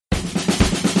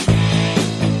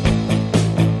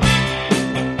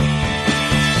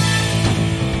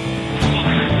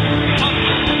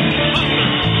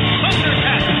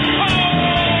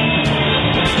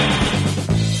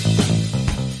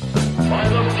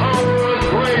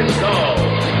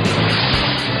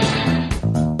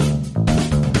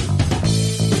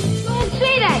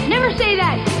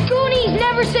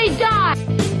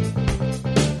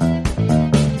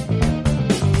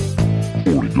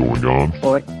on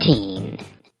 14.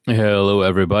 Hello,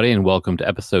 everybody, and welcome to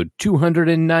episode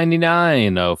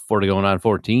 299 of 40 Going on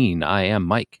 14. I am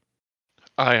Mike.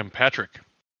 I am Patrick.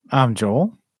 I'm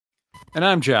Joel. And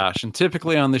I'm Josh. And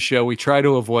typically on the show, we try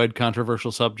to avoid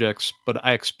controversial subjects, but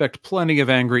I expect plenty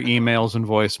of angry emails and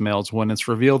voicemails when it's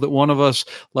revealed that one of us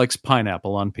likes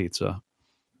pineapple on pizza.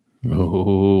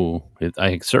 Oh,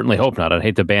 I certainly hope not. I'd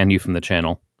hate to ban you from the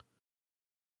channel.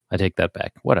 I take that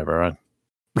back. Whatever.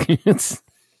 It's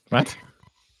What?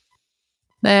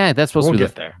 Nah, that's supposed We'll to be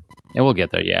get there. Yeah, we'll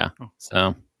get there, yeah.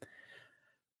 So,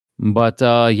 but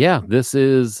yeah, this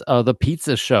is the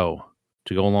pizza show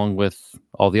to go along with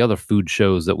all the other food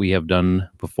shows that we have done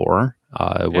before.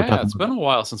 It's been a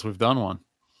while since we've done one.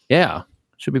 Yeah,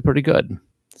 should be pretty good.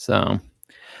 So,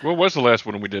 What was the last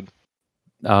one we did?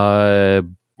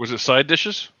 Was it side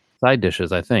dishes? side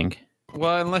dishes, I think.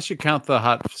 Well, unless you count the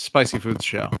hot spicy foods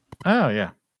show. Oh, yeah.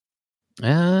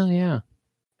 Yeah.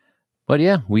 But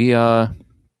yeah, we we're That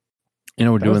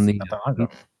doing was the not that long ago.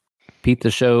 pizza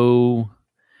show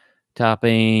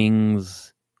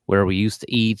toppings where we used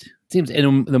to eat.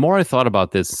 And the more I thought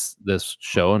about this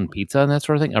show and pizza and that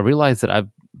sort of thing, I realized that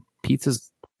pizza's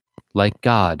like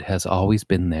God has always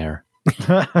been there.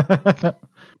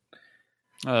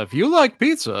 If you like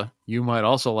pizza, you might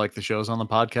also like the shows on the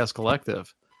Podcast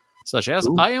Collective, such as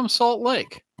Ooh. I Am Salt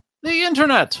Lake, The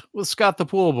Internet with Scott the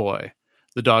Pool Boy,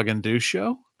 The Dog and Deuce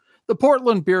Show, the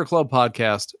Portland Beer Club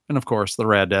Podcast, and of course, the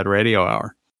Rad Dad Radio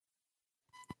Hour.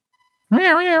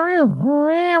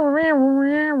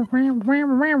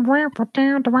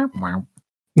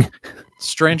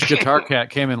 Strange Guitar Cat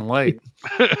came in late.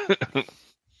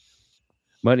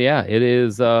 But yeah, it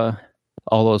is all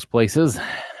those places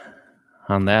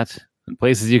on that. And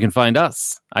places you can find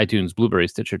us: iTunes, Blueberry,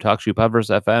 Stitcher, TalkShoe, Podverse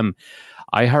FM,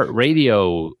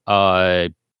 iHeartRadio.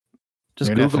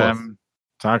 Just Moon Google us. FM,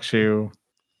 TalkShoe.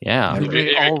 Yeah. You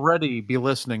may already be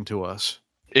listening to us.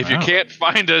 If you Wow. can't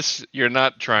find us, you're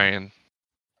not trying.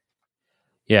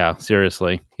 Yeah,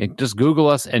 seriously. Just Google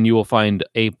us and you will find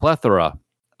a plethora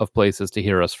of places to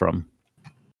hear us from.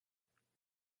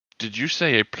 Did you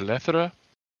say a plethora?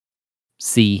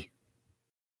 See,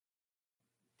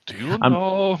 Do you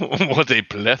know what a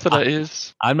plethora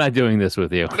is? I'm not doing this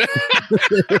with you.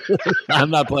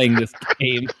 I'm not playing this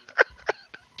game.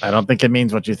 I don't think it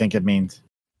means what you think it means.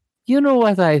 You know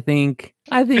what I think?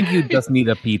 I think you just need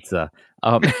a pizza.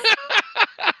 Are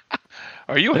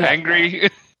you hungry?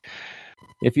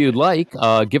 If you'd like,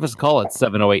 give us a call at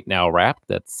 708-NOW-RAP.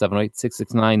 That's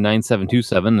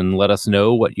 708-669-9727, and let us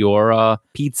know what your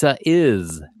pizza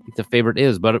favorite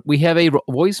is. But we have a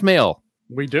voicemail.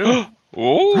 We do.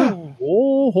 Oh.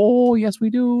 Oh, yes,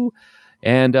 we do.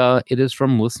 And it is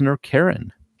from listener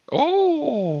Karen.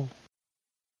 Oh.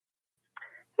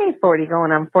 Hey, 40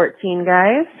 going on 14,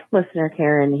 guys. Listener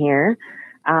Karen here.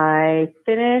 I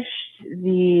finished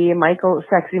the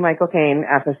Sexy Michael Caine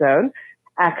episode.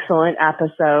 Excellent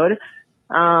episode.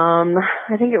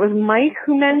 I think it was Mike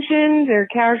who mentioned or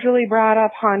casually brought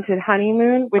up Haunted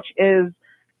Honeymoon, which is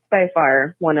by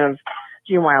far one of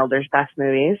Gene Wilder's best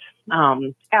movies.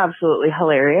 Absolutely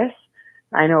hilarious.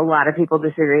 I know a lot of people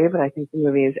disagree, but I think the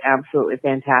movie is absolutely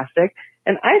fantastic.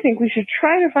 And I think we should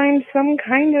try to find some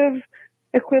kind of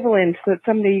equivalent so that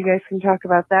someday you guys can talk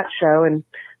about that show and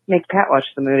make Pat watch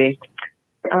the movie.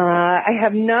 I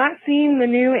have not seen the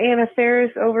new Anna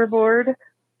Faris Overboard,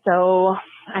 so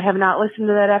I have not listened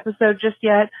to that episode just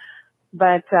yet,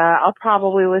 but I'll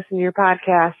probably listen to your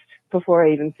podcast before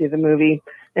I even see the movie,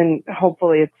 and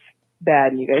hopefully it's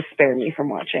bad and you guys spare me from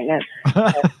watching it.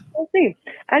 But we'll see.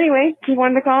 Anyway, just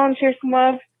wanted to call and share some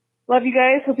love. Love you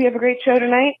guys. Hope you have a great show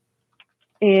tonight.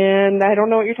 And I don't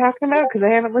know what you're talking about because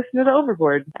I haven't listened to the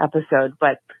Overboard episode,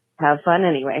 but have fun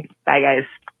anyway. Bye, guys.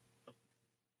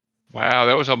 Wow,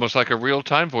 that was almost like a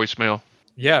real-time voicemail.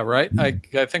 Yeah, right? I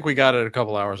think we got it a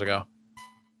couple hours ago.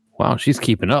 Wow, she's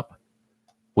keeping up.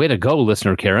 Way to go,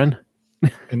 listener Karen.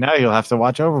 And now you'll have to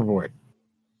watch Overboard.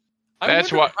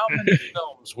 That's I wonder what- how many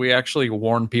films we actually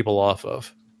warn people off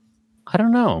of. I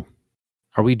don't know.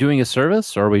 Are we doing a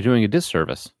service or are we doing a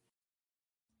disservice?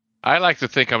 I like to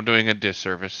think I'm doing a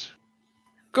disservice.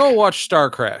 Go watch Star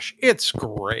Crash. It's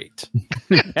great.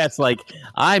 That's like,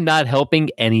 I'm not helping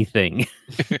anything.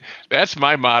 That's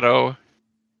my motto.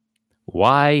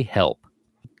 Why help?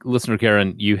 Listener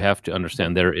Karen, you have to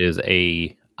understand there is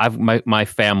my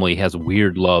family has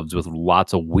weird loves with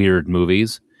lots of weird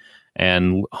movies,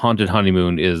 and Haunted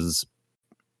Honeymoon is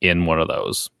in one of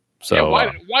those. So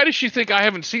Yeah, why does she think I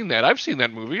haven't seen that? I've seen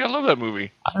that movie. I love that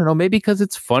movie. I don't know, maybe because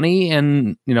it's funny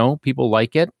and people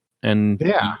like it, and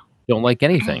Yeah. you don't like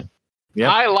anything. Yep.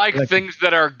 I like Like- things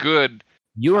that are good,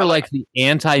 You are like the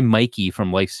anti-Mikey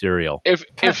from Life Cereal. If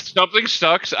something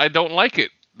sucks, I don't like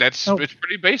it. It's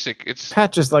pretty basic. It's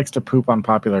Pat just likes to poop on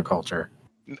popular culture.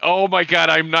 Oh my God!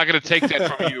 I'm not going to take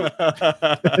that from you.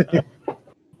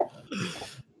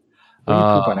 You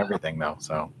poop on everything, though.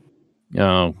 So.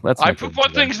 Oh, that's. I poop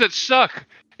on things that suck.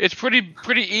 It's pretty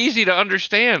easy to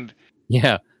understand.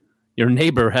 Yeah, your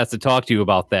neighbor has to talk to you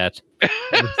about that.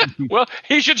 Well,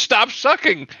 he should stop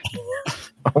sucking.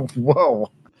 Oh, whoa!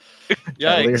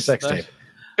 Yikes! Sex tape.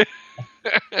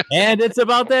 And it's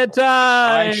about that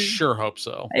time. I sure hope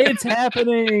so. It's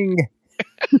happening.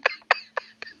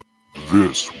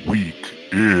 This week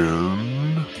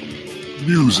in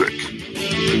music,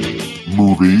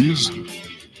 movies,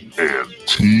 and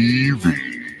TV.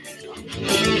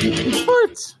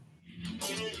 Sports.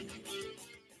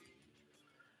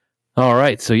 All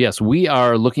right. So, yes, we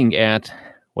are looking at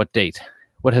what date?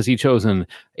 What has he chosen?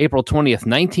 April 20th,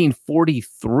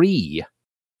 1943.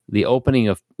 The opening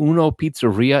of Uno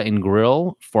Pizzeria and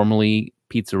Grill, formerly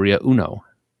Pizzeria Uno.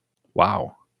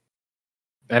 Wow.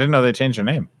 I didn't know they changed their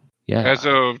name. Yeah. As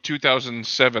of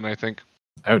 2007, I think.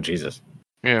 Oh, Jesus.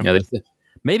 Yeah. They said,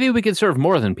 maybe we could serve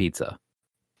more than pizza.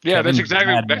 Yeah, Kevin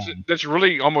that's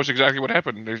really almost exactly what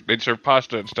happened. They serve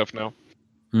pasta and stuff now.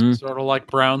 Sort of like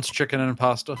Brown's chicken and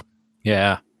pasta.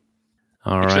 Yeah.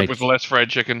 All Except right. with less fried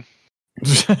chicken.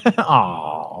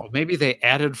 Oh. Maybe they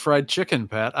added fried chicken,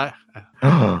 Pat.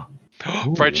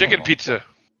 Fried chicken pizza.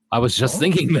 I was just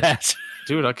thinking that.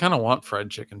 Dude, I kind of want fried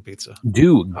chicken pizza.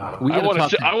 Dude, we I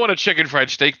gotta talk want a chicken fried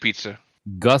steak pizza.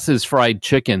 Gus's fried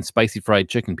chicken, spicy fried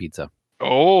chicken pizza.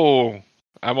 Oh,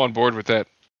 I'm on board with that.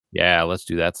 Yeah, let's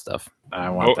do that stuff. I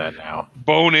want that now.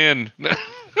 Bone in.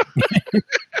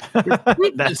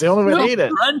 That's the only way to eat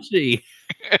it. Crunchy.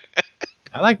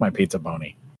 I like my pizza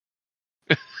bony.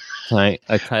 I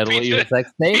title your sex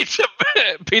tape.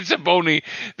 Pizza Boni.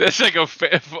 That's like a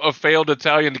failed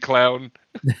Italian clown.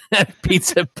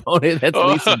 Pizza Boni. That's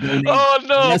Lisa Bonet. Oh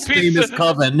no! Yes, famous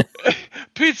coven.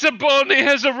 Pizza Boni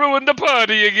has ruined the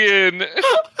party again.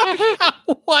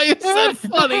 Why is that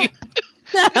funny?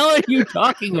 What the hell are you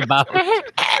talking about?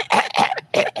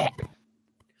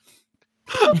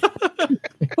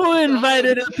 Who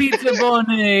invited a Pizza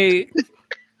Boni?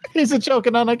 He's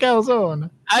choking on a calzone.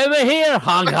 Over here,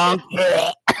 honk honk.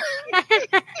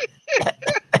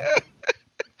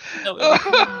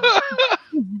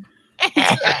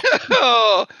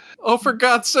 Oh, for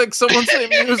God's sake, someone say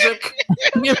music.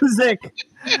 Music.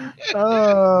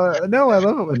 No, I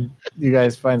love it when you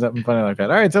guys find something funny like that.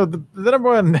 All right, so the number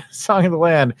one song in the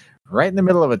land, right in the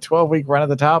middle of a 12-week run at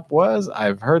the top, was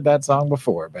I've Heard That Song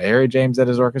Before by Harry James and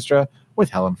his orchestra with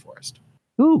Helen Forrest.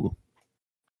 Ooh.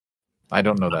 I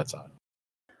don't know that song.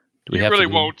 You really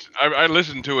won't. I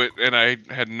listened to it and I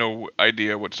had no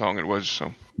idea what song it was.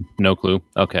 So no clue.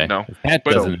 Okay. No, Pat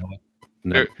but doesn't know.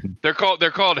 No. They're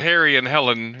called Harry and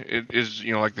Helen. It is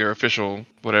like their official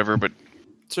whatever. But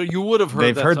so you would have heard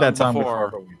they've heard that song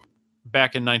before,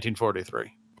 back in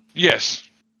 1943. Yes.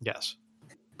 Yes.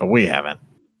 But we haven't.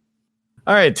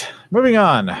 All right, moving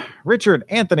on. Richard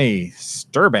Anthony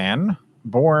Sturban,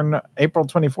 born April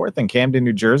 24th in Camden,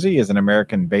 New Jersey, is an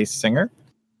American-based singer.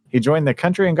 He joined the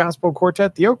country and gospel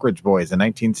quartet The Oak Ridge Boys in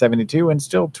 1972 and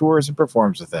still tours and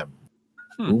performs with them.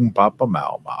 Boom, papa,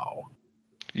 mau, mau.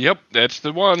 Yep, that's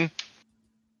the one.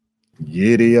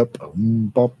 Giddy up,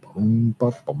 boom,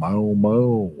 papa, mau,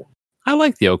 mau. I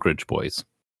like the Oak Ridge Boys.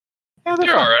 Yeah,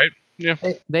 they're all right. Yeah,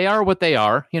 they are what they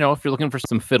are. If you're looking for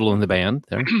some fiddle in the band,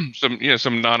 there.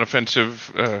 some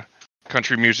non-offensive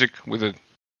country music with a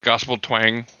gospel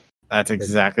twang. That's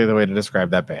exactly the way to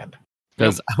describe that band.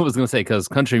 Because I was going to say, because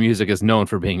country music is known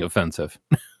for being offensive.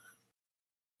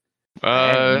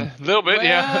 A little bit,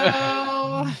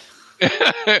 yeah.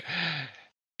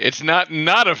 It's not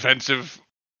offensive.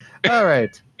 All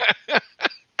right.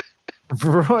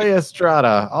 Roy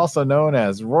Estrada, also known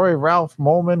as Roy Ralph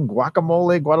Molman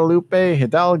Guacamole Guadalupe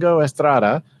Hidalgo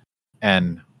Estrada,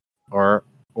 and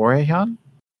Orejon?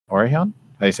 How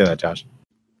do you say that, Josh?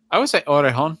 I would say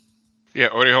Orejon. Yeah,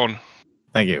 Orejon.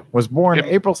 Thank you. Was born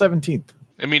April 17th.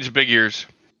 It means big ears.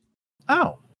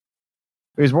 Oh.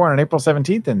 He was born on April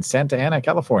 17th in Santa Ana,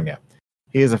 California.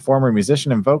 He is a former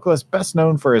musician and vocalist, best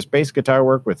known for his bass guitar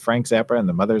work with Frank Zappa and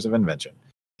the Mothers of Invention,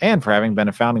 and for having been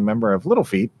a founding member of Little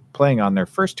Feat, playing on their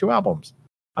first 2 albums.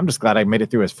 I'm just glad I made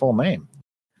it through his full name.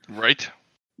 Right.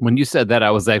 When you said that,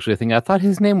 I was actually thinking, I thought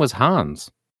his name was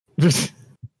Hans.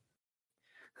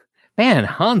 Man,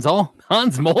 Hans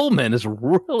Molman is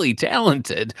really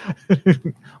talented.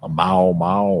 Mau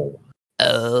Mau.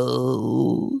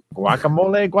 Oh.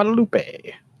 Guacamole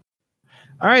Guadalupe.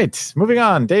 All right, moving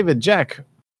on. David Jack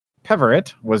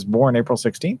Peverett was born April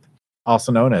 16th.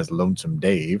 Also known as Lonesome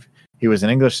Dave, he was an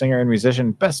English singer and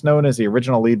musician best known as the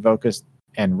original lead vocalist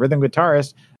and rhythm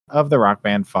guitarist of the rock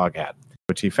band Foghat,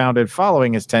 which he founded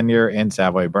following his tenure in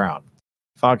Savoy Brown.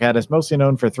 Foghat is mostly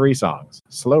known for 3 songs: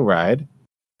 Slow Ride,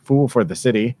 Fool for the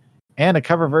City, and a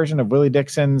cover version of Willie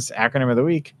Dixon's acronym of the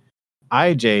week,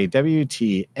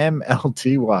 IJWTMLTY.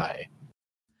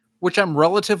 Which I'm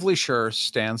relatively sure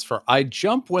stands for I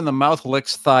jump when the mouth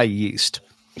licks thigh yeast.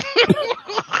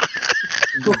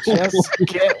 Just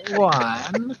get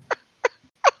one.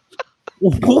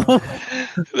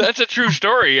 That's a true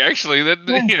story, actually.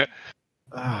 Yeah.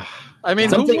 I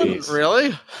mean, who wouldn't,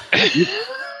 really?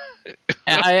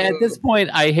 At this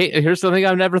point, here's something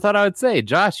I've never thought I would say.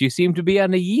 Josh, you seem to be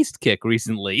on a yeast kick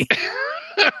recently.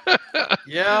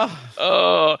 Yeah.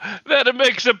 Oh, that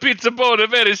makes a pizza bona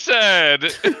very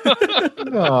sad.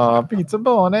 Oh, pizza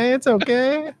bone, it's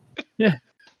okay. Yeah.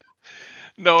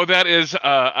 No, that is,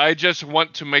 I just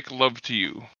want to make love to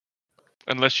you.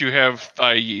 Unless you have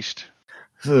thigh yeast.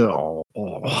 Oh.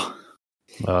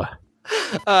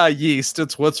 Yeast,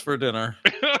 it's what's for dinner.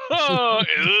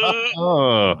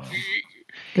 Oh.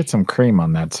 Get some cream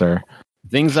on that, sir.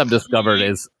 Things I've discovered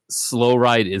is Slow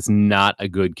Ride is not a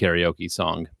good karaoke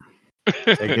song.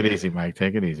 Take it easy, Mike.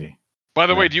 Take it easy. By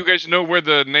the way, do you guys know where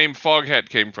the name Foghat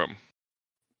came from?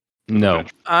 No.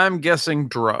 I'm guessing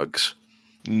drugs.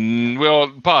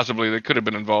 Well, possibly. They could have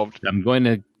been involved. I'm going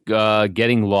to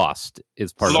Getting Lost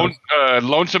is part of it.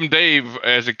 Lonesome Dave,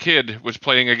 as a kid, was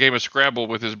playing a game of Scrabble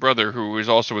with his brother, who was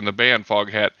also in the band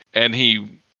Foghat, and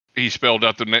he spelled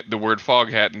out the word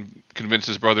Foghat and convinced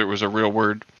his brother it was a real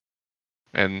word.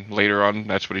 And later on,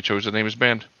 that's what he chose to name his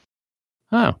band.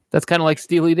 Oh, that's kind of like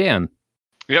Steely Dan.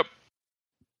 Yep.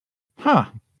 Huh.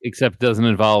 Except it doesn't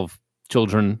involve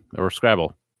children or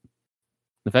Scrabble.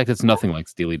 In fact, it's nothing like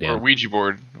Steely Dan. Or Ouija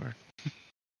board.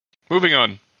 Moving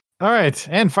on. All right.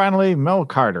 And finally, Mel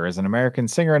Carter is an American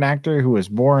singer and actor who was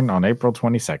born on April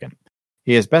 22nd.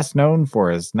 He is best known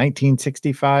for his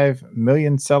 1965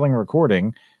 million-selling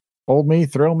recording, Hold Me,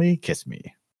 Thrill Me, Kiss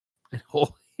Me.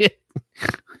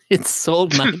 It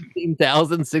sold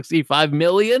 19,065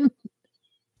 million?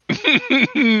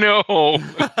 No.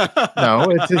 No,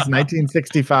 it's his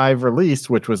 1965 release,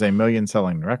 which was a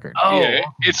million-selling record. Oh. Yeah,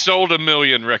 it sold 1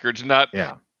 million records, not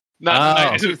Yeah.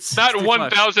 not 60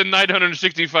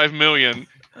 1,965 million.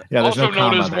 Yeah, there's Also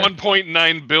no known comma as there.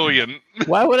 1.9 billion.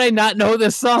 Why would I not know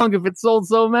this song if it sold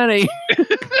so many?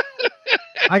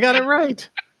 I got it right.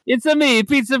 It's a me,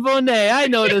 Pizza Bonet. I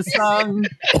know this song.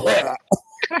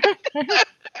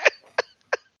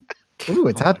 Ooh,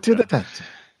 it's hot to the touch.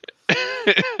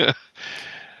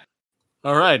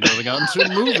 All right, moving on to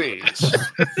movies.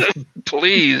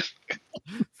 Please.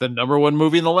 The number 1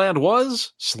 movie in the land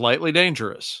was Slightly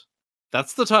Dangerous.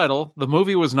 That's the title. The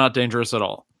movie was not dangerous at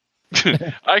all.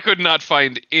 I could not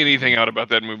find anything out about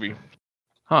that movie.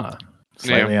 Huh.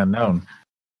 Slightly unknown.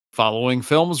 Following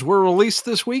films were released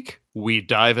this week: We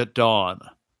Dive at Dawn,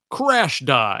 Crash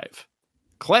Dive,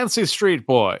 Clancy Street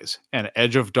Boys, and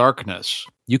Edge of Darkness.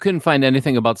 You couldn't find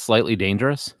anything about Slightly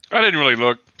Dangerous? I didn't really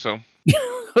look, so.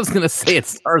 I was going to say it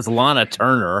stars Lana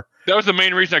Turner. That was the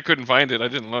main reason I couldn't find it. I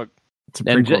didn't look. It's a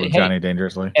prequel to Johnny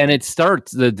Dangerously. And it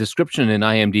starts, the description in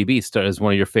IMDb as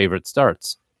one of your favorite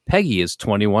starts. Peggy is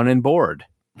 21 and bored.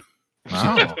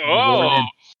 Wow.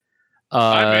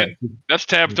 I'm in. That's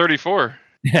tab 34.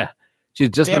 Yeah. She's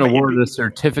just been awarded a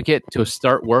certificate to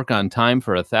start work on time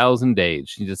for 1,000 days.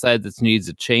 She decides that she needs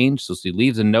a change, so she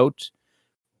leaves a note,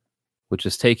 which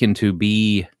is taken to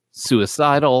be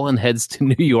suicidal, and heads to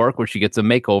New York, where she gets a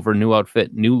makeover, new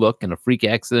outfit, new look, and a freak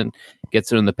accident gets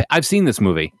her in the... I've seen this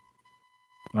movie.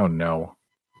 Oh, no.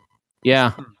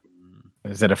 Yeah.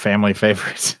 Is it a family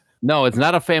favorite? No, it's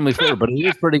not a family favorite, but it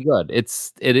is pretty good.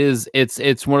 It's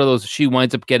one of those, she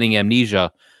winds up getting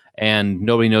amnesia, and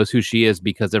nobody knows who she is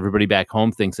because everybody back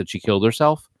home thinks that she killed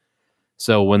herself.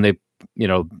 So when they,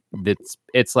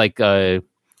 it's like a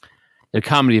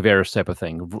comedy of errors type of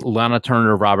thing. Lana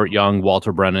Turner, Robert Young,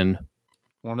 Walter Brennan.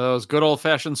 One of those good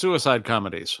old-fashioned suicide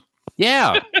comedies.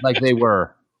 Yeah, like they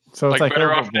were. So it's like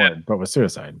Better Off Overboard, Dead. but with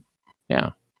suicide.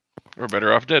 Yeah. We're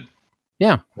better off dead.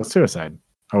 Yeah. With suicide.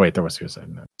 Oh, wait, there was suicide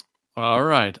in it. All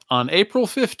right. On April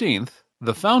 15th,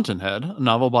 The Fountainhead, a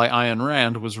novel by Ayn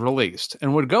Rand, was released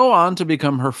and would go on to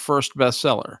become her first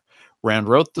bestseller. Rand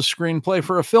wrote the screenplay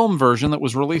for a film version that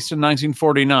was released in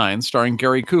 1949, starring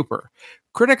Gary Cooper.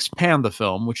 Critics panned the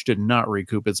film, which did not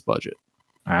recoup its budget.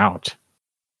 Ouch.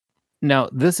 Now,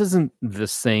 this isn't the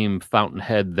same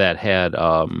Fountainhead that had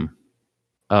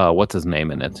what's his name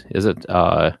in it? Is it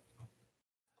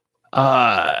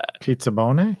Pizza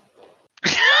Bone?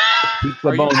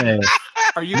 Pizza Bone?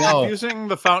 Are you confusing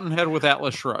The Fountainhead with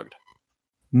Atlas Shrugged?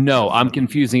 No, I'm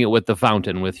confusing it with The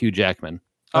Fountain with Hugh Jackman.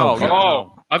 Oh, Okay. yeah,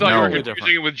 Oh, I thought you No. were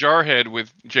confusing it with Jarhead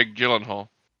with Jake Gyllenhaal.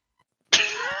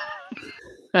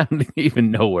 I don't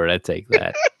even know where to take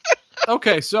that.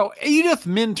 Okay, so Edith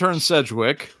Minturn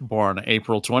Sedgwick, born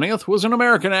April 20th, was an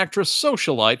American actress,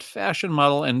 socialite, fashion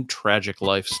model, and tragic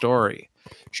life story.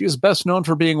 She is best known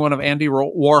for being one of Andy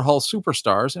Warhol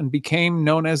superstars and became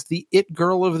known as the It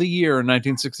Girl of the Year in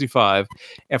 1965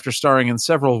 after starring in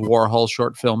several Warhol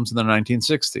short films in the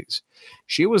 1960s.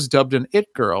 She was dubbed an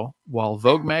It Girl, while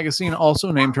Vogue magazine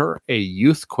also named her a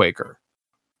youth Quaker.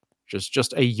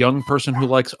 Just a young person who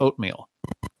likes oatmeal.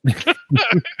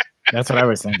 That's what I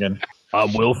was thinking.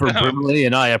 I'm Wilford Brimley,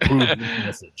 and I approve this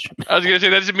message. I was going to say,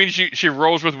 that doesn't mean she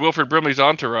rolls with Wilford Brimley's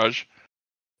entourage.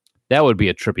 That would be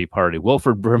a trippy party.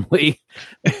 Wilford Brimley,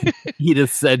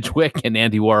 Edith Sedgwick, and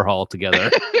Andy Warhol together.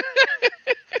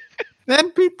 Then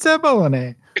pizza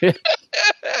bone.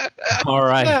 All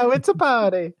right. No, it's a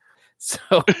party. So,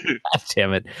 God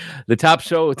damn it. The top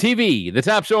show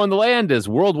in the land is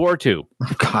World War II.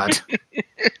 Oh, God.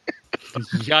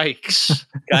 Yikes.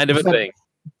 Kind of a thing.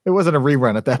 It wasn't a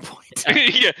rerun at that point.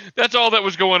 Yeah, that's all that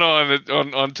was going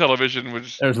on television.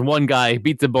 Was There's one guy,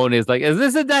 Pizza Bone, is like, is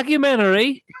this a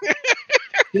documentary?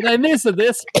 Did I miss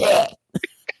this?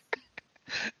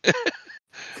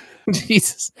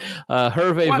 Jesus.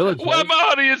 Hervé Village. why my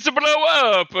audience to blow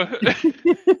up?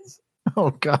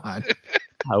 Oh, God.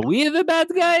 Are we the bad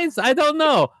guys? I don't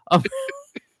know.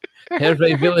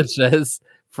 Hervé Village says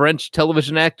French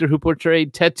television actor who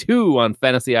portrayed Tattoo on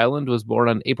Fantasy Island was born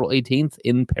on April 18th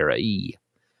in Paris.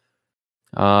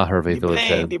 Hervé Village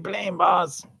says. blame,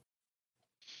 boss.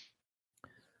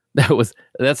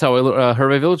 That's how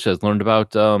Hervé Village says learned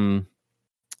about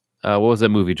what was that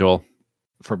movie, Joel?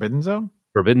 Forbidden Zone?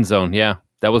 Forbidden Zone, yeah.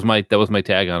 That was my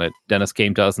tag on it. Dennis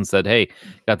came to us and said, "Hey,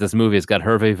 got this movie. It's got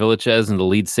Hervé Villachez and the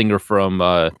lead singer from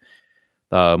Oingo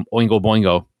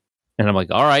Boingo." And I'm like,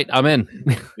 "All right, I'm in."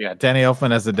 Yeah, Danny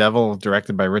Elfman as the devil,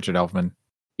 directed by Richard Elfman.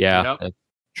 Yeah, Yep.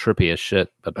 trippy as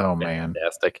shit, but Oh, man.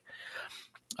 fantastic.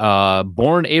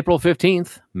 Born April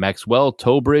 15th, Maxwell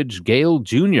Tobridge Gale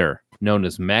Jr., known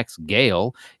as Max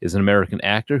Gale, is an American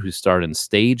actor who starred in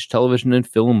stage, television, and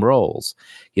film roles.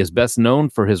 He is best known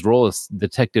for his role as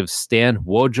Detective Stan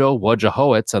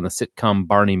Wojciechowicz on the sitcom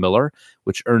Barney Miller,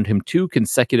 which earned him 2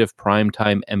 consecutive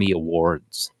Primetime Emmy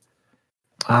Awards.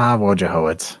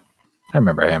 Wojciechowicz. I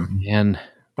remember him. Man,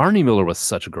 Barney Miller was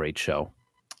such a great show.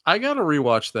 I got to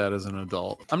rewatch that as an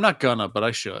adult. I'm not gonna, but I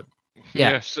should.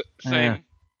 Yeah. Same.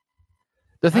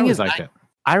 The thing is, liked it.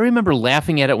 I remember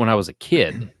laughing at it when I was a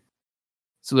kid.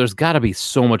 So there's got to be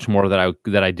so much more that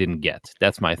I didn't get.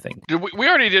 That's my thing. We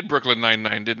already did Brooklyn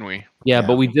Nine-Nine, didn't we? Yeah, Yeah.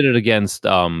 but we did it against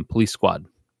Police Squad.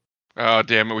 Oh,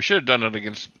 damn it. We should have done it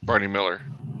against Barney Miller.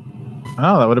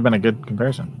 Oh, that would have been a good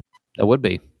comparison. That would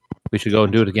be. We should go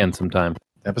and do it again sometime.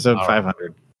 Episode All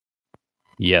 500.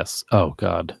 Yes. Oh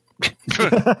God.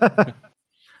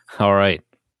 All right.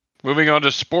 Moving on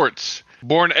to sports.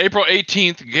 Born April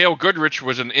 18th, Gail Goodrich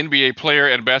was an NBA player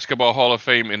and Basketball Hall of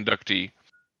Fame inductee.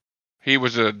 He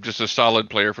was just a solid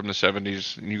player from the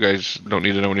 70s. You guys don't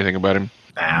need to know anything about him.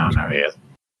 I don't know who he is.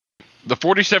 The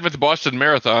 47th Boston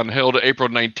Marathon, held April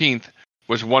 19th,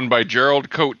 was won by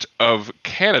Gerald Coate of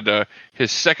Canada,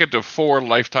 his second of 4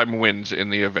 lifetime wins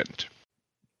in the event.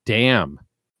 Damn.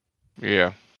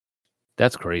 Yeah.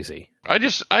 That's crazy. I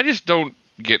just don't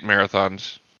get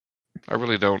marathons. I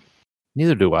really don't.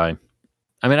 Neither do I.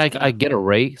 I mean, I get a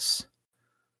race,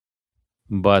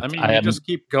 but I mean, I you just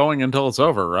keep going until it's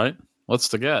over, right? What's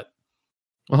to get?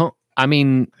 well, I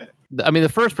mean, the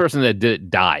first person that did it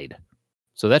died,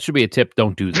 so that should be a tip.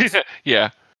 Don't do this. Yeah,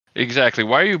 exactly.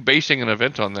 Why are you basing an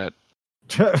event on that?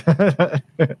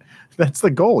 That's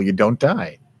the goal. You don't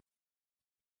die.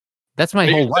 That's my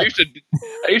whole life.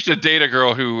 I used to date a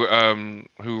girl who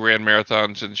ran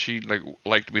marathons, and she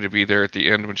liked me to be there at the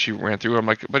end when she ran through. I'm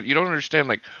like, but you don't understand.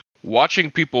 Like, watching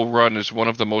people run is one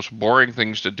of the most boring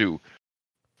things to do.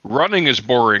 Running is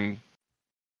boring.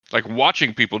 Like,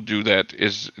 watching people do that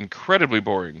is incredibly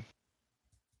boring.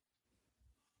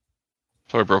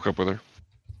 So I broke up with her.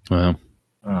 Well,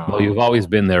 Oh. you've always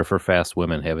been there for fast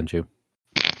women, haven't you?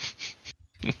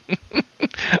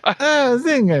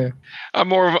 Zinger. I'm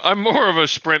more of a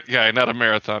sprint guy, not a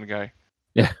marathon guy.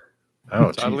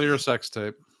 Oh, Title of geez. your sex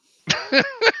tape.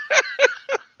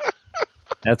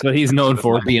 That's what he's known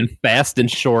for, being fast and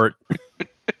short.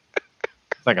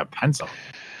 It's like a pencil.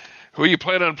 Who you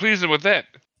plan on pleasing with that?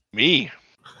 Me.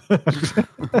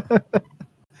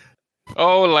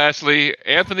 Oh, lastly,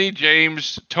 Anthony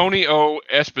James Tony O.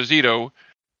 Esposito,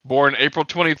 born April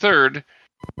 23rd,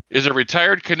 is a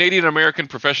retired Canadian-American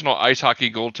professional ice hockey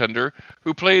goaltender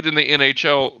who played in the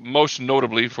NHL, most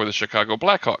notably for the Chicago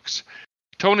Blackhawks.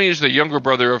 Tony is the younger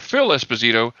brother of Phil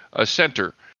Esposito, a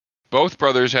center. Both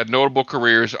brothers had notable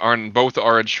careers, and both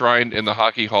are enshrined in the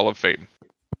Hockey Hall of Fame.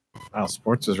 Wow,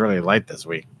 sports was really light this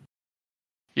week.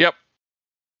 Yep.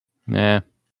 Nah.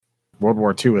 World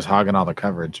War II was hogging all the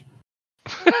coverage.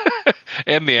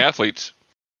 And the athletes.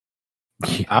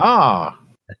 Ah,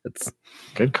 That's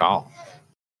good call.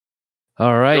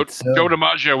 all right. Joe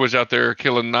DiMaggio was out there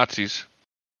killing Nazis.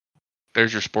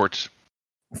 There's your sports.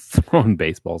 Throwing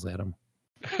baseballs at him.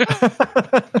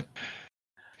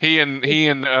 He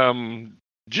and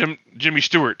Jimmy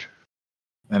Stewart.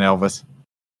 And Elvis,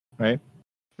 right?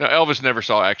 No, Elvis never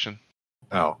saw action.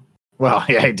 Oh, well,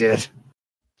 yeah, he did.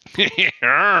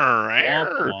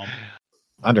 Oh,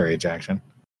 Underage action.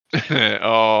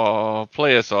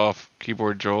 play us off,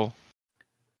 Keyboard Joel.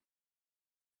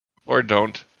 Or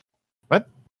don't. What?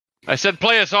 I said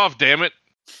play us off, damn it.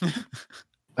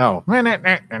 Oh.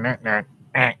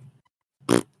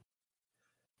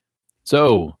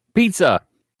 So, pizza.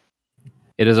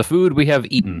 It is a food we have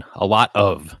eaten a lot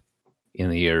of in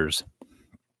the years.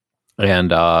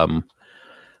 And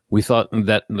we thought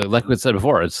that, like we said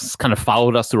before, it's kind of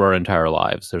followed us through our entire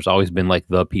lives. There's always been like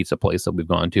the pizza place that we've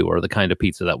gone to or the kind of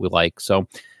pizza that we like. So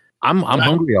I'm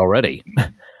hungry already.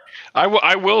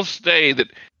 I will say that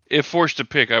if forced to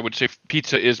pick, I would say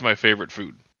pizza is my favorite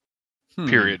food.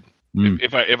 Period.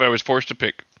 If I was forced to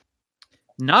pick.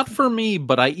 Not for me,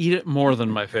 but I eat it more than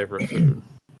my favorite food.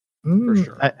 For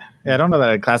sure. I don't know that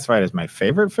I'd classify it as my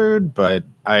favorite food, but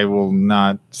I will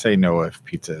not say no if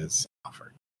pizza is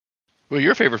offered. Well,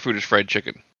 your favorite food is fried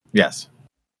chicken. Yes,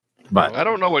 but I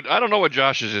don't know what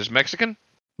Josh's is. Mexican?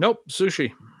 Nope,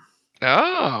 sushi.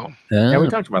 Oh. yeah, we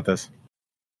talked about this.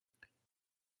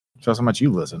 Shows how much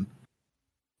you listen.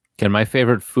 Can my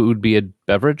favorite food be a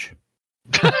beverage?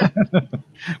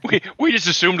 we just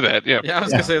assumed that. Yeah. Yeah, I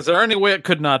was gonna say, is there any way it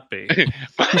could not be?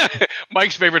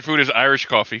 Mike's favorite food is Irish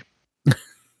coffee.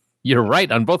 You're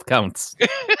right on both counts.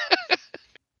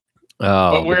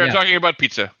 But we're talking about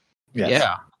pizza. Yes.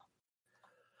 Yeah.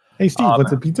 Hey, Steve,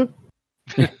 what's a pizza?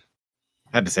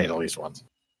 Had to say it at least once.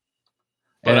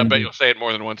 But I bet you'll say it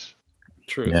more than once.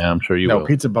 True. Yeah, I'm sure you No, will.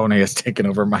 Pizza Bone has taken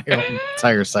over my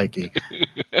entire psyche.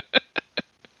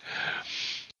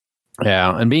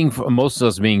 Yeah, and most of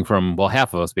us being from, well,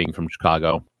 half of us being from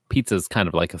Chicago, pizza is kind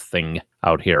of like a thing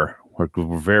out here. We're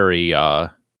very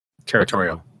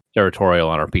Territorial. territorial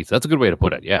on our pizza. That's a good way to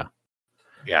put it. Yeah.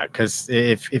 Yeah, because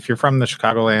if you're from the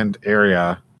Chicagoland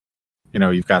area, you know,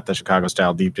 you've got the Chicago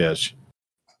style deep dish,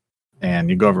 and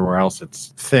you go everywhere else,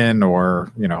 it's thin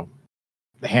or, you know,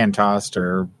 hand tossed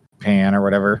or pan or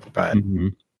whatever. But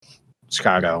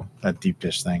Chicago, that deep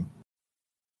dish thing.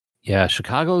 Yeah,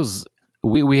 Chicago's.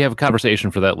 We have a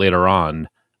conversation for that later on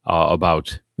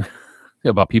about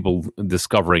people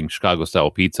discovering Chicago style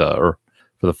pizza or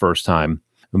for the first time.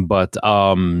 But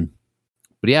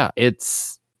yeah,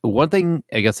 it's one thing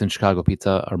I guess in Chicago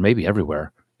pizza, or maybe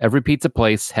everywhere. Every pizza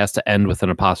place has to end with an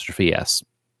apostrophe S.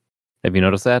 Have you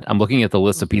noticed that? I'm looking at the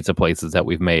list of pizza places that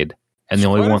we've made, and the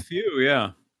only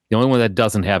one that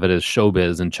doesn't have it is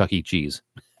Showbiz and Chuck E. Cheese.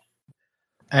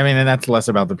 I mean, and that's less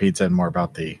about the pizza and more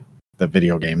about the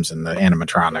video games and the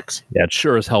animatronics. Yeah, it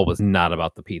sure as hell was not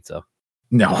about the pizza.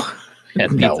 No. That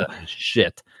No. pizza is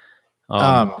shit.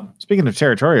 Speaking of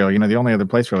territorial, you know, the only other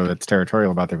place really that's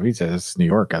territorial about their pizza is New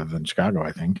York, other than Chicago,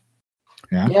 I think.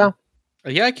 Yeah.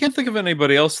 Yeah, I can't think of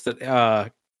anybody else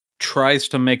that tries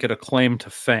to make it a claim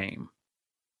to fame,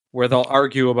 where they'll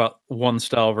argue about one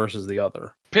style versus the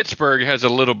other. Pittsburgh has a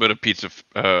little bit of pizza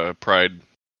pride.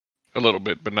 A little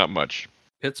bit, but not much.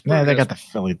 Pittsburgh Yeah, they has got the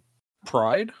Philly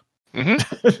pride.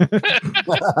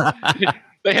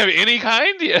 They have any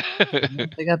kind? Yeah.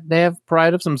 They have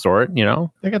pride of some sort, you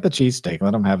know. They got the cheesesteak.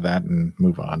 Let them have that and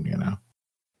move on, you know.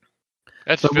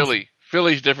 That's Philly.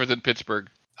 Philly's different than Pittsburgh.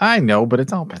 I know, but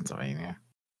it's all Pennsylvania.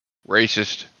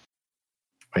 Racist.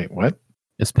 Wait, what?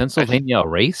 Is Pennsylvania a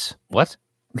race? What?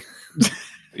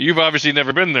 You've obviously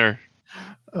never been there.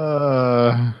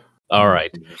 All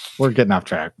right. We're getting off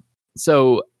track.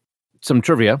 So, some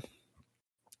trivia.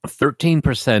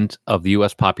 13% of the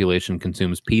U.S. population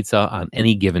consumes pizza on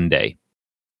any given day.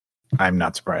 I'm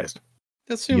not surprised.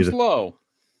 That seems low.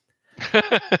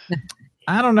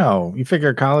 I don't know. You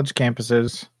figure college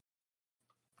campuses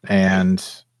and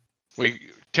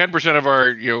 10%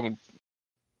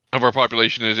 of our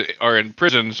population are in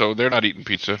prison, so they're not eating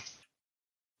pizza.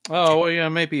 Oh, well, yeah,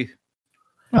 maybe.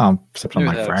 Well, except on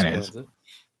maybe like that Fridays. explains it.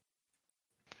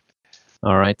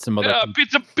 All right, some other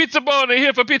Pizza Bone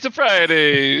here for Pizza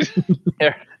Fridays.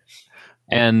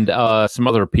 And some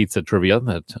other pizza trivia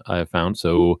that I found.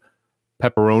 So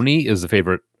pepperoni is the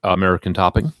favorite American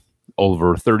topping.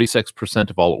 Over 36%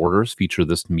 of all orders feature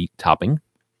this meat topping.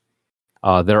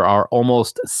 There are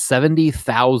almost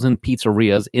 70,000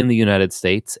 pizzerias in the United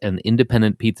States, and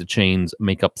independent pizza chains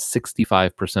make up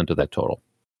 65% of that total.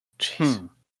 Jeez.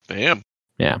 Damn.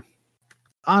 Yeah.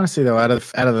 Honestly, though, out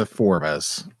of the four of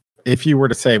us, if you were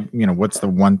to say, what's the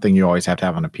one thing you always have to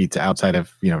have on a pizza outside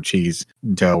of, cheese,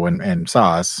 dough, and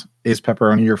sauce, is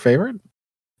pepperoni your favorite?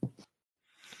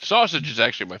 Sausage is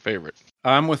actually my favorite.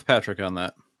 I'm with Patrick on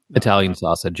that. Italian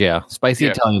sausage, yeah. Spicy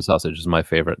Yeah. Italian sausage is my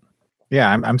favorite. Yeah,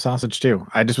 I'm sausage too.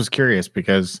 I just was curious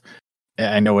because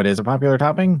I know it is a popular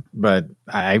topping, but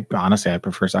I honestly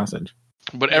prefer sausage.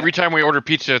 But every time we order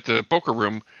pizza at the poker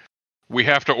room, we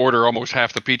have to order almost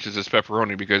half the pizzas as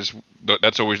pepperoni because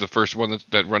that's always the first one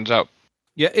that runs out.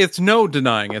 Yeah, it's no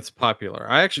denying it's popular.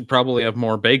 I actually probably have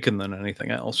more bacon than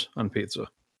anything else on pizza.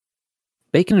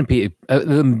 Bacon and pizza.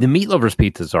 The meat lovers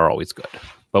pizzas are always good,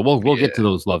 but we'll get to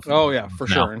those love. Oh yeah, for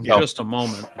now. sure. In So- just a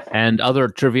moment. And other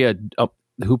trivia.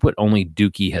 Who put only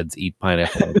Dookie heads eat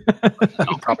pineapple?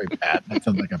 Probably Pat. That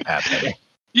sounds like a Pat thing.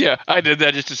 Yeah, I did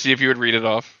that just to see if you would read it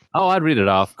off. Oh, I'd read it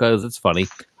off because it's funny.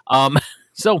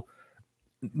 So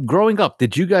growing up,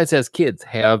 did you guys as kids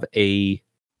have a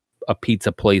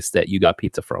pizza place that you got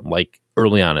pizza from? Like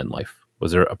early on in life,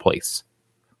 was there a place?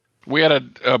 We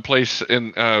had a place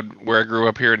in where I grew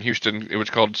up here in Houston. It was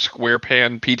called Square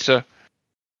Pan Pizza.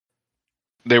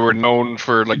 They were known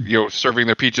for serving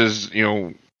their pizzas,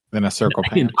 Then a circle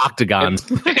In pan.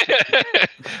 octagons.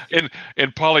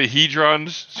 in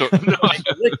polyhedrons. So,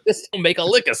 This don't make a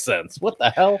lick of sense. What the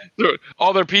hell? so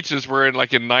all their pizzas were in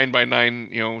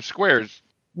 9x9 squares,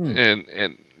 and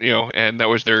and that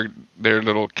was their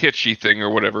little kitschy thing or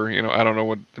whatever. I don't know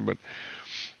what, but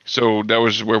so that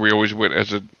was where we always went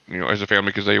as a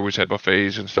family because they always had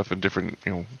buffets and stuff and different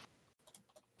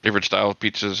different style of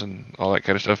pizzas and all that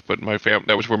kind of stuff. But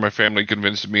that was where my family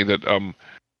convinced me that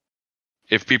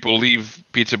if people leave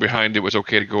pizza behind, it was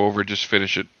okay to go over and just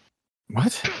finish it.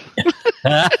 What?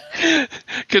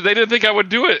 Because they didn't think I would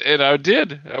do it, and I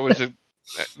did. I was.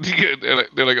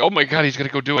 They're like, "Oh my god, he's gonna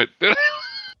go do it."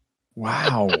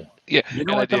 Wow. Yeah, You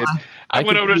know and I what, did. Don? I went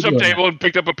could over to see some doing table and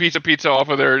picked up a piece of pizza off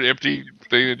of their empty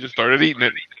thing and just started eating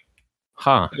it.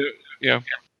 Huh. Yeah.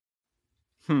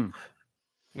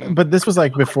 But this was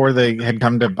like before they had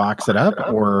come to box it up,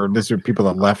 or these are people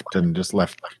that left and just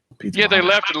left pizza. Yeah, they behind?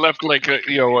 left and left like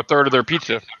a third of their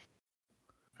pizza.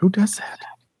 Who does that?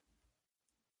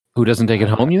 Who doesn't take it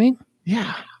home, you mean?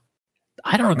 Yeah.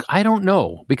 I don't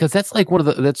know, because that's like one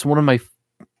of my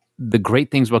the great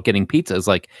things about getting pizza is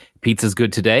like pizza's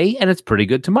good today and it's pretty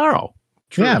good tomorrow.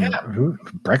 Yeah.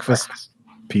 Breakfast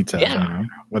pizza. Yeah. I don't know.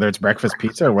 Whether it's breakfast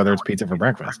pizza or whether it's pizza for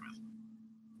breakfast.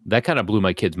 That kind of blew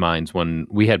my kids' minds when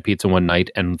we had pizza one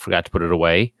night and forgot to put it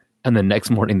away. And the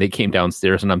next morning they came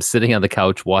downstairs and I'm sitting on the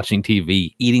couch watching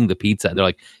TV, eating the pizza. They're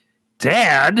like,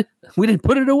 "Dad, we didn't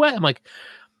put it away." I'm like,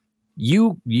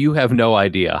 You have no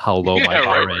idea how low my Yeah,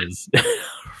 bar right. is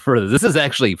for this. This is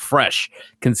actually fresh,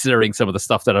 considering some of the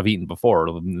stuff that I've eaten before,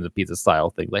 the pizza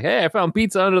style thing. Like, hey, I found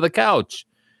pizza under the couch.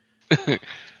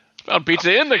 Found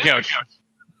pizza in the couch.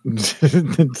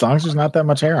 As long as there's not that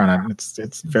much hair on it,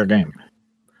 it's fair game.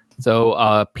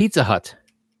 So, Pizza Hut.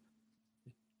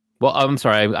 Well, I'm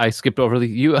sorry, I skipped over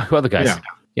you other guys. Yeah.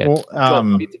 Yeah, Well,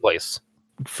 go pizza place.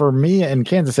 For me in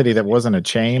Kansas City, that wasn't a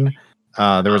chain.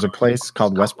 There was a place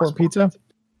called Westport Pizza,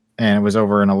 and it was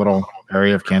over in a little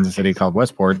area of Kansas City called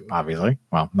Westport. Obviously,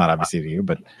 well, not obviously to you,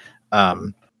 but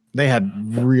they had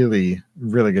really,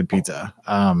 really good pizza.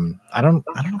 I don't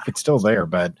know if it's still there,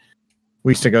 but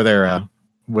we used to go there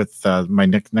with my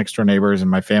next door neighbors, and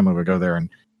my family would go there and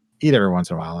eat every once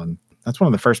in a while. And that's one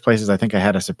of the first places I think I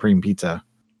had a Supreme Pizza,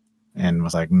 and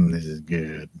was like, "This is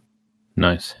good."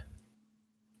 Nice.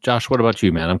 Josh, what about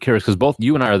you, man? I'm curious because both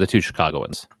you and I are the two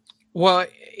Chicagoans. Well,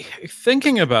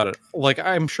 thinking about it, like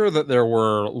I'm sure that there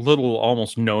were little,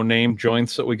 almost no-name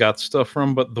joints that we got stuff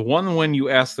from, but the one when you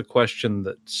asked the question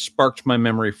that sparked my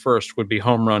memory first would be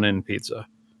Home Run Inn Pizza.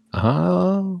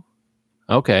 Oh,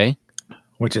 okay.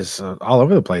 Which is all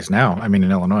over the place now. I mean,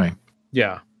 in Illinois.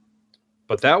 Yeah.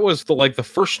 But that was the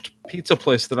first pizza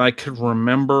place that I could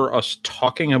remember us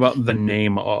talking about the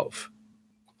name of.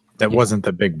 That wasn't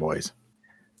the big boys.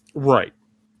 Right.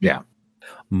 Yeah.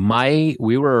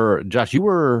 Josh, you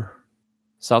were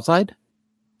South Side?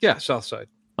 Yeah, South Side.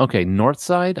 Okay, North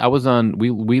Side. I was on.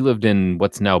 We lived in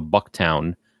what's now Bucktown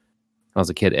when I was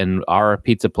a kid, and our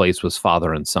pizza place was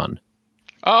Father and Son.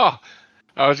 Oh,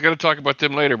 I was going to talk about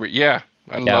them later, but yeah,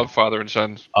 I Yeah. love Father and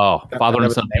Sons. Oh, Father That and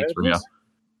was Son the name pizza. of Yeah. this?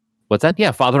 What's that?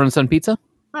 Yeah, Father and Son pizza.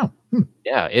 Oh,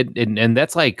 Yeah, and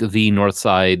that's like the North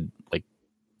Side, like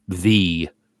the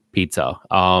pizza.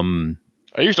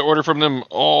 I used to order from them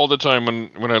all the time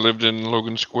when I lived in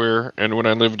Logan Square and when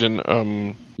I lived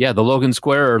in Yeah, the Logan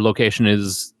Square location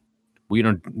is we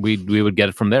would get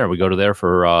it from there. We go to there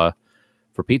for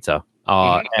pizza.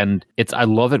 And I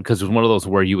love it because it's one of those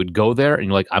where you would go there and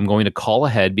you're like, I'm going to call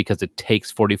ahead because it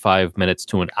takes 45 minutes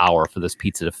to an hour for this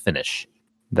pizza to finish.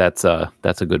 That's a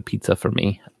good pizza for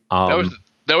me.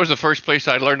 that was the first place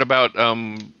I learned about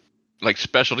like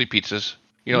specialty pizzas.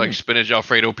 You know, like spinach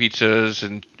Alfredo pizzas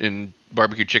and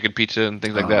barbecue chicken pizza and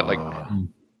things like that. Like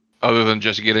other than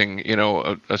just getting, you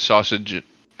know, a sausage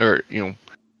or, you know,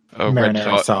 a red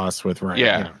marinara sauce with rice.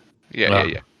 Yeah.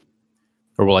 Yeah.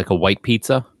 Or like a white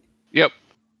pizza. Yep.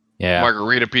 Yeah.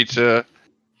 Margarita pizza.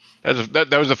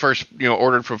 That was the first, you know,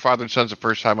 ordered from Father and Sons the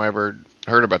first time I ever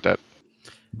heard about that.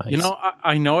 Nice. You know,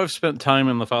 I know I've spent time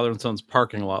in the Father and Sons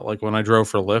parking lot, like when I drove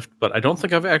for Lyft, but I don't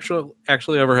think I've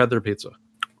actually ever had their pizza.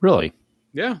 Really?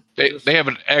 Yeah. They have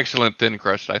an excellent thin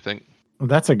crust, I think. Well,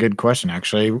 that's a good question,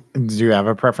 actually. Do you have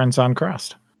a preference on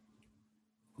crust?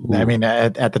 Ooh. I mean,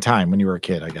 at the time when you were a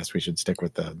kid, I guess we should stick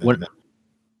with the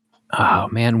Oh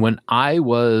man, when I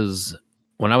was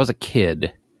a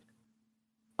kid,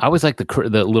 I was like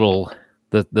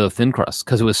the thin crust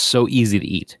because it was so easy to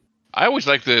eat. I always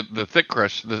like the thick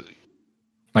crust.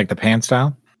 like the pan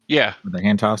style, Yeah. or the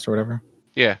hand tossed or whatever.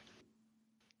 Yeah.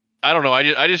 I don't know.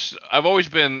 I've always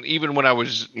been, even when I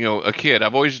was, you know, a kid,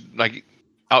 I've always like,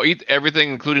 I'll eat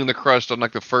everything, including the crust on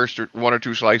like the first one or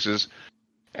two slices.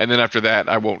 And then after that,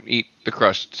 I won't eat the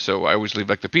crust. So I always leave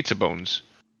like the pizza bones.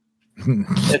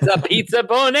 It's a pizza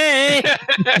bone.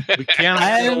 We can't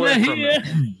get away from it.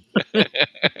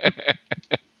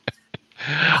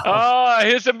 Oh, I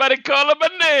hear somebody calling my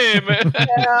name.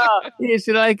 Yes,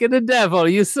 you're like the devil.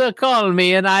 You so call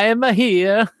me, and I am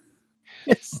here.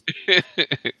 Yes.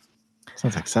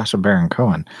 Sounds like Sacha Baron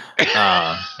Cohen.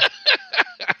 I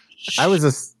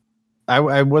wasn't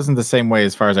the same way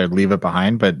as far as I'd leave it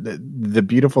behind, but the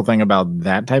beautiful thing about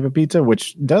that type of pizza,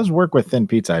 which does work with thin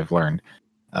pizza, I've learned,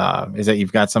 is that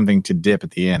you've got something to dip at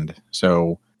the end.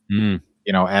 So, you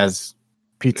know, as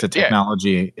pizza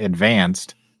technology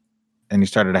advanced and you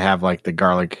started to have like the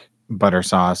garlic butter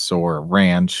sauce or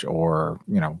ranch or,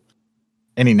 you know,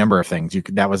 any number of things,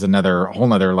 that was whole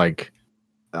nother like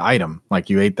item. Like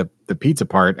you ate the pizza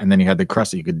part and then you had the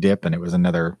crust that you could dip, and it was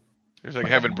another. It's like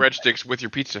having breadsticks with your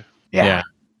pizza. Yeah.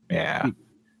 And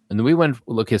then we went.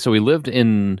 Okay, so we lived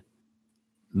in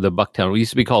the Bucktown. We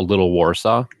used to be called Little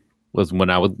Warsaw. Was when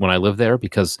I lived there,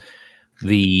 because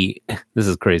this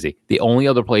is crazy. The only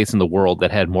other place in the world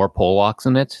that had more Polacks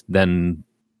in it than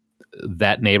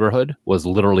that neighborhood was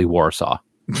literally Warsaw.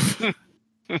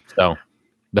 So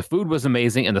the food was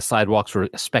amazing, and the sidewalks were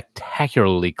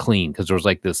spectacularly clean because there was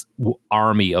like this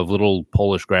army of little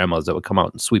Polish grandmas that would come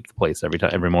out and sweep the place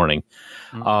every morning.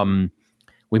 Mm-hmm.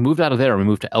 We moved out of there and we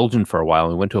moved to Elgin for a while.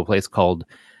 And we went to a place called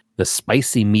the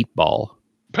Spicy Meatball.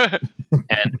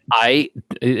 And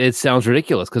it sounds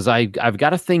ridiculous because I've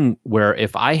got a thing where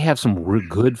if I have some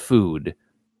good food,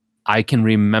 I can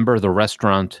remember the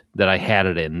restaurant that I had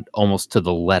it in almost to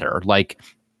the letter. Like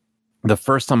the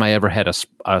first time I ever had a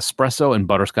espresso and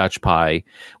butterscotch pie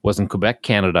was in Quebec,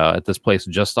 Canada, at this place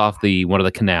just off one of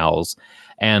the canals.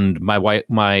 And my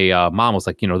mom was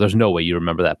like, you know, there's no way you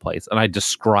remember that place. And I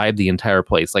described the entire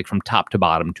place, like from top to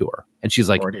bottom to her. And she's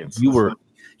like,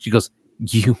 she goes,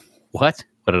 you, what?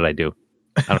 What did I do?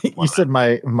 I don't know. You said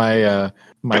my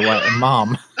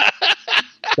mom.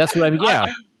 That's what I mean.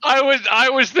 Yeah. I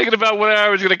was thinking about when I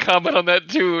was going to comment on that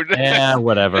too. Yeah,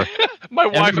 whatever. My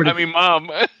wife,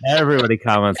 mom. Everybody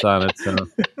comments on it, so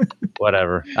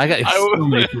whatever. I got so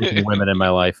many freaking women in my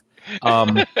life.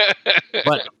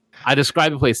 But I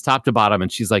described the place top to bottom,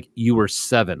 and she's like, "You were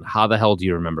 7. How the hell do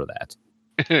you remember that?"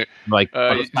 I'm like,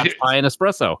 butterscotch pie and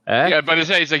espresso. Eh? Yeah, but it's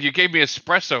like you gave me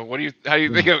espresso. How do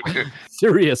you think of it?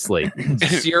 Seriously,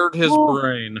 seared his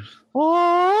brain.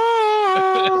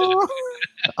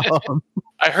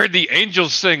 I heard the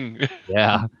angels sing.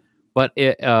 Yeah, but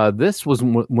this was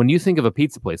when you think of a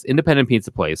pizza place, independent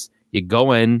pizza place. You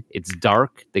go in, it's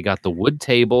dark. They got the wood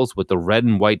tables with the red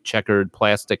and white checkered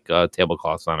plastic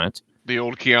tablecloths on it. The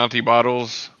old Chianti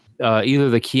bottles. Either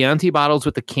the Chianti bottles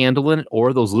with the candle in it,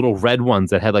 or those little red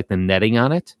ones that had like the netting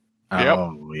on it.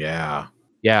 Oh yeah,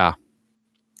 yeah.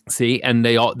 See, and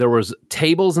there was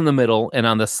tables in the middle, and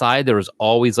on the side there was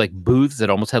always like booths that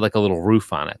almost had like a little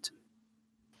roof on it.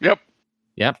 Yep.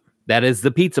 That is the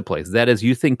pizza place. That is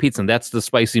You Think Pizza, and that's the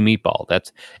Spicy Meatball.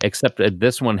 Except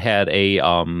this one had a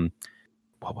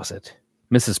what was it?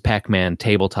 Mrs. Pac-Man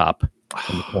tabletop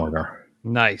in the corner.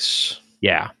 Nice.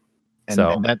 Yeah.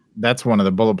 And that's one of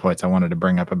the bullet points I wanted to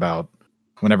bring up about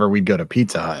whenever we'd go to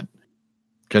Pizza Hut.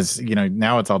 Because,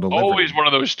 now it's all delivered. Always one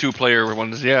of those 2-player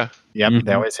ones, yeah. Yep,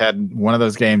 They always had one of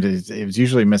those games. It was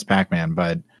usually Miss Pac-Man,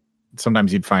 but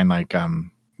sometimes you'd find like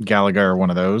Galaga or one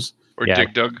of those. Or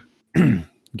Dig Dug.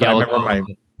 Galaga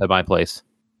at my place.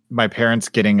 My parents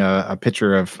getting a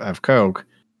pitcher of Coke,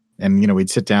 and we'd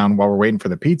sit down while we're waiting for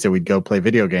the pizza. We'd go play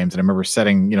video games, and I remember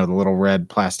setting the little red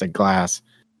plastic glass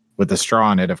with the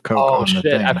straw in it of Coke. Oh on shit! the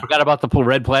thing. I forgot about the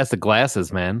red plastic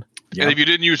glasses, man. Yep. And if you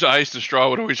didn't use ice, the straw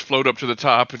would always float up to the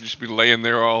top and just be laying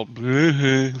there all.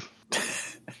 And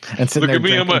sitting Look there at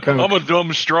me, I'm drinking Coke a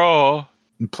dumb straw.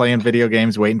 and playing video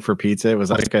games, waiting for pizza. It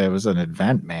was like it was an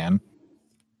event, man.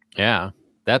 Yeah,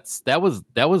 that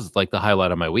was like the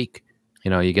highlight of my week.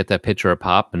 You get that pitcher of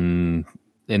pop and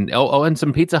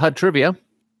some Pizza Hut trivia.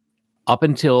 Up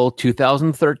until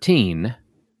 2013,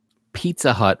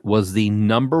 Pizza Hut was the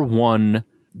number one.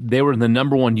 They were the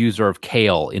number one user of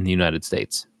kale in the United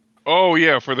States. Oh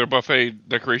yeah, for their buffet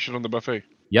decoration on the buffet.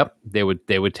 Yep, they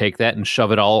would take that and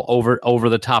shove it all over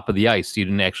the top of the ice. So you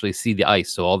didn't actually see the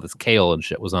ice, so all this kale and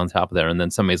shit was on top of there. And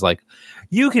then somebody's like,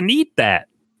 "You can eat that."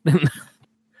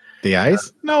 The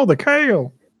ice? No, the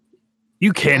kale.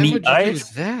 You can't eat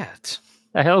ice. That.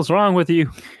 The hell's wrong with you?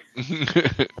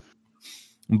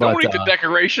 Don't eat the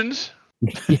decorations.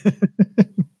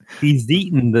 He's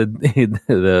eating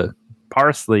the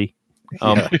parsley.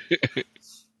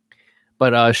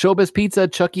 But Showbiz Pizza,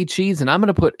 Chuck E. Cheese, and I'm going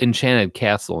to put Enchanted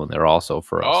Castle in there also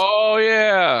for us. Oh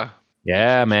yeah.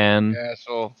 Yeah, man.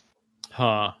 Castle.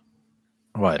 Huh.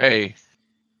 What? Hey,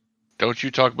 don't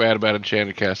you talk bad about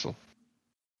Enchanted Castle.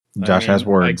 Josh has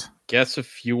words. I guess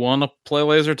if you want to play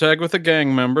laser tag with a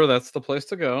gang member, that's the place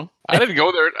to go. I didn't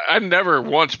go there. I never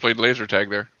once played laser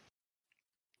tag there.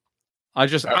 I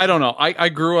don't know. I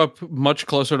grew up much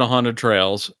closer to Haunted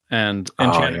Trails, and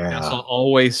Enchanted Castle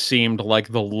always seemed like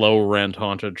the low-rent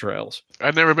Haunted Trails.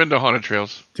 I'd never been to Haunted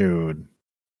Trails. Dude,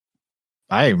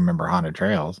 I remember Haunted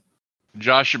Trails.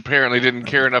 Josh apparently didn't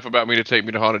care enough about me to take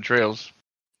me to Haunted Trails.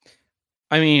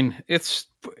 I mean, it's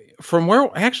from where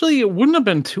actually it wouldn't have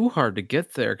been too hard to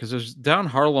get there because it's down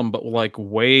Harlem, but like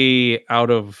way out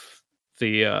of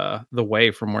the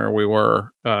way from where we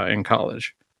were in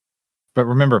college. But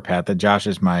remember, Pat, that Josh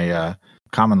is my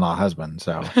common law husband.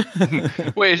 So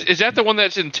wait, is that the one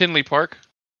that's in Tinley Park?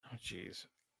 Oh, jeez,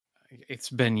 it's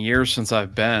been years since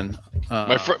I've been.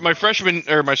 My freshman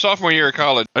or my sophomore year of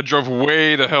college, I drove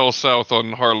way the hell south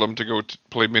on Harlem to go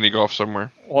play mini golf somewhere.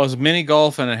 Well, it's mini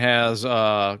golf and it has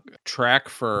track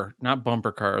for not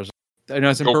bumper cars. I know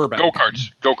it's in Burbank.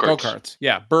 Go-karts.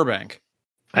 Yeah, Burbank.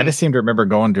 I just seem to remember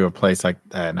going to a place like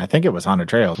that, and I think it was Haunted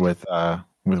Trails with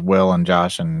Will and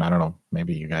Josh, and I don't know,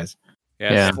 maybe you guys.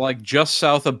 Yeah, it's like just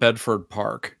south of Bedford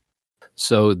Park.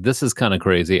 So this is kind of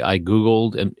crazy. I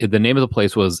Googled, and the name of the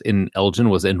place was in Elgin,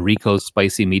 was Enrico's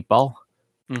Spicy Meatball.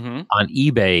 Mm-hmm. On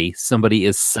eBay, somebody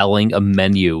is selling a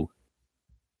menu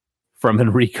from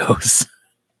Enrico's.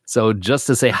 So just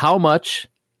to say how much,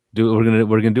 we're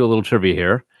gonna do a little trivia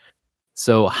here.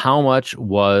 So how much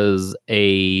was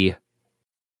a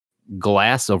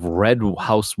glass of Red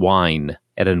House wine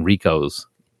at Enrico's?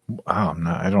 Oh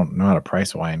no, I don't know how to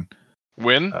price wine.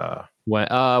 When? When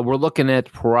we're looking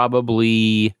at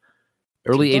probably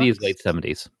early $80s, late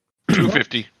 $70s.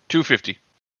 $2.50.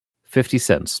 50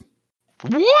 cents.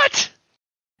 What?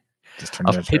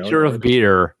 A pitcher of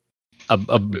beer, a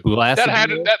glass.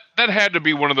 That had to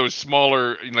be one of those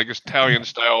smaller, like Italian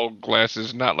style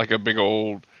glasses, not like a big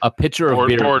old. A pitcher of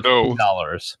beer. Bordeaux.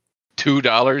 $2.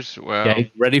 $2. Wow.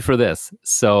 Okay, ready for this?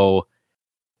 So,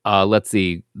 let's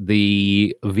see.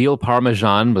 The veal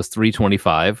parmesan was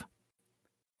 $3.25.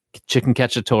 Chicken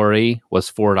cacciatore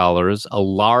was $4. A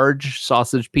large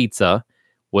sausage pizza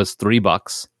was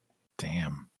 $3.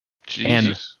 Damn.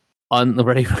 Jesus. And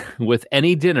ready with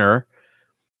any dinner.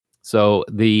 So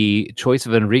the choice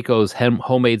of Enrico's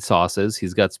homemade sauces.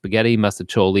 He's got spaghetti,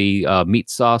 masticholi, meat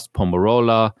sauce,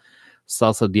 pomarola,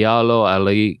 salsa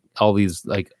diallo, all these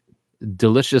like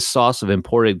delicious sauce of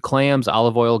imported clams,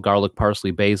 olive oil, garlic,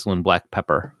 parsley, basil, and black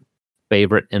pepper.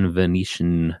 Favorite in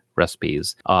Venetian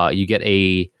recipes. You get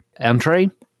a entree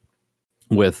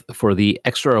for the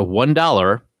extra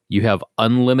 $1. You have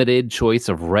unlimited choice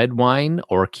of red wine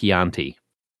or Chianti.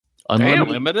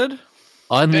 Unlimited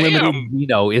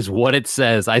vino is what it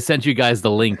says. I sent you guys the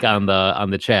link on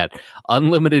the chat.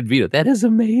 Unlimited vino. That is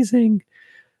amazing.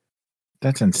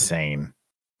 That's insane.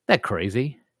 That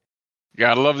crazy.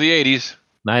 Gotta love the 80s.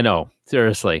 I know.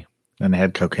 Seriously. And they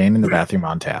had cocaine in the bathroom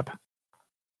on tap.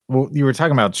 Well, you were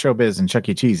talking about Showbiz and Chuck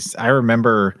E. Cheese. I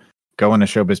remember going to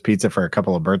Showbiz Pizza for a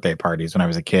couple of birthday parties when I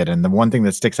was a kid. And the one thing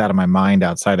that sticks out of my mind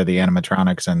outside of the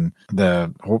animatronics and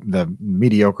the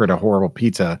mediocre to horrible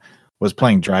pizza was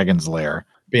playing Dragon's Lair.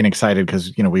 Being excited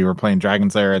because, we were playing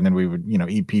Dragon's Lair and then we would,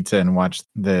 eat pizza and watch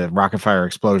the Rocket Fire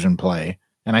Explosion play.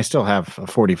 And I still have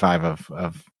 45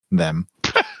 of them.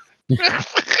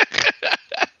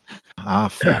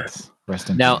 Fats. Rest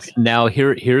in peace. Now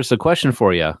here's a question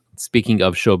for you. Speaking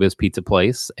of Showbiz Pizza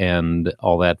Place and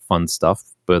all that fun stuff,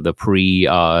 but the pre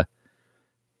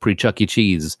Chuck E.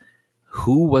 Cheese,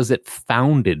 who was it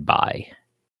founded by?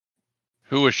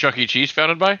 Who was Chuck E. Cheese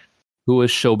founded by? Who was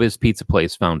Showbiz Pizza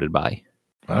Place founded by?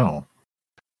 Oh.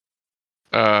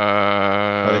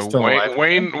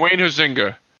 Wayne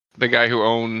Huizinga, the guy who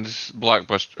owns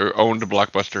Blockbuster or owned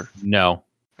Blockbuster. No.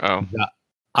 Oh.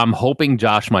 I'm hoping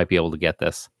Josh might be able to get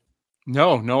this.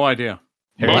 No idea.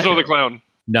 Bozo the Clown.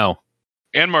 No.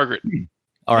 And Margaret.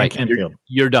 All right.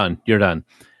 You're done. You're done.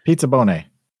 Pizza Bone.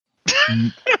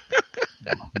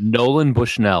 Nolan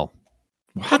Bushnell.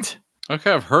 What?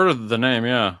 Okay, I've heard of the name,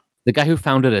 yeah. The guy who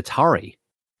founded Atari.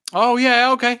 Oh,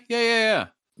 yeah, okay. Yeah.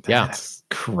 That's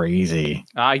crazy.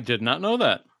 I did not know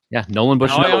that. Yeah, Nolan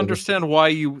Bushnell. Now I understand why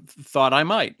you thought I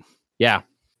might. Yeah.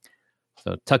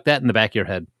 So tuck that in the back of your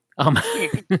head.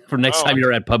 For next time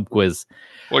you're at pub quiz.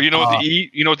 Well, you know what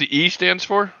the E stands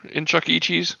for in Chuck E.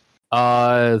 Cheese?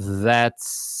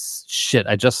 That's shit.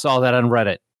 I just saw that on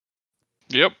Reddit.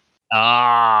 Yep.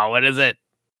 What is it?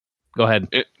 Go ahead.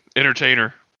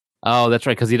 Entertainer. Oh, that's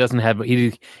right. Because he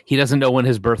doesn't know when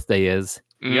his birthday is.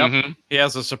 Yep. Mm-hmm. He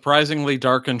has a surprisingly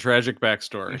dark and tragic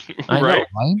backstory. I know, right?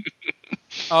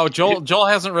 Oh, Joel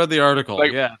hasn't read the article.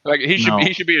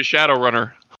 He should be a shadow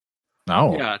runner.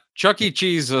 No. Yeah, Chuck E.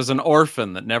 Cheese was an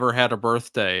orphan that never had a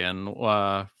birthday and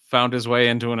found his way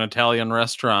into an Italian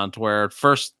restaurant where at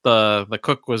first the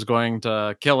cook was going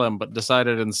to kill him, but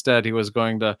decided instead he was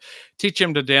going to teach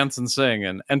him to dance and sing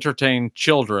and entertain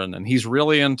children. And he's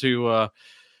really into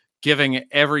giving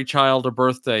every child a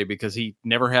birthday because he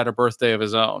never had a birthday of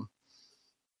his own.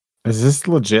 Is this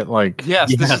legit?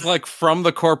 Yes, this is like from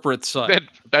the corporate side.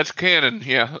 That's canon,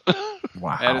 yeah.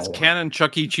 Wow. That is canon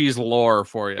Chuck E. Cheese lore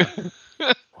for you.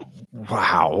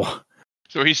 Wow.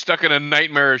 So he's stuck in a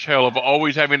nightmarish hell of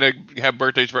always having to have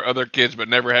birthdays for other kids, but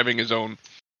never having his own.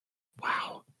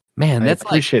 Wow. Man, I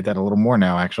appreciate that a little more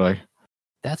now, actually.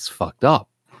 That's fucked up.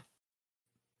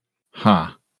 Huh.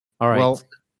 All right. Well,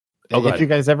 if you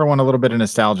guys ever want a little bit of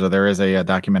nostalgia, there is a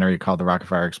documentary called The Rocket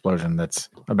Fire Explosion that's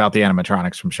about the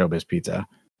animatronics from Showbiz Pizza.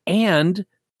 And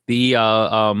the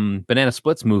Banana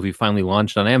Splits movie finally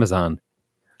launched on Amazon.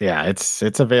 Yeah,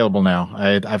 it's available now.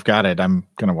 I've got it. I'm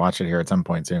going to watch it here at some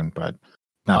point soon, but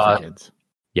not for kids.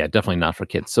 Yeah, definitely not for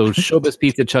kids. So Showbiz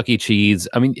Pizza, Chuck E. Cheese.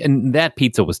 I mean, and that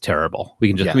pizza was terrible.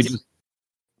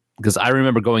 Because I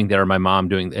remember going there, my mom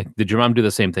did your mom do the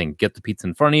same thing? Get the pizza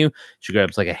in front of you. She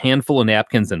grabs like a handful of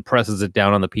napkins and presses it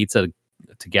down on the pizza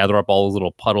to gather up all those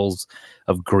little puddles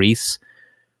of grease.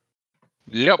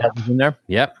 Yep. That was in there.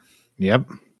 Yep.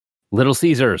 Little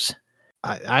Caesars.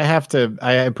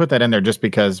 I put that in there just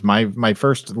because my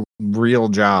first real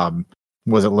job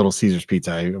was at Little Caesars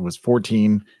Pizza. I was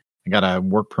 14. I got a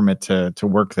work permit to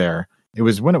work there. It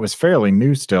was when it was fairly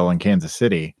new still in Kansas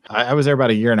City. I was there about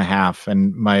a year and a half,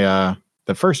 and my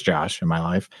the first Josh in my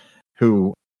life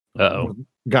who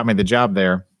got me the job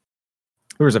there.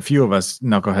 There was a few of us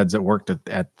knuckleheads that worked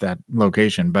at that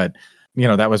location, but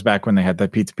that was back when they had the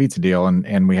pizza deal,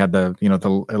 and we had the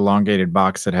the elongated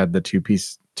box that had the two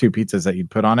pizzas that you'd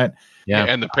put on it. Yeah,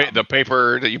 and the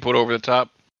paper that you put over the top.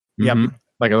 Yep,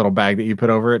 like a little bag that you put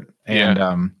over it.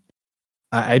 And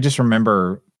I just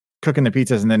remember cooking the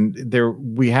pizzas, and then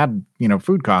we had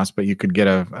food costs, but you could get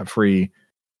a free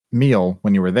meal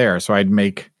when you were there. So I'd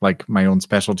make like my own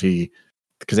specialty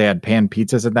because they had pan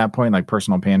pizzas at that point, like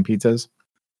personal pan pizzas.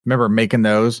 Remember making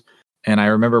those, and I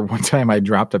remember one time I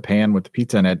dropped a pan with the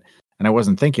pizza in it, and I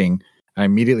wasn't thinking. I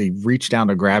immediately reached down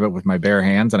to grab it with my bare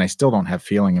hands, and I still don't have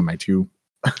feeling in my two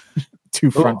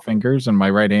front fingers and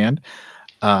my right hand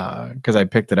because I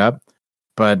picked it up.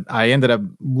 But I ended up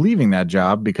leaving that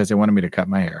job because they wanted me to cut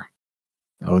my hair.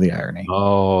 Oh, the irony.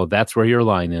 Oh, that's where your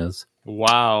line is.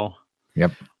 Wow.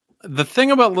 Yep. The thing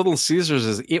about Little Caesars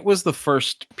is it was the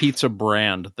first pizza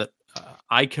brand that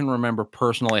I can remember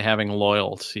personally having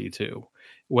loyalty to.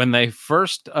 When they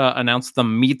first announced the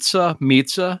Meat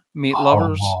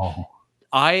Lovers,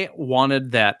 I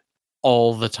wanted that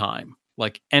all the time.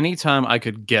 Like anytime I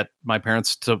could get my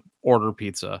parents to order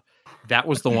pizza, that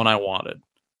was the one I wanted.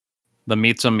 The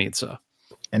Meatza.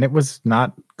 And it was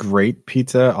not great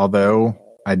pizza, although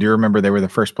I do remember they were the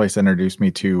first place that introduced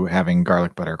me to having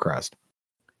garlic butter crust.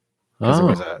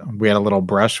 We had a little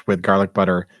brush with garlic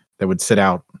butter that would sit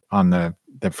out on the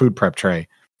food prep tray,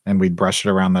 and we'd brush it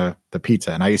around the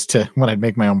pizza. And I used to, when I'd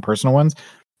make my own personal ones,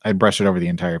 I'd brush it over the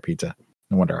entire pizza.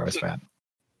 No wonder I was fat.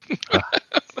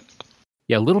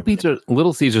 Yeah, Little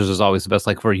Caesars is always the best.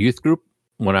 Like for a youth group,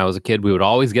 when I was a kid, we would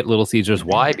always get Little Caesars.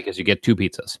 Why? Because you get 2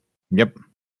 pizzas. Yep.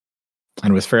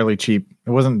 And it was fairly cheap. It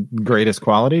wasn't greatest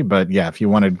quality, but yeah, if you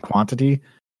wanted quantity,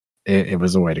 it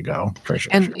was the way to go for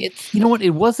sure. And it's, you know what?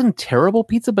 It wasn't terrible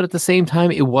pizza, but at the same time,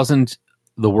 it wasn't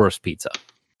the worst pizza.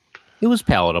 It was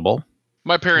palatable.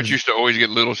 My parents used to always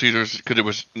get Little Caesars because it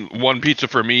was 1 pizza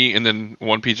for me and then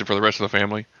 1 pizza for the rest of the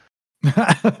family.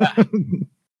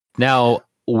 Now,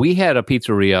 we had a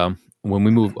pizzeria when we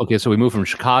moved. Okay, so we moved from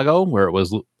Chicago, where it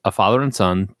was a father and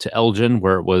son, to Elgin,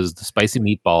 where it was the spicy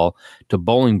meatball, to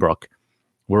Bolingbrook,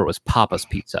 where it was Papa's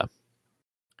Pizza.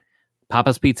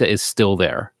 Papa's Pizza is still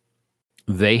there.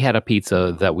 They had a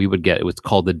pizza that we would get. It was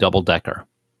called the Double Decker.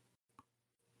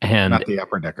 And not the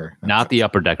upper decker. Not the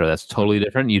upper decker. That's totally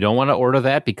different. You don't want to order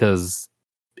that because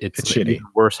it's shitty.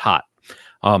 Worse hot.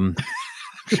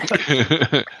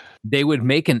 They would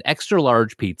make an extra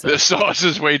large pizza. The sauce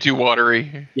is way too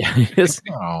watery. Yeah, it is.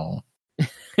 Oh.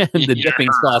 The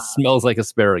dipping sauce smells like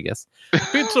asparagus.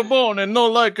 Pizza bone and no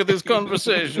like of this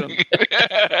conversation.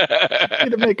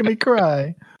 You're making me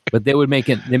cry. But they make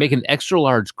an extra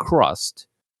large crust,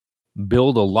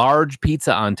 build a large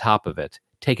pizza on top of it,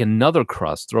 take another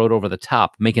crust, throw it over the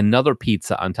top, make another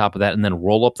pizza on top of that, and then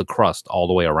roll up the crust all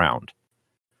the way around.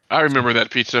 I remember that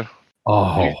pizza.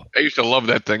 Oh, I used to love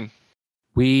that thing.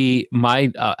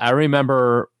 I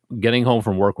remember getting home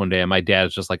from work one day, and my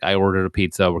dad's just like, I ordered a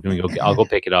pizza. We're gonna go. I'll go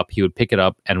pick it up. He would pick it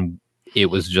up, and it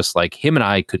was just like him and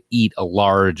I could eat a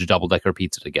large double-decker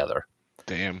pizza together.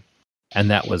 Damn. And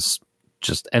that was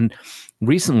just. And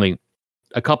recently,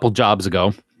 a couple jobs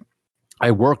ago,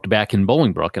 I worked back in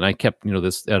Bolingbrook, and I kept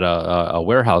this at a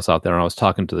warehouse out there, and I was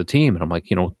talking to the team, and I'm like,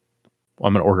 I'm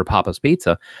going to order Papa's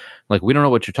Pizza. Like, we don't know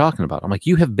what you're talking about. I'm like,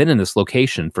 you have been in this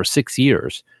location for 6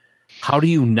 years. How do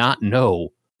you not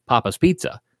know Papa's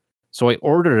Pizza? So I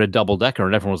ordered a double-decker,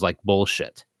 and everyone was like,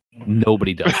 bullshit.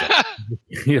 Nobody does that.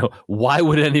 Why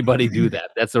would anybody do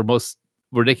that? That's the most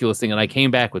ridiculous thing. And I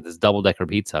came back with this double-decker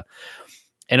pizza.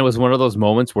 And it was one of those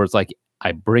moments where it's like,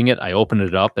 I bring it, I open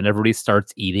it up, and everybody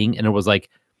starts eating. And it was like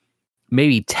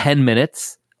maybe 10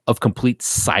 minutes of complete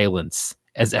silence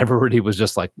as everybody was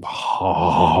just like,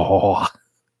 oh.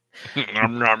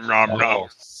 Nom, nom, nom, nom.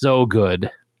 So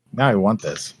good. Now I want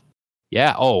this.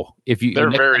 Yeah. Oh, they're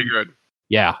very good.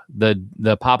 Yeah.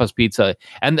 The Papa's Pizza.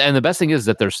 And the best thing is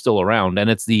that they're still around, and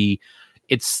it's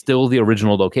still the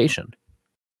original location.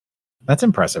 That's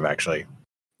impressive, actually.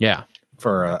 Yeah.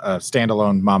 For a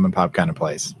standalone mom and pop kind of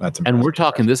place. That's impressive. And we're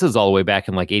talking, this is all the way back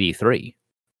in like 83.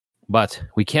 But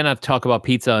we cannot talk about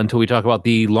pizza until we talk about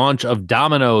the launch of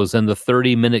Domino's and the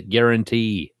 30-minute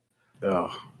guarantee. Oh,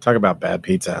 talk about bad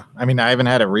pizza. I mean, I haven't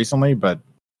had it recently, but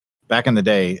back in the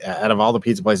day, out of all the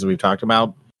pizza places we've talked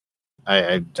about,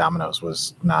 Domino's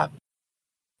was not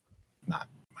my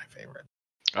favorite.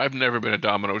 I've never been a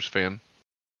Domino's fan.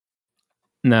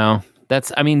 No,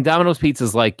 Domino's Pizza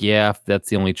is like, yeah, that's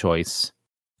the only choice.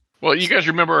 Well, you guys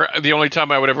remember the only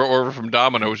time I would ever order from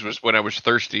Domino's was when I was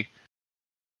thirsty.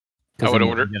 I would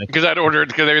order because I'd order it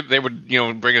because they would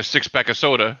bring a 6-pack of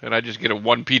soda, and I just get a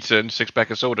 1 pizza and 6-pack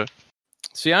of soda.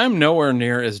 See, I'm nowhere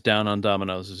near as down on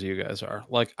Domino's as you guys are.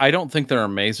 Like, I don't think they're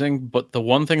amazing, but the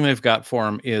one thing they've got for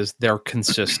them is they're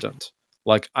consistent.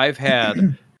 Like, I've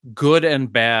had good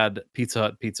and bad Pizza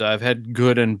Hut pizza. I've had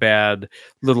good and bad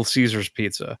Little Caesars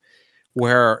pizza,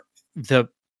 where the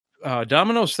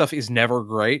Domino's stuff is never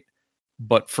great.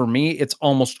 But for me, it's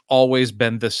almost always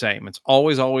been the same. It's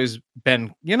always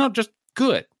been, just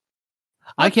good.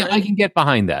 I can get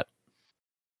behind that.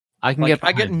 I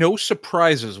get no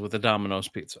surprises with the Domino's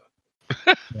pizza.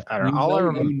 I don't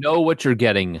know. You know what you're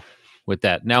getting with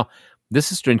that. Now,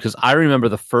 this is strange because I remember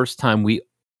the first time we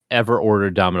ever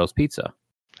ordered Domino's pizza.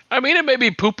 I mean, it may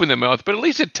be poop in the mouth, but at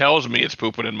least it tells me it's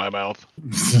pooping in my mouth.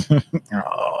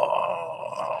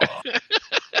 Oh.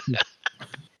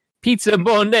 Pizza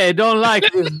Bone don't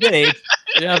like this date.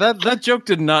 Yeah, that joke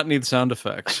did not need sound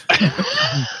effects.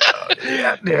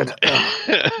 Yeah, it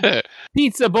did.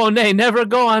 Pizza Bone never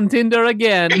go on Tinder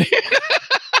again.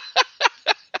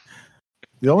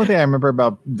 The only thing I remember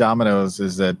about Domino's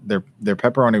is that their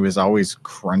pepperoni was always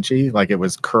crunchy, like it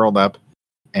was curled up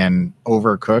and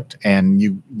overcooked, and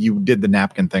you did the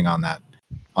napkin thing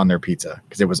on their pizza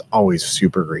because it was always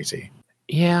super greasy.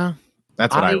 Yeah,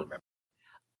 that's what I remember.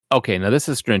 Okay, now this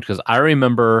is strange because I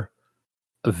remember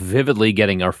vividly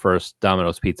getting our first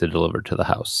Domino's pizza delivered to the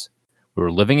house. We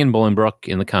were living in Bolingbrook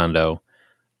in the condo,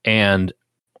 and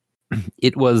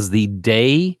it was the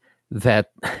day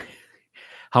that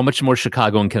how much more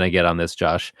Chicagoan can I get on this,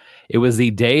 Josh? It was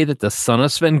the day that the son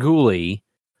of Svengoolie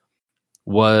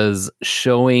was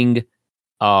showing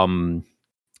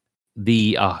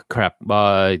the crap.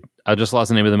 I just lost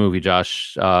the name of the movie,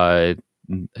 Josh.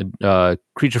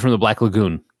 Creature from the Black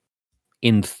Lagoon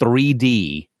in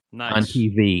 3D on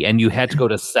TV, and you had to go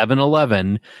to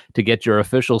 7-Eleven to get your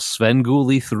official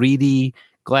Svengoolie 3D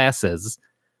glasses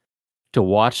to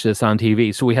watch this on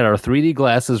TV. So we had our 3D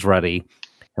glasses ready,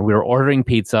 and we were ordering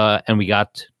pizza, and we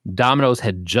got Domino's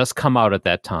had just come out at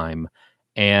that time,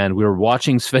 and we were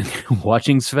watching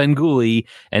Svengoolie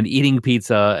and eating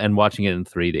pizza and watching it in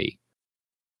 3D.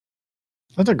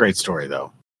 That's a great story,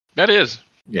 though. That is.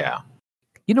 Yeah.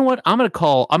 You know what? I'm gonna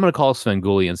call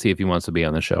Svengoolie and see if he wants to be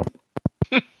on the show.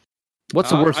 What's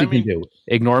the worst he can do?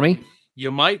 Ignore me?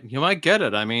 You might get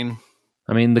it. I mean,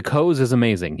 the Coz is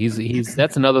amazing. He's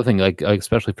that's another thing, like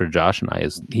especially for Josh and I,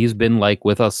 is he's been like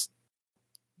with us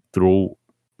through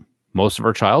most of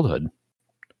our childhood.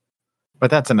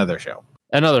 But that's another show.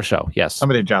 Another show, yes.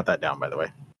 Somebody jot that down, by the way.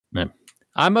 Yeah.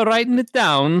 I'm writing it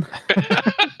down.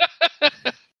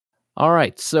 All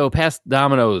right, so past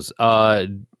Domino's.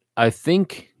 I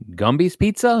think Gumby's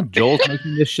Pizza. Joel's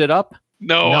making this shit up.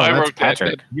 No, I that's wrote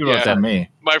Patrick. that. You wrote that, me.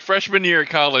 My freshman year of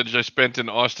college, I spent in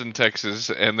Austin, Texas,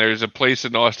 and there's a place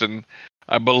in Austin.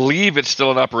 I believe it's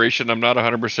still in operation. I'm not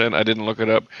 100%. I didn't look it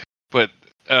up, but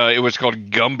it was called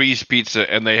Gumby's Pizza,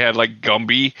 and they had like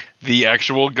Gumby, the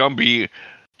actual Gumby,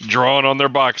 drawn on their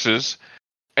boxes,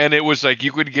 and it was like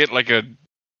you could get like a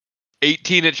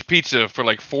 18-inch pizza for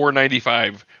like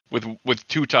 $4.95 with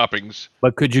 2 toppings.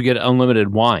 But could you get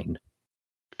unlimited wine?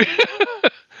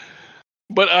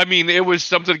 But I mean, it was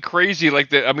something crazy like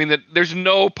that. I mean, there's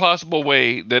no possible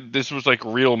way that this was like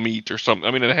real meat or something.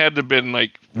 I mean, it had to have been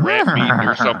like rat meat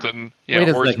or something. Yeah, wait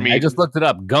a horse second. meat. I just looked it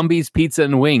up. Gumby's Pizza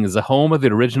and Wings, the home of the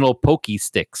original Pokey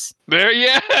Sticks. There,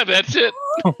 yeah, that's it.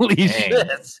 Holy Dang.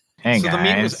 shit! Hey, so guys. the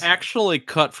meat was actually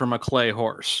cut from a clay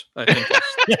horse. I think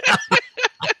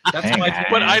that's Hey, my. guys.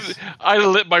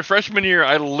 But my freshman year,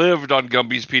 I lived on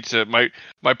Gumby's Pizza.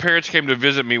 My parents came to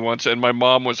visit me once, and my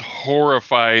mom was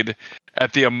horrified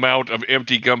at the amount of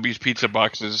empty Gumby's Pizza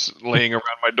boxes laying around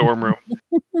my dorm room.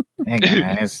 Hey,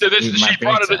 guys. So eat my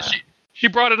pizza. She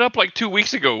brought it up like 2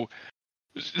 weeks ago.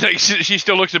 Like she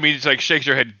still looks at me, just like shakes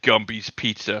her head. Gumby's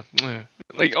Pizza,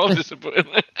 like all this.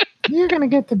 You're gonna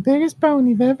get the biggest bone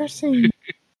you've ever seen.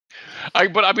 I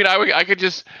could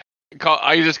just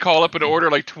call up and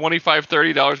order like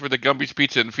 $25-$30 worth of Gumby's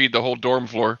Pizza and feed the whole dorm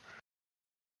floor.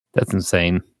 That's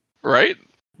insane. Right?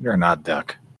 You're not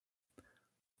duck.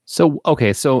 So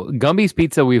Gumby's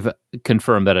Pizza, we've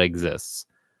confirmed that it exists.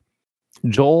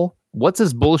 Joel, what's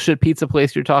this bullshit pizza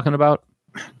place you're talking about?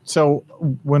 So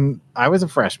when I was a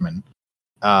freshman,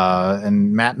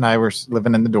 and Matt and I were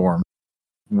living in the dorm,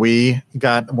 we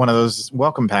got one of those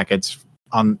welcome packets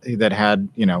that had,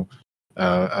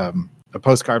 a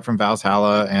postcard from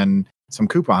Valhalla and some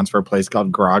coupons for a place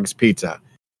called Grog's Pizza.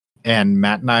 And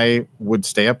Matt and I would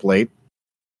stay up late,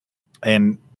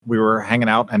 and we were hanging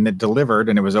out, and it delivered,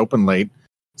 and it was open late.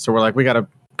 So we're like, we got a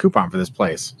coupon for this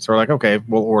place. So we're like, okay,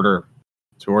 we'll order.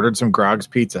 So we ordered some Grog's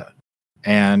Pizza.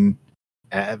 And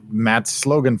Matt's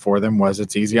slogan for them was,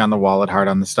 it's easy on the wallet, hard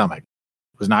on the stomach.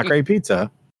 It was not great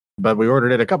pizza, but we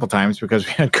ordered it a couple times because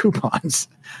we had coupons.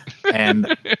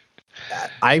 And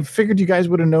I figured you guys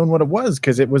would have known what it was,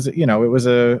 because it was, it was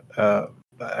I don't know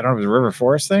if it was a River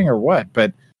Forest thing or what,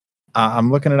 but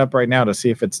I'm looking it up right now to see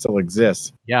if it still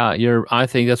exists. Yeah,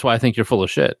 that's why I think you're full of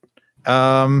shit.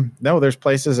 No, there's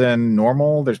places in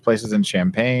Normal, there's places in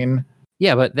Champaign.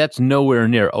 Yeah, but that's nowhere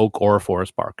near Oak or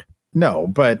Forest Park. No,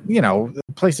 but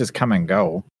places come and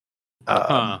go.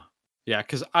 Yeah,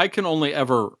 because I can only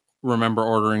ever remember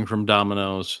ordering from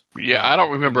Domino's. Yeah, I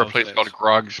don't remember a place called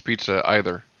Grog's Pizza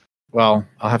either. Well,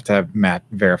 I'll have to have Matt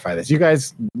verify this. You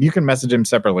guys, you can message him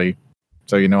separately,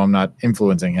 so I'm not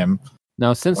influencing him.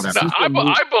 Now,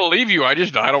 I believe you. I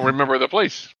don't remember the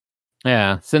place.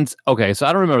 Yeah, so I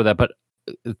don't remember that, but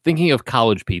thinking of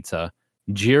college pizza,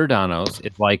 Giordano's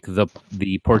is like the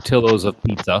Portillo's of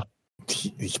pizza.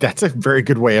 That's a very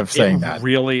good way of saying that. It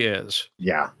really is.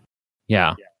 Yeah.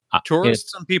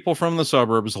 Tourists and people from the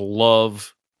suburbs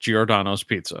love Giordano's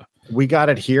pizza. We got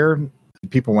it here.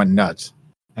 People went nuts.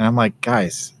 And I'm like,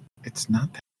 guys, it's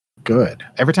not that good.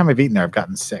 Every time I've eaten there, I've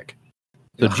gotten sick.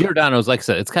 So Giordano's, like I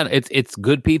said, it's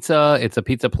good pizza. It's a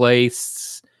pizza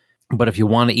place. But if you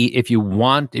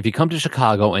come to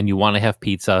Chicago and you want to have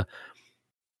pizza,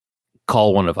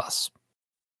 call one of us.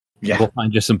 Yeah. We'll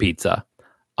find you some pizza.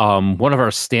 One of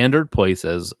our standard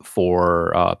places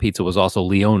for pizza was also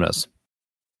Leona's.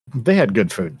 They had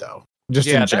good food, though. Just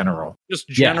Yeah, in that- general. Just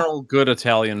general good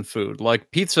Italian food. Like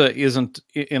pizza isn't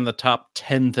in the top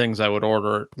 10 things I would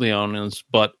order at Leona's,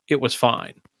 but it was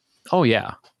fine. Oh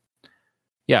yeah.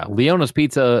 Yeah, Leona's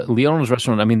Pizza, Leona's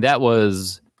restaurant. I mean, that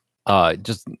was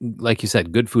just like you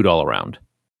said, good food all around.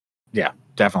 Yeah,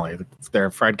 definitely.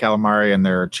 Their fried calamari and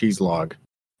their cheese log.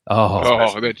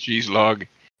 Oh, that cheese log.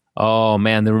 oh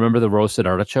man, remember the roasted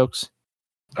artichokes?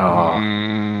 Oh,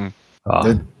 Mm, Oh.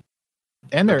 The-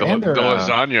 and their the and their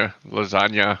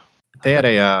lasagna. they had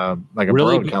a like a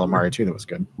Really? broiled calamari too that was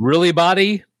good. Really,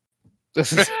 body?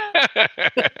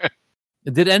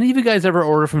 Did any of you guys ever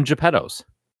order from Geppetto's?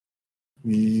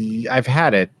 I've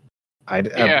had it.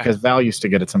 Yeah. Because Val used to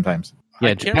get it sometimes. Yeah,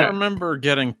 I can't remember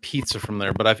getting pizza from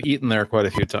there, but I've eaten there quite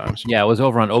a few times. Yeah, it was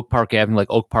over on Oak Park Avenue, like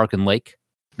Oak Park and Lake.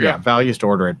 Yeah, Val used to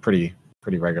order it pretty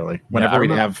regularly. Whenever I we'd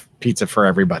remember- have pizza for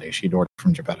everybody, she'd order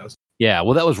from Geppetto's. Yeah,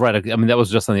 well, that was right. I mean, that was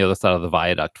just on the other side of the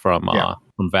viaduct from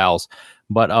Val's.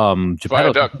 But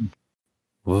Geppetto's, Viaduct.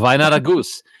 Vainata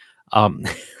Goose.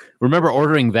 Remember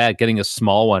ordering that, getting a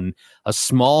small one, a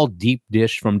small deep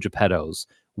dish from Geppetto's,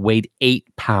 weighed 8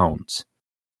 pounds.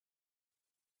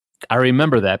 I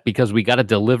remember that because we got it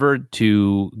delivered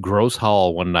to Gross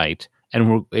Hall one night,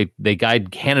 and the guy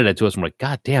handed it to us. And we're like,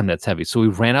 God damn, that's heavy. So we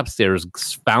ran upstairs,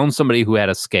 found somebody who had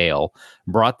a scale,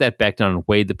 brought that back down, and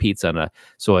weighed the pizza on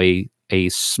a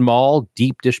small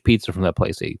deep dish pizza from that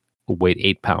place. Weighed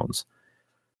 8 pounds.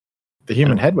 The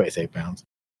human head weighs 8 pounds.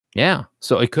 Yeah,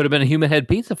 so it could have been a human head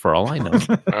pizza for all I know.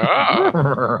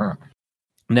 Ah.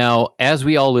 Now, as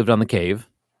we all lived on the cave,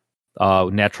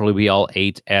 naturally we all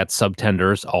ate at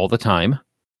Subtenders all the time.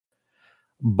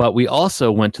 But we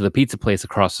also went to the pizza place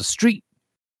across the street,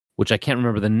 which I can't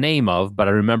remember the name of, but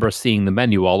I remember seeing the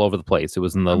menu all over the place. It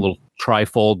was in the little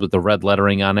trifold with the red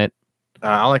lettering on it.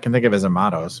 All I can think of is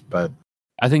Amato's, but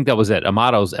I think that was it,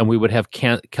 Amato's, and we would have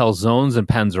calzones and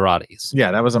panzerottis.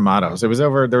 yeah, that was Amato's. It was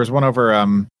over. There was one over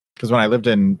because when I lived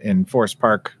in Forest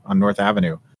Park on North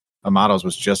Avenue, Amato's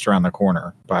was just around the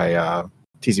corner by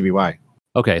TCBY.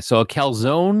 Okay, so a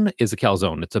calzone is a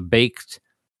calzone. It's a baked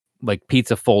like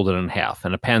pizza folded in half,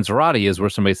 and a panzerotti is where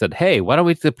somebody said, "Hey, why don't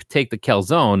we take the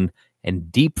calzone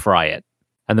and deep fry it?"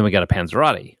 And then we got a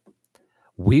panzerotti.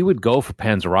 We would go for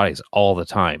panzerottis all the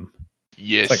time.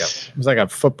 Yes. It was like a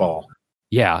football.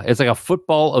 Yeah, it's like a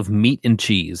football of meat and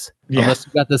cheese. Yeah. Unless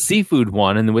you got the seafood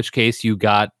one, in which case you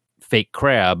got fake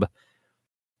crab,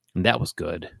 and that was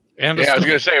good. And Yeah, I was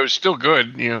gonna say it was still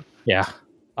good. You know. Yeah,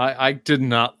 I did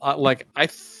not like. I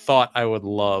thought I would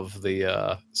love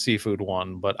the seafood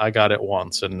one, but I got it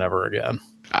once and never again.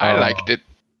 I liked it.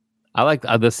 I like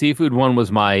the seafood one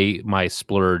was my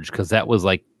splurge because that was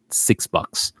like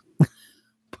 $6.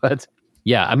 But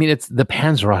yeah, I mean, it's the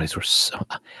panzerottis were so.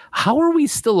 How are we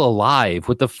still alive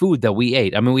with the food that we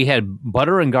ate? I mean, we had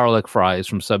butter and garlic fries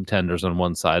from Subtenders on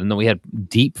one side, and then we had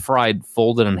deep fried,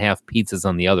 folded in half pizzas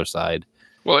on the other side.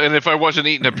 Well, and if I wasn't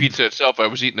eating a pizza itself, I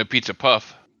was eating a pizza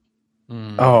puff.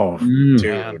 Oh, dude,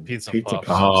 Man, pizza puffs.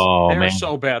 Oh They're man,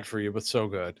 so bad for you, but so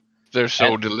good. They're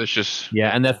so delicious.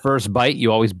 yeah. And that first bite,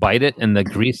 you always bite it, and the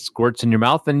grease squirts in your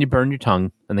mouth, and you burn your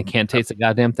tongue, and they can't taste a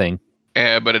goddamn thing.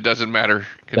 But it doesn't matter.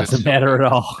 'Cause Doesn't it's- matter at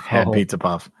all. had pizza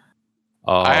puff.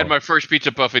 Oh. I had my first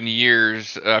pizza puff in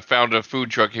years. I found a food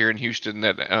truck here in Houston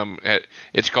that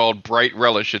it's called Bright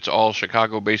Relish. It's all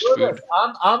Chicago-based food.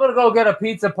 I'm gonna go get a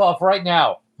pizza puff right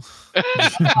now.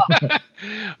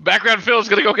 Background Phil's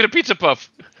gonna go get a pizza puff.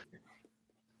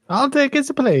 I'll take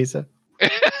his place.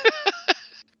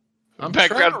 I'm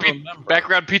Background, trying to remember.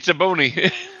 background pizza bony.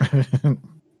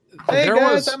 Hey There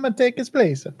guys, was- I'm gonna take his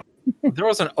place. There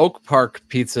was an Oak Park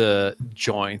pizza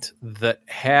joint that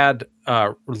had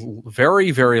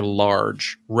very, very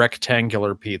large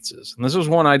rectangular pizzas. And this was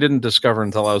one I didn't discover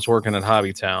until I was working at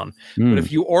Hobbytown. But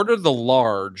if you ordered the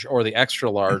large or the extra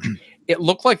large, it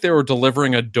looked like they were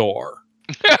delivering a door.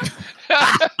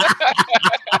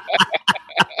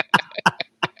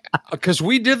 Because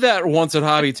we did that once at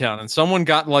Hobbytown, and someone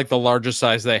got like the largest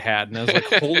size they had, and I was like,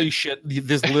 "Holy shit!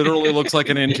 This literally looks like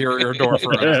an interior door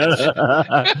for us."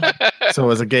 So it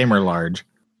was a gamer large.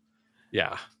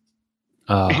 Yeah,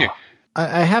 Oh.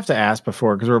 I have to ask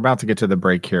before, because we're about to get to the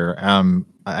break here.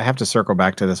 I have to circle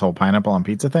back to this whole pineapple on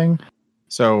pizza thing.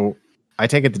 So I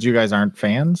take it that you guys aren't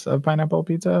fans of pineapple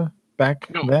pizza back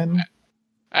No. then?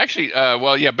 Actually,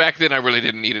 well, yeah, back then I really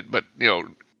didn't eat it, but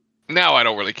now I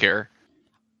don't really care.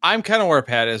 I'm kind of where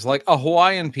Pat is. Like a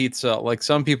Hawaiian pizza, like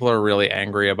some people are really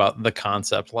angry about the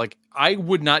concept. Like I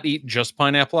would not eat just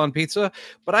pineapple on pizza,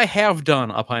 but I have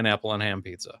done a pineapple and ham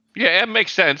pizza. Yeah, it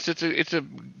makes sense. It's a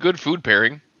good food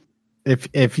pairing.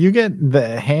 If you get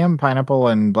the ham, pineapple,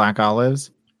 and black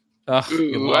olives, Ugh,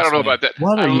 you Ooh, I lost don't know me. about that.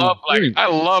 What I are you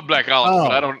doing? love black olives,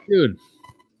 but I don't. Dude,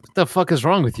 what the fuck is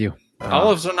wrong with you?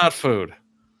 Olives are not food.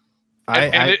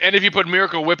 And if you put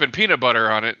Miracle Whip and peanut butter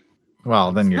on it,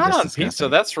 well, then you're Not just on disgusting. pizza.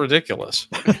 That's ridiculous.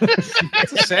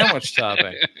 It's a sandwich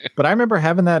topping. But I remember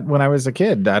having that when I was a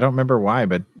kid. I don't remember why,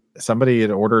 but somebody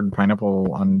had ordered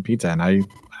pineapple on pizza, and I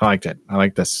liked it. I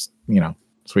like this,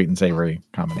 sweet and savory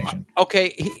combination.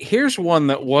 Okay, here's one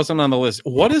that wasn't on the list.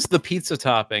 What is the pizza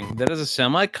topping that is a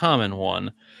semi-common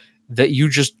one that you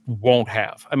just won't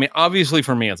have? I mean, obviously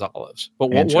for me it's olives, but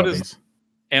what is Anchovies.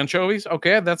 anchovies?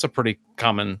 Okay, that's a pretty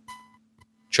common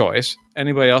choice.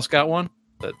 Anybody else got one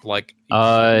that like you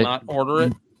will not order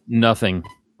it? Nothing.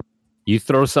 You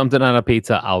throw something on a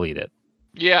pizza, I'll eat it.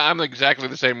 yeah, I'm exactly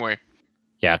the same way.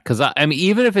 Yeah, because I mean,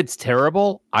 even if it's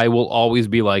terrible, I will always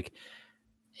be like,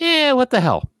 "Yeah, what the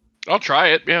hell?" I'll try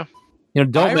it. Yeah.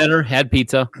 Don't matter. Had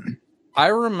pizza. I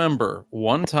remember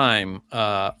one time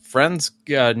friends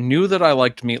knew that I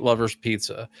liked Meat Lovers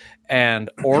Pizza and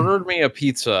ordered me a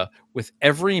pizza with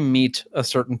every meat a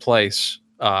certain place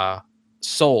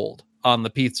sold on the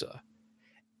pizza.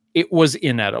 It was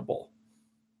inedible.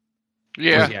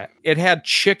 Yeah. It had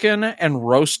chicken and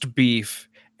roast beef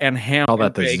and ham All and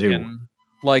at the zoo. bacon.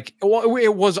 Like, well,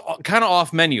 it was kind of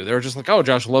off menu. They were just like, oh,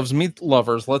 Josh loves Meat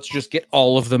Lovers. Let's just get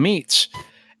all of the meats.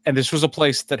 And this was a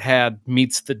place that had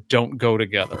meats that don't go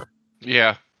together.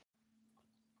 Yeah.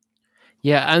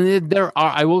 Yeah, and there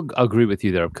are. I will agree with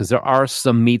you there because there are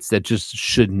some meats that just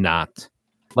should not.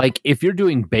 Like if you're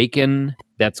doing bacon,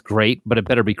 that's great, but it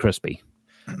better be crispy.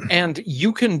 And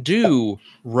you can do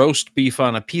roast beef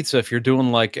on a pizza if you're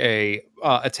doing like a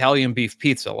Italian beef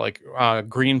pizza, like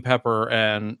green pepper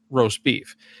and roast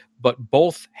beef. But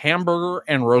both hamburger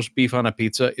and roast beef on a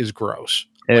pizza is gross.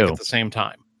 Like Ew. at the same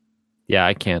time. Yeah,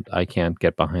 I can't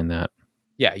get behind that.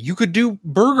 Yeah, you could do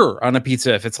burger on a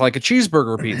pizza if it's like a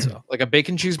cheeseburger pizza, like a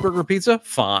bacon cheeseburger pizza.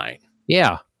 Fine.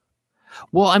 Yeah.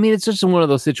 Well, I mean, it's just one of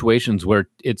those situations where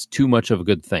it's too much of a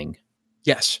good thing.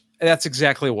 Yes, that's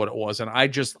exactly what it was. And I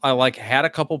had a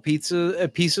couple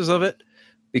pieces of it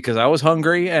because I was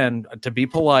hungry and to be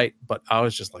polite, but I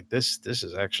was just like, this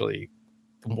is actually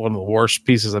one of the worst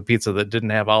pieces of pizza that didn't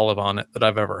have olive on it that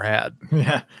I've ever had.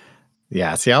 Yeah.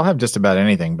 Yeah. See, I'll have just about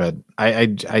anything, but I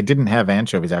didn't have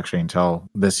anchovies actually until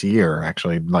this year,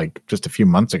 actually, like just a few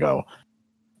months ago.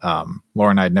 Laura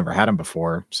and I had never had them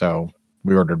before, so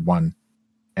we ordered one,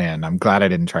 and I'm glad I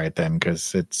didn't try it then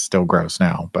because it's still gross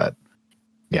now. But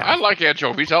yeah, I like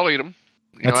anchovies. I'll eat them.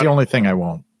 that's the only thing I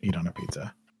won't eat on a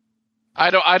pizza.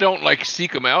 I don't like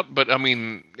seek them out, but I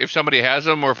mean, if somebody has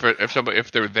them or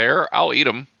if they're there, I'll eat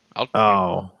them.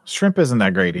 Oh, shrimp isn't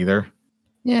that great either.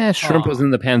 Yeah, shrimp was in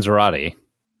the panzerotti.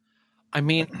 I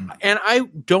mean, and I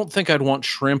don't think I'd want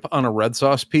shrimp on a red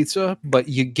sauce pizza, but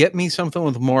you get me something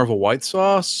with more of a white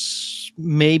sauce,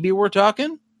 maybe we're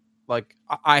talking. Like,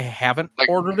 I haven't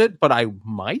ordered it, but I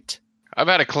might. I've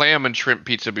had a clam and shrimp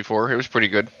pizza before. It was pretty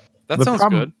good. That The sounds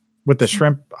problem good. With the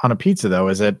shrimp on a pizza, though,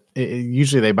 is that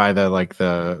usually they buy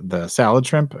the salad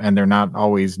shrimp, and they're not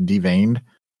always deveined,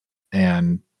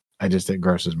 and it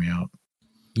grosses me out.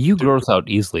 You gross out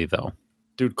easily, though.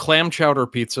 Dude, clam chowder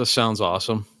pizza sounds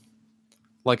awesome.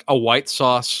 Like a white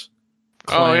sauce,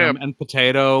 Oh, clam and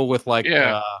potato with like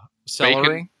celery.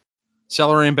 Bacon.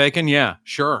 Celery and bacon, yeah,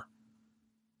 sure.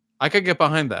 I could get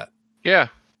behind that. Yeah.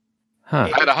 Huh.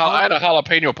 I had a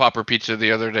jalapeno popper pizza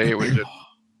the other day. It was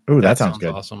Ooh, that sounds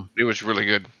good. Awesome. it was really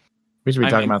good. We should be I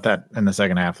talking mean- about that in the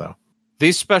second half, though.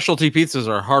 These specialty pizzas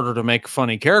are harder to make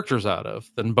funny characters out of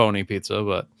than Boney pizza,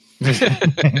 but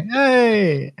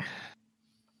Hey,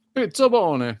 pizza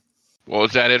Boney. Well,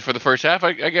 is that it for the first half?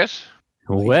 I guess.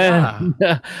 Well,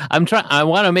 I'm trying. I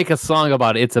want to make a song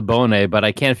about It's a Bone, but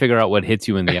I can't figure out what hits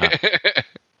you in the eye.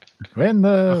 when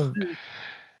the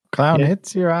clown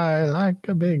hits your eye like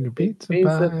a big pizza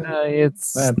pie.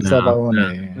 It's That's no, a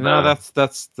bone. No,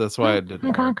 that's why I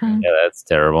didn't. work. yeah, that's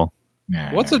terrible.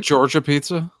 Yeah. What's a Georgia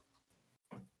pizza?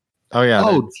 Oh yeah.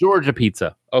 Oh, Georgia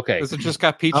pizza. Okay. Is it just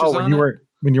got peaches Oh, on when you it?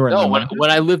 were in No, the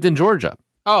when I lived in Georgia.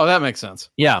 Oh, that makes sense.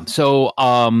 Yeah. So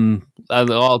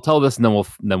I'll tell this and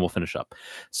then we'll finish up.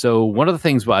 So one of the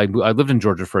things I lived in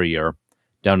Georgia for a year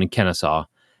down in Kennesaw,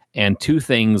 and two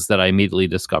things that I immediately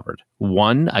discovered.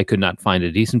 One, I could not find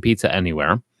a decent pizza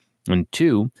anywhere. And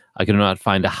two, I could not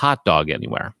find a hot dog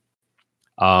anywhere.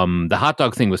 The hot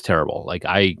dog thing was terrible. Like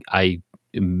I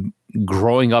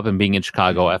growing up and being in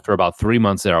Chicago, after about 3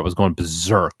 months there, I was going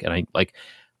berserk, and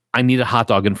I need a hot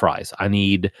dog and fries. I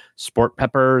need sport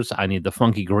peppers. I need the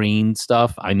funky green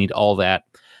stuff. I need all that.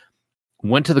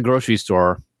 Went to the grocery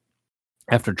store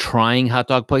after trying hot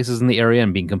dog places in the area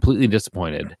and being completely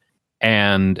disappointed,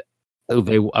 and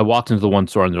I walked into the one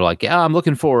store and they're like, "Yeah, I'm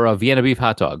looking for Vienna beef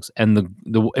hot dogs." And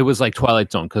it was like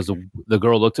Twilight Zone because the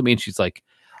girl looked at me and she's like,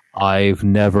 "I've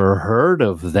never heard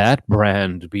of that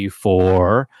brand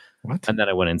before." What? And then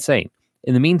I went insane.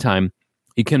 In the meantime,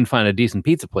 you couldn't find a decent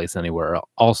pizza place anywhere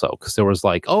also because there was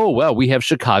like, "Oh, well, we have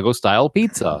Chicago style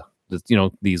pizza."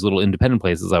 These little independent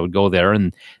places. I would go there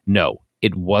and no,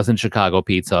 it wasn't Chicago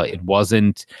pizza. It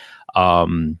wasn't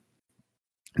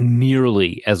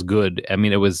nearly as good. I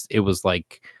mean, it was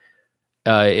like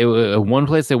it was one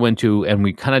place I went to and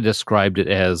we kind of described it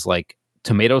as like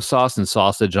tomato sauce and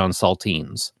sausage on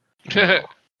saltines. It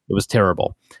was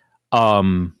terrible.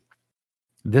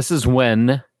 This is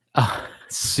when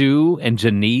Sue and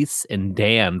Janice and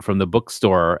Dan from the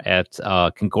bookstore at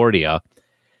Concordia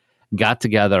got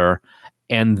together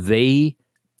and they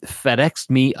FedExed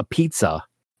me a pizza,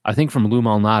 I think from Lou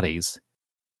Malnati's,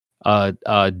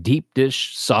 a deep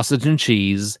dish sausage and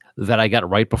cheese that I got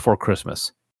right before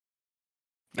Christmas.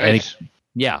 Nice.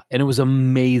 And it was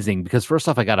amazing because first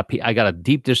off, I got a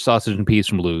deep dish sausage and peas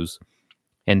from Lou's,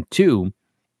 and two,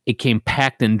 it came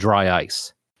packed in dry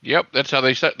ice. Yep, that's how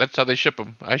they ship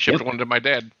them. I shipped one to my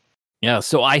dad. Yeah,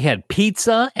 so I had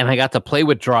pizza and I got to play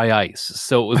with dry ice.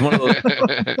 So it was one of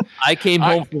those. I came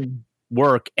home from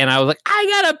work and I was like,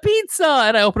 I got a pizza,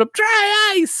 and I opened up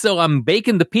dry ice. So I'm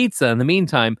baking the pizza. In the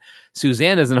meantime,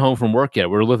 Suzanne isn't home from work yet.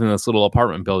 We're living in this little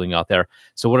apartment building out there.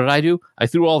 So what did I do? I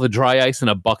threw all the dry ice in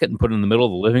a bucket and put it in the middle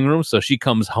of the living room. So she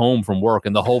comes home from work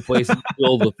and the whole place is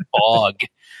filled with fog.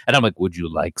 And I'm like, would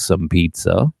you like some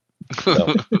pizza?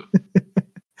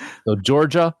 So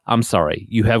Georgia, I'm sorry.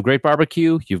 You have great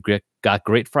barbecue. You've got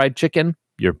great fried chicken.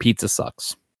 Your pizza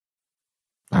sucks.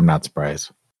 I'm not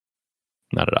surprised.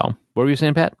 Not at all. What were you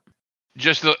saying, Pat?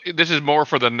 This is more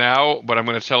for the now, but I'm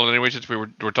going to tell it anyway since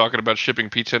we're talking about shipping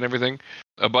pizza and everything.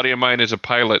 A buddy of mine is a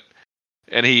pilot,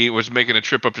 and he was making a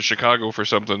trip up to Chicago for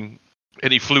something,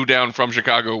 and he flew down from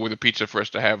Chicago with a pizza for us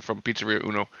to have from Pizzeria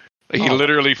Uno. He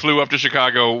literally flew up to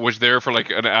Chicago, was there for like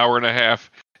an hour and a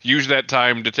half, used that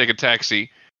time to take a taxi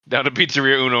down to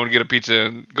Pizzeria Uno and get a pizza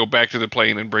and go back to the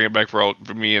plane and bring it back for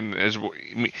me and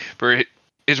for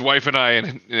his wife and I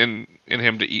and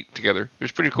him to eat together. It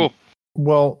was pretty cool.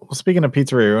 Well, speaking of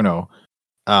Pizzeria Uno,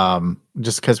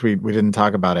 just because we didn't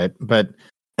talk about it, but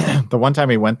the one time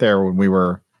we went there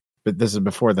but this is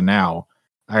before the now,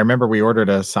 I remember we ordered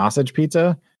a sausage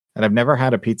pizza, and I've never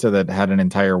had a pizza that had an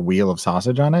entire wheel of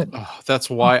sausage on it. Oh, that's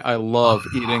why I love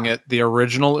eating at the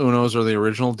original Unos or the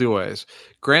original Dues.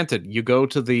 Granted, you go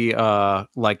to the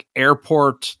like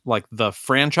airport, like the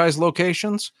franchise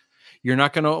locations, you're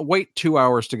not going to wait 2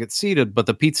 hours to get seated, but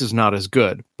the pizza's not as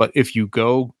good. But if you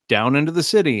go down into the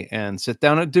city and sit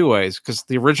down at Dues, because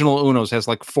the original Unos has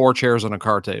like 4 chairs and a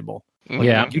car table.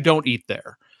 Like, you don't eat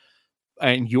there.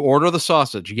 And you order the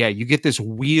sausage. Yeah, you get this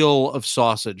wheel of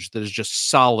sausage that is just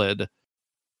solid.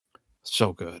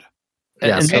 So good.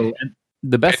 Yeah. And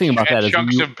the best thing about that is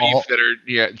chunks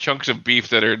of beef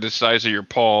that are the size of your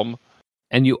palm.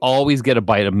 And you always get a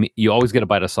bite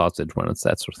of sausage when it's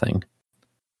that sort of thing.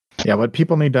 Yeah, what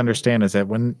people need to understand is that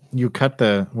when you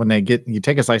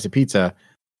take a slice of pizza,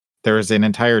 there is an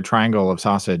entire triangle of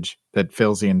sausage that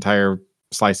fills the entire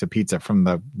slice of pizza from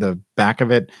the back of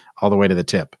it all the way to the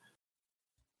tip.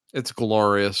 It's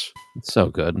glorious. It's so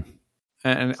good.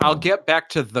 And I'll get back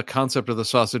to the concept of the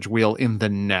sausage wheel in the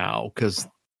now, because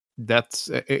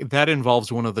that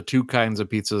involves one of the 2 kinds of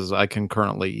pizzas I can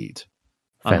currently eat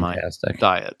on my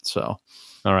diet. So,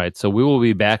 all right. So we will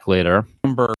be back later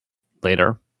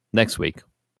next week.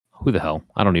 Who the hell?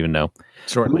 I don't even know.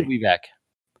 Shortly. We'll be back,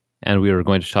 and we are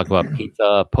going to talk about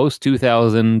pizza post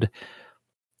 2000,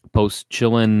 post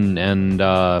chillin', and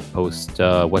post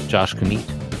what Josh can eat.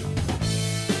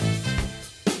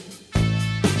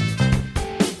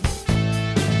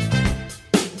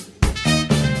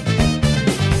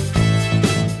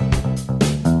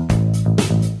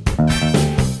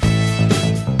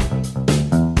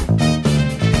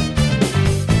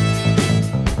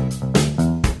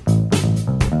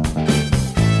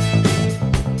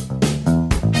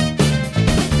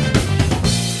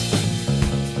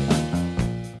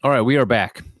 All right, we are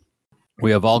back. We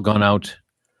have all gone out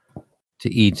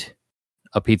to eat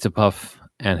a pizza puff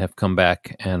and have come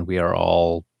back, and we are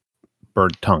all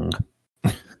bird-tongued.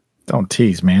 Don't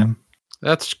tease, man.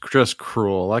 That's just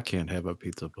cruel. I can't have a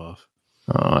pizza puff.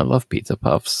 Oh, I love pizza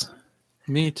puffs.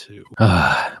 Me too.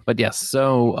 But yes,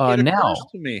 so now...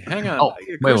 to me, hang on. Oh,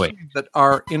 wait. That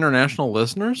our international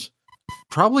listeners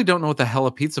probably don't know what the hell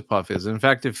a pizza puff is. In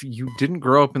fact, if you didn't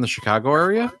grow up in the Chicago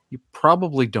area, you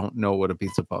probably don't know what a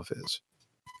pizza puff is.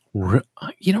 And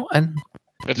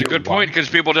that's a good point, because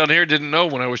people down here didn't know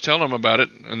when I was telling them about it,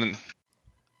 and then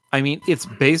I mean, it's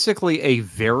basically a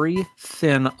very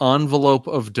thin envelope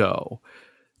of dough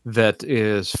that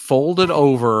is folded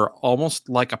over almost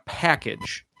like a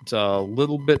package. It's a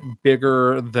little bit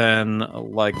bigger than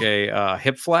like a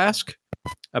hip flask,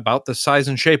 about the size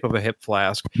and shape of a hip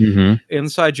flask. Mm-hmm.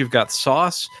 Inside, you've got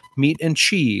sauce, meat, and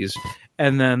cheese,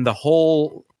 and then the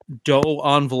whole dough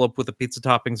envelope with the pizza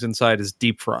toppings inside is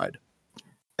deep fried.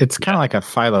 It's kind of like a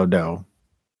phyllo dough.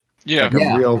 Yeah. Like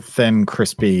a real thin,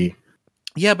 crispy.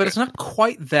 Yeah, but it's not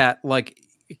quite that, like,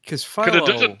 because Because it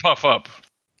doesn't puff up.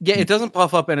 Yeah, it doesn't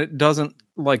puff up, and it doesn't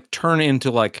like turn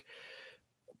into like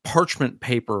parchment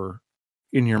paper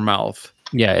in your mouth.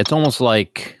 Yeah, it's almost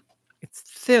like It's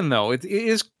thin though. It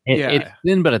is. it's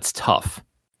thin, but it's tough.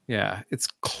 Yeah, it's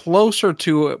closer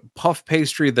to a puff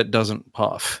pastry that doesn't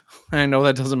puff. I know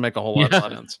that doesn't make a whole lot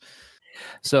of sense.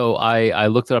 So I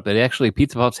looked it up. It actually,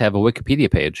 Pizza Puffs have a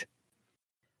Wikipedia page.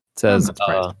 It says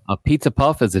a pizza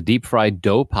puff is a deep fried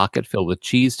dough pocket filled with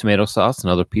cheese, tomato sauce, and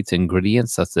other pizza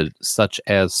ingredients such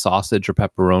as sausage or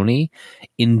pepperoni.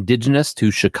 Indigenous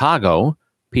to Chicago,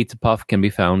 pizza puff can be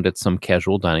found at some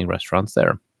casual dining restaurants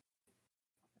there.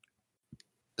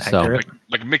 So, Accurate.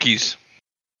 Like Mickey's.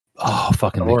 oh,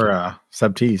 fucking Or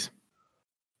sub teas.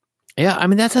 yeah. I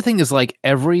mean, that's the thing is like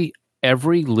every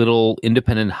little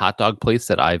independent hot dog place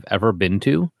that I've ever been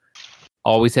to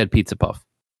always had pizza puff.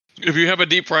 If you have a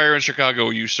deep fryer in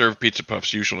Chicago, you serve pizza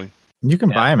puffs usually. You can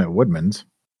buy them at Woodman's.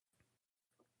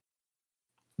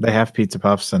 They have pizza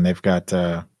puffs, and they've got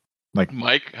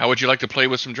Mike, how would you like to play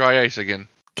with some dry ice again?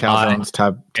 calzones.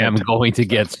 I'm going to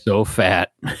get so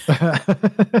fat.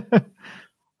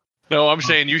 No, I'm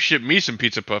saying you ship me some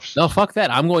pizza puffs. No, fuck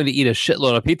that. I'm going to eat a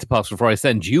shitload of pizza puffs before I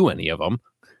send you any of them.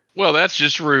 Well, that's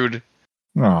just rude.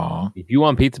 Aw. If you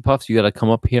want pizza puffs, you got to come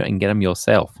up here and get them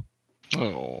yourself.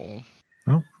 Oh.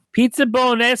 Pizza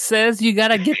Bonus says you got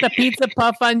to get the pizza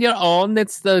puff on your own.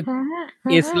 It's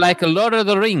like a Lord of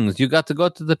the Rings. You got to go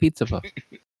to the pizza puff.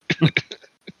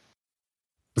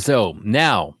 So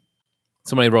now,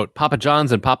 somebody wrote Papa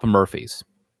John's and Papa Murphy's.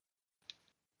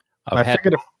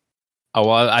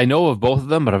 I know of both of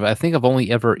them, but I think I've only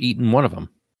ever eaten one of them.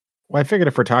 Well, I figured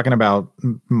if we're talking about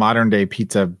modern day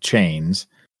pizza chains,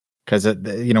 because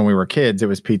when we were kids, it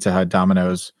was Pizza Hut,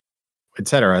 Domino's,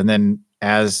 etc. And then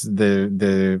as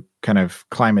the kind of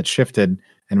climate shifted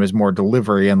and was more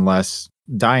delivery and less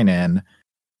dine-in,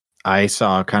 I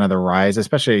saw kind of the rise,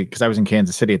 especially because I was in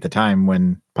Kansas City at the time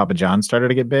when Papa John's started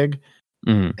to get big.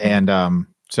 Mm-hmm. And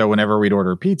so whenever we'd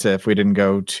order pizza, if we didn't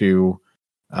go to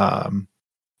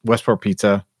Westport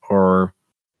Pizza or,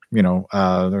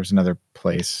 there's another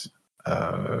place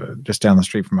just down the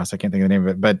street from us. I can't think of the name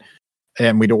of it,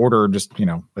 and we'd order just,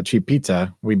 a cheap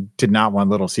pizza. We did not want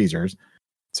Little Caesars.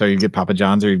 So you'd get Papa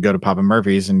John's or you'd go to Papa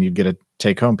Murphy's and you'd get a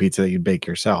take home pizza that you'd bake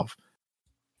yourself.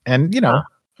 And,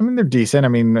 they're decent. I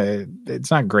mean, it's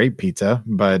not great pizza,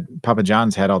 but Papa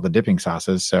John's had all the dipping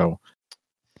sauces. So,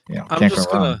 I'm can't just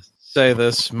go wrong. going to say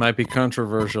this might be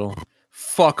controversial.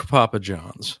 Fuck Papa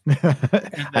John's.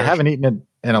 I haven't eaten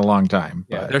it in a long time.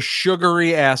 Yeah, But their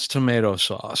sugary ass tomato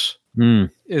sauce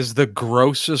Mm. is the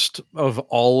grossest of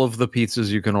all of the pizzas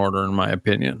you can order, in my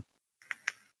opinion.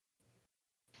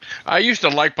 I used to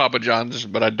like Papa John's,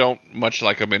 but I don't much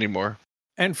like them anymore.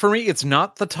 And for me, it's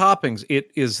not the toppings.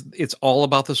 It's all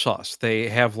about the sauce. They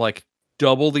have like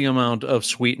double the amount of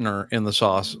sweetener in the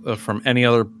sauce from any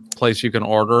other place you can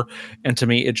order. And to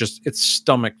me, it's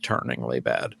stomach turningly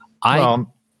bad. it I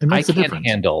makes a can't difference.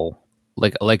 handle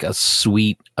like a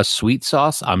sweet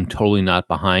sauce. I'm totally not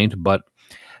behind, but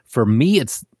for me,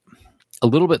 it's a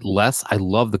little bit less. I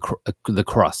love the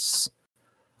crusts,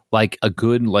 like a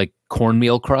good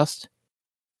cornmeal crust.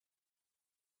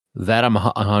 That I'm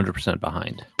 100%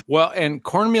 behind. Well, and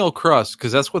cornmeal crust,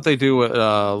 because that's what they do at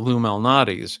Lou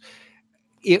Malnati's.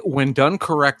 When done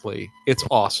correctly, it's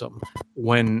awesome.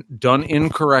 When done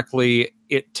incorrectly,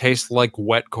 it tastes like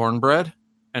wet cornbread,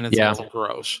 and it's a little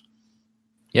gross.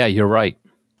 Yeah, you're right.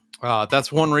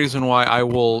 That's one reason why I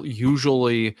will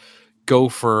usually go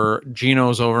for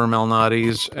Gino's over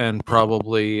Malnati's, and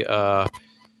probably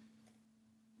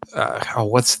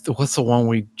what's the one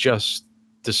we just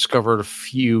discovered a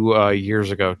few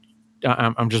years ago?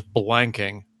 I'm just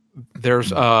blanking.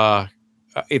 There's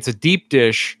it's a deep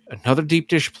dish, another deep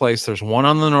dish place. There's one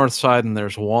on the north side, and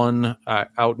there's one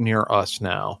out near us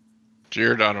now.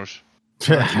 Giordano's.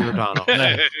 Giordano.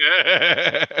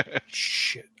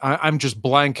 Shit, I'm just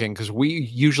blanking because we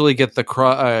usually get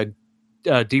the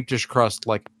deep dish crust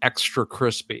like extra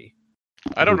crispy.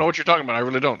 I don't know what you're talking about. I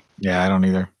really don't. Yeah, I don't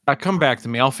either. Come back to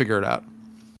me. I'll figure it out.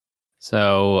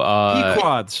 So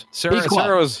Pequods.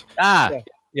 Sarah was Ah,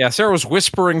 Sarah was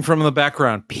whispering from the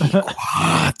background.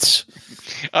 Pequods.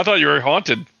 I thought you were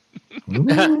haunted.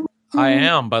 I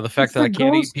am by the fact that I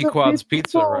can't eat Pequod's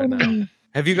pizza right now.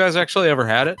 Have you guys actually ever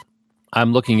had it?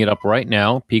 I'm looking it up right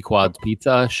now. Pequod's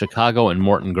Pizza, Chicago and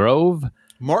Morton Grove.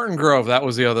 Morton Grove, that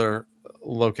was the other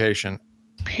location.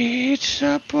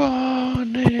 Pizza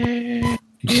Bonnie.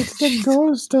 It's the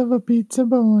ghost of a pizza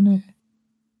bone.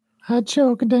 I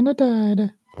choked and I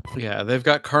died. Yeah, they've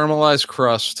got caramelized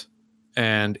crust,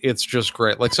 and it's just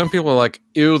great. Like, some people are like,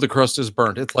 ew, the crust is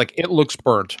burnt. It's like, it looks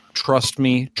burnt. Trust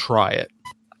me, try it.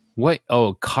 Wait,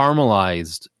 oh,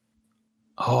 caramelized.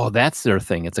 Oh, that's their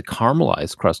thing. It's a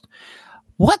caramelized crust.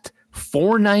 What?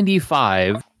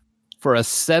 $4.95 for a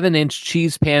 7-inch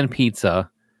cheese pan pizza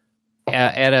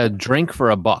at a drink for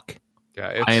 $1.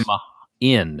 Yeah, I am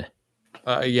in.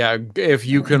 Yeah, if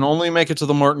you can only make it to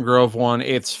the Morton Grove one,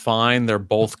 it's fine. They're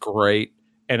both great.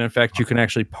 And in fact, you can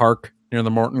actually park near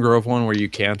the Morton Grove one where you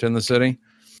can't in the city.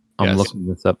 I'm looking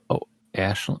this up. Oh,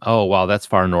 Ashland. Oh, wow, that's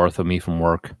far north of me from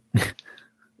work.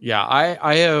 Yeah,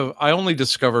 I only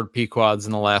discovered Pequod's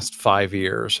in the last 5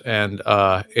 years, and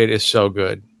it is so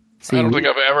good. See, I don't think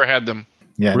I've ever had them.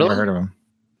 Yeah, Really? never heard of them.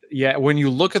 Yeah, when you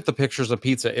look at the pictures of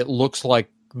pizza, it looks like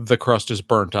the crust is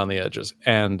burnt on the edges,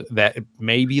 and that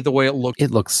may be the way it looks.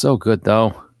 it looks so good,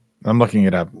 though. I'm looking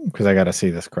it up because I got to see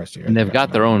this crust here. And they've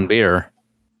got their own beer.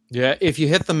 Yeah, if you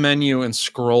hit the menu and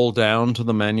scroll down to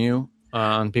the menu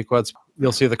on Pequod's,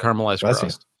 you'll see the caramelized Bless you.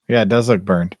 crust. Yeah, it does look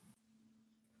burned.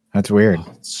 That's weird.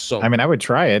 So I mean, I would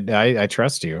try it. I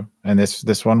trust you. And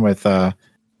this one with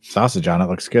sausage on it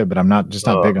looks good, but I'm not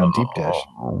big on deep dish.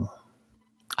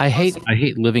 I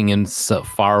hate living in so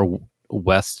far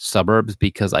west suburbs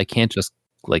because I can't just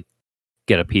like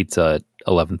get a pizza at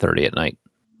 11:30 at night.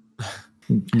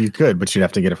 You could, but you'd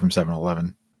have to get it from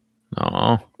 7-Eleven.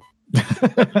 Oh,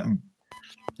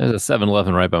 there's a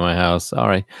 7-Eleven right by my house. All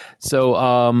right, so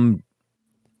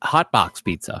Hot Box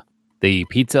Pizza, the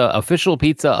official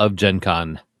pizza of Gen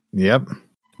Con. Yep.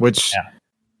 Which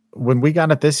when we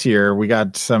got it this year, we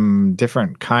got some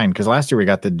different kind because last year we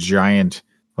got the giant,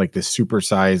 like the super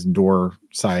sized door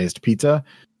sized pizza.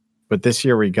 But this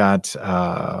year we got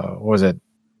what was it?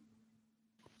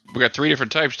 We got 3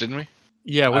 different types, didn't we?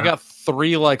 yeah, we got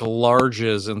 3 like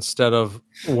larges instead of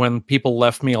when people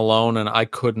left me alone and I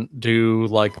couldn't do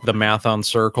like the math on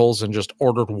circles and just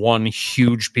ordered one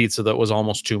huge pizza that was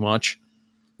almost too much.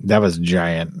 That was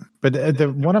giant. But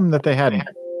the one of them that they had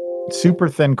super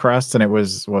thin crust and it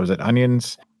was, what was it?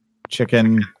 Onions,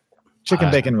 chicken,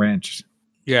 bacon ranch.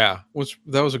 Yeah,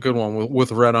 that was a good one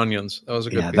with red onions. That was a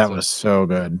good pizza. That was so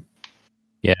good.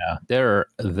 Yeah,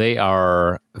 they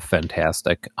are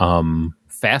fantastic.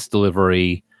 Fast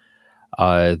delivery,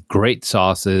 great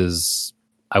sauces.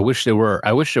 I wish they were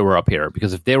up here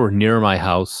because if they were near my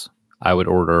house, I would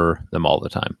order them all the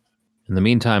time. In the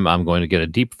meantime, I'm going to get a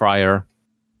deep fryer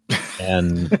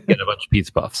and get a bunch of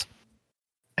pizza puffs.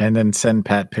 And then send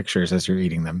Pat pictures as you're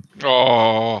eating them.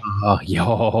 Oh,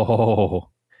 Yo.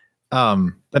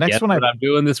 The next Guess one what I'm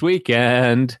doing this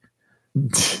weekend.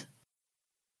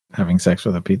 having sex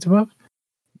with a pizza puff.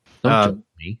 Don't judge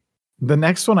me. The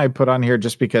next one I put on here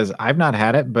just because I've not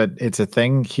had it, but it's a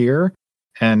thing here.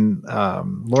 And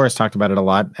Laura's talked about it a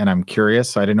lot, and I'm curious.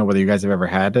 So I didn't know whether you guys have ever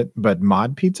had it, but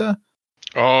Mod Pizza.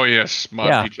 oh yes, Mod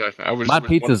Yeah. Pizza. My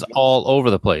pizza's all over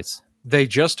the place. They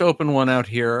just opened one out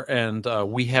here, and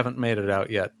we haven't made it out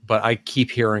yet. But I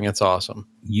keep hearing it's awesome.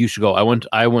 You should go.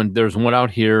 I went. There's one out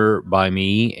here by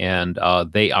me, and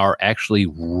they are actually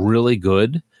really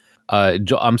good.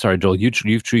 I'm sorry, Joel.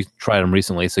 You've tried them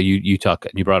recently, so you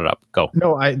brought it up. Go.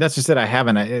 No, that's just it. I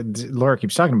haven't. Laura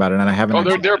keeps talking about it, and I haven't. Oh,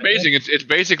 they're actually- amazing. It's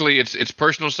basically it's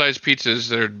personal sized pizzas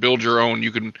that are build your own.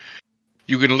 You can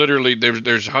literally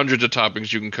there's hundreds of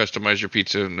toppings. You can customize your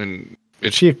pizza, and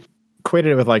it's She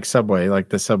equated it with like Subway, like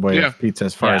the Subway Yeah. pizza,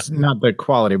 as far Yeah. as not the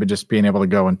quality, but just being able to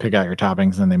go and pick out your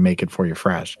toppings, and they make it for you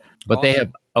fresh. But they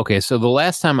have okay. So the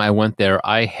last time I went there,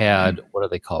 I had what do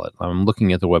they call it? I'm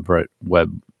looking at the web.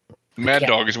 Mad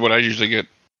Dog is what I usually get.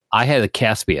 I had a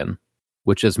Caspian,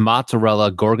 which is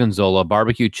mozzarella, gorgonzola,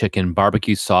 barbecue chicken,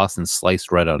 barbecue sauce, and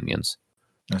sliced red onions.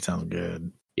 That sounds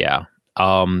good. Yeah.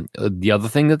 The other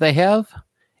thing that they have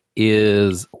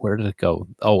is where did it go?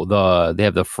 Oh, they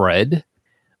have the Fred,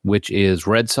 which is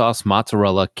red sauce,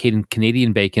 mozzarella,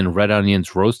 Canadian bacon, red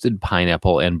onions, roasted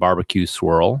pineapple, and barbecue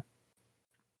swirl.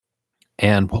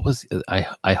 And what was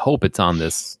I hope it's on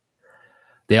this.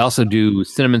 They also do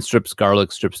cinnamon strips,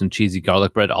 garlic strips, and cheesy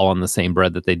garlic bread, all on the same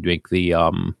bread that they make the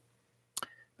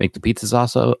pizzas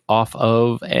also off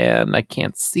of. And I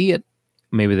can't see it.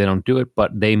 Maybe they don't do it,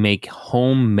 but they make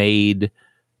homemade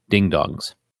ding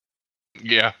dongs.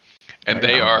 Yeah, and I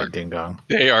they don't are like ding dong.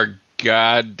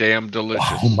 goddamn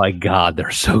delicious. Oh my god,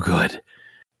 they're so good.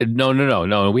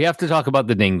 No. We have to talk about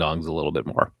the ding dongs a little bit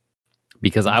more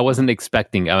because I wasn't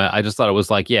expecting. I just thought it was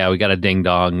like, yeah, we got a ding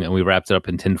dong and we wrapped it up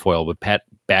in tinfoil. But Pat,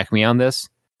 back me on this.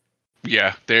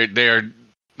 Yeah, they're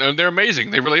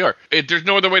amazing. They really are. There's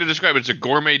no other way to describe it. It's a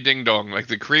gourmet ding dong. Like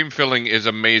the cream filling is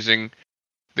amazing.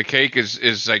 The cake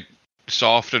is like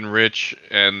soft and rich,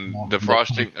 and the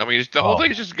frosting. I mean, the whole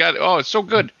thing is just got. Oh, it's so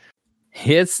good.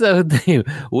 It's so.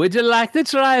 Would you like to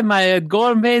try my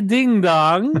gourmet ding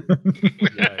dong?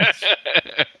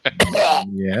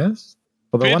 Yes.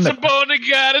 Well, the Pizza one Pony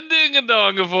got a ding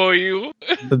dong for you.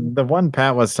 the one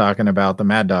Pat was talking about, the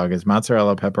Mad Dog, is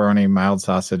mozzarella, pepperoni, mild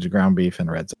sausage, ground beef,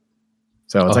 and red sauce.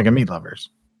 So it's like a meat lovers.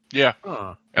 Yeah,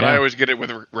 Huh. and I always get it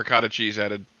with ricotta cheese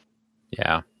added.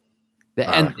 Yeah.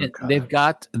 And they've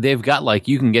got like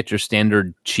you can get your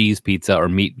standard cheese pizza or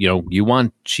meat. You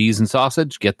want cheese and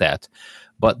sausage, get that.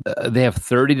 But they have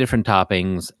 30 different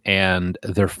toppings, and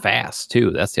they're fast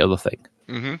too. That's the other thing.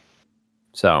 Mm-hmm.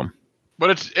 So, but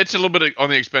it's a little bit on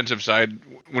the expensive side.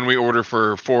 When we order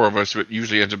for 4 of us, it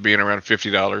usually ends up being around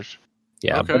 $50.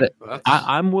 yeah, Okay. but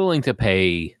I'm willing to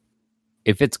pay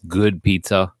if it's good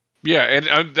pizza. Yeah,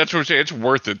 and that's what I'm saying. It's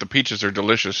worth it. The pizzas are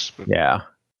delicious. But Yeah.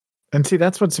 And see,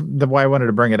 that's why I wanted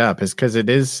to bring it up, is because it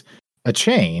is a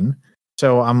chain.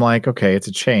 So I'm like, okay, it's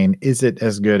a chain. Is it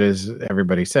as good as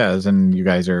everybody says? And you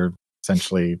guys are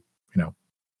essentially,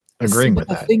 agreeing with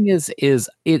that. The thing is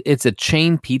it's a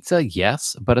chain pizza,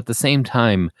 yes, but at the same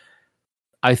time,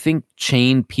 I think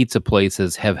chain pizza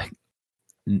places have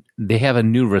a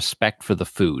new respect for the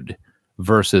food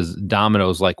versus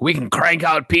Domino's. Like, we can crank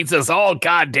out pizzas all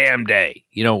goddamn day.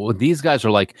 These guys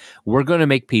are like, we're going to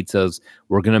make pizzas.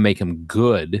 We're going to make them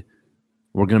good.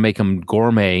 We're going to make them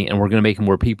gourmet, and we're going to make them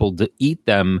where people eat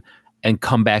them and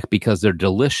come back because they're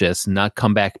delicious, not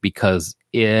come back because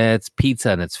it's pizza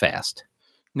and it's fast.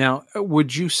 Now,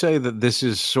 would you say that this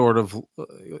is sort of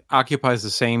occupies the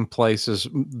same place as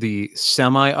the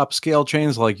semi-upscale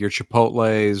chains like your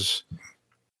Chipotle's?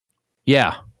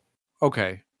 Yeah.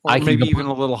 Okay. Or I can maybe go- even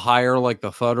a little higher like the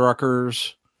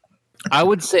Fuddruckers? I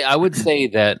would say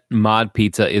that Mod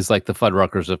Pizza is like the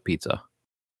Fuddruckers of pizza.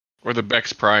 or the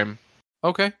Bex Prime.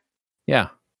 Okay. Yeah.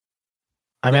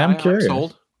 I mean, I'm I'm curious.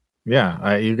 sold.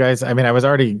 Yeah, you guys. I mean, I was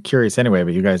already curious anyway,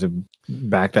 but you guys have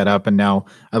backed that up, and now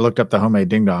I looked up the homemade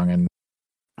ding dong, and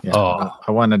I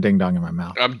want a ding dong in my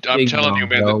mouth. I'm telling you,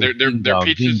 man, that their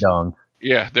pizzas.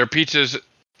 Yeah, their pizzas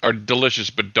are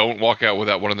delicious, but don't walk out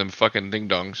without one of them fucking ding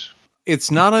dongs. It's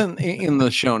not in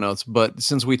the show notes, but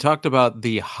since we talked about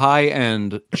the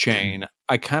high-end chain,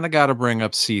 I kind of got to bring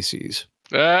up CC's.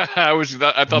 I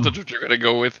thought that's what you're gonna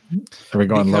go with. Are we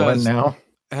going low end now?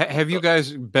 Have you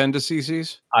guys been to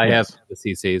CC's? I Yes. have the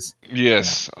CC's.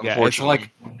 Yes, Yeah, it's unfortunately.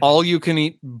 like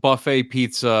all-you-can-eat buffet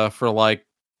pizza for like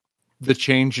the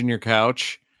change in your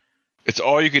couch. It's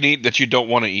all you can eat that you don't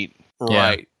want to eat. Yeah.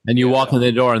 Right. And you walk in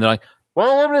the door and they're like,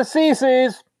 welcome to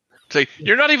CC's. Say,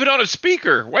 you're not even on a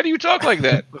speaker. Why do you talk like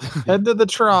that? Head to the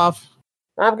trough.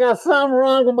 I've got something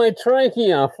wrong with my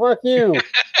trachea. Fuck you.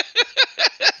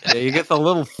 Yeah, you get the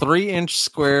little 3-inch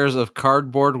squares of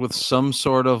cardboard with some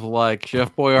sort of like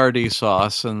Chef Boyardee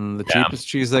sauce and the Yeah. cheapest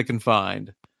cheese they can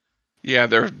find. Yeah,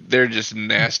 they're just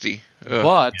nasty. Ugh.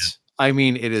 But I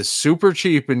mean, it is super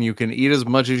cheap and you can eat as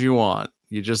much as you want.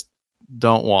 You just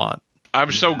don't want.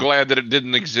 I'm so glad that it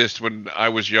didn't exist when I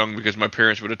was young because my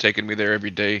parents would have taken me there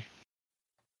every day.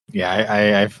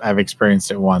 Yeah, I've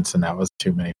experienced it once, and that was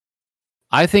too many.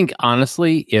 I think,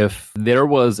 honestly, if there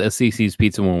was a CC's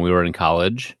Pizza when we were in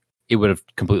college, it would have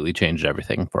completely changed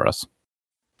everything for us.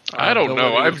 I don't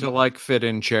know. Ability to like fit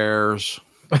in chairs,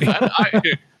 I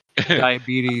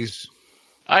diabetes.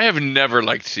 have never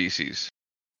liked CC's.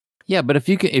 Yeah, but if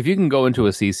you can go into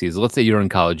a CC's, let's say you're in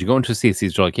college, you go into a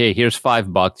CC's, you're like, hey, here's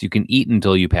 $5. You can eat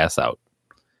until you pass out.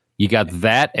 You got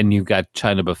that, and you've got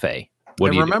China Buffet. What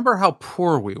And do you remember how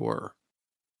poor we were.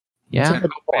 Yeah, That's a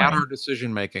good How bad point. our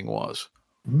decision making was.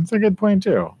 That's a good point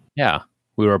too. yeah.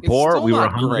 We were It's poor. still We were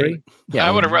not hungry. great. Yeah,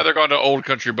 I would have rather gone to Old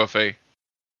Country Buffet.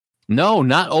 No,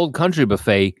 not Old Country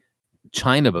Buffet.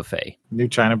 China Buffet. New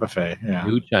China buffet. Yeah.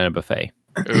 New China Buffet.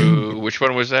 Ooh, which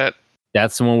one was that?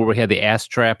 That's the one where we had the ass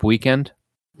trap weekend.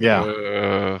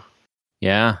 Yeah.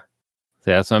 Yeah,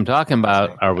 that's what I'm talking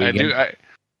about. Are we?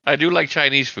 I do like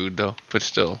Chinese food though, but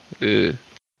still.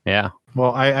 Yeah.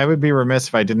 Well, I would be remiss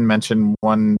if I didn't mention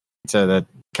one pizza that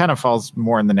kind of falls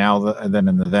more in the now than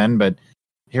in the then. But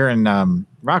here in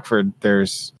Rockford,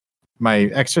 there's my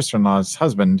ex-sister-in-law's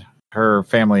husband. Her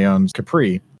family owns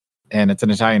Capri, and it's an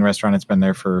Italian restaurant. It's been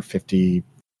there for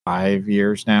 55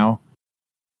 years now,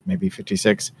 maybe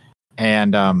 56.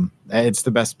 And it's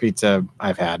the best pizza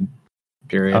I've had,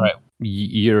 period. All right.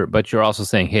 You're also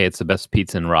saying, hey, it's the best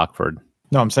pizza in Rockford.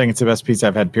 No, I'm saying it's the best pizza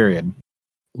I've had, period.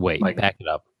 Wait, Like- back it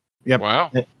up. Yep.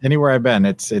 Wow. Anywhere I've been,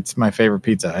 it's my favorite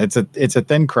pizza. It's a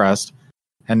thin crust,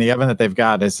 and the oven that they've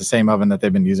got is the same oven that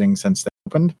they've been using since they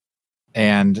opened.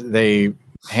 And they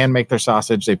hand make their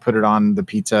sausage. They put it on the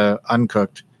pizza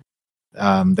uncooked.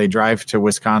 They drive to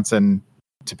Wisconsin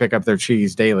to pick up their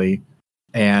cheese daily,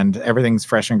 and everything's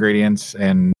fresh ingredients.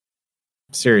 And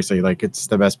seriously, like, it's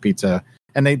the best pizza.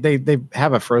 And they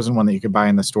have a frozen one that you could buy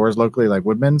in the stores locally, like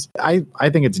Woodman's. I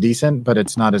think it's decent, but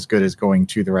it's not as good as going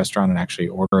to the restaurant and actually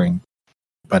ordering.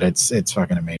 But it's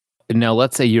fucking amazing. Now,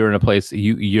 let's say you're in a place,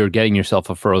 you're getting yourself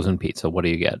a frozen pizza. What do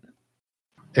you get?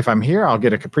 If I'm here, I'll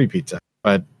get a Capri pizza.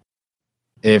 But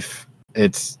if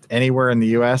it's anywhere in the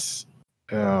U.S.,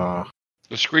 The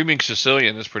Screaming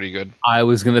Sicilian is pretty good. I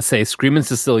was going to say Screaming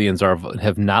Sicilians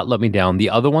have not let me down. The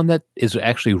other one that is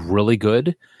actually really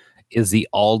good is the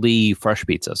Aldi fresh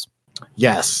pizzas.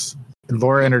 yes,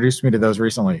 Laura introduced me to those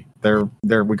recently. They're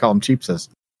we call them cheapsas.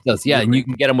 Yes, yeah, and you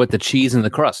can get them with the cheese and the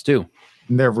crust too.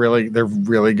 And they're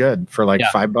really good for like Yeah.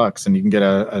 $5, and you can get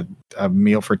a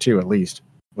meal for two at least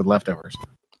with leftovers.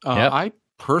 Yep. I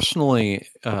personally,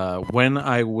 when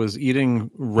I was eating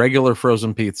regular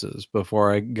frozen pizzas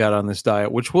before I got on this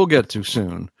diet, which we'll get to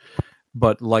soon,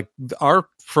 but like our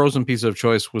frozen pizza of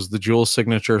choice was the Jewel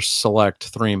Signature Select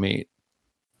 3 meat.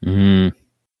 Mm.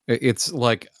 It's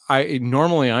like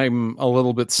I'm a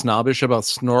little bit snobbish about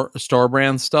store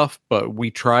brand stuff, but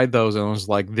we tried those and I was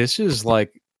like, this is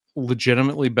like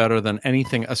legitimately better than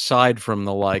anything aside from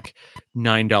the like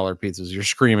 $9 pizzas, your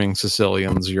Screaming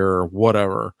Sicilians, your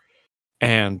whatever.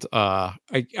 And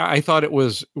I thought it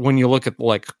was, when you look at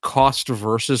like cost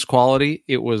versus quality,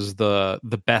 it was the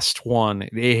best one.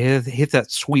 It hit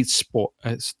that sweet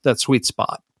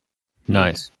spot.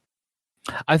 Nice.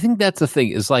 I think that's the thing,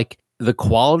 is like the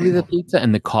quality of the pizza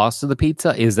and the cost of the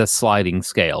pizza is a sliding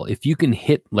scale. If you can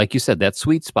hit, like you said, that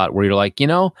sweet spot where you're like,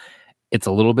 it's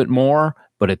a little bit more,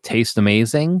 but it tastes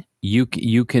amazing, you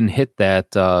can hit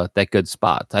that good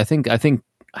spot.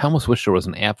 I almost wish there was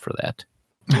an app for that.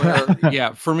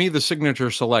 Yeah, for me, the Signature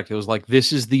Select, it was like,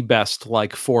 this is the best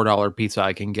like $4 pizza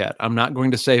I can get. I'm not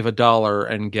going to save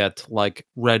 $1 and get like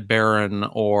Red Baron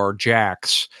or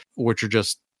Jack's, which are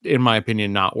just, in my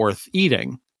opinion, not worth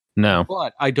eating. No.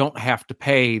 But I don't have to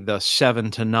pay the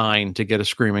 $7 to $9 to get a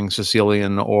Screaming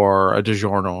Sicilian or a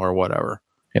DiGiorno or whatever.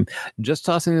 Just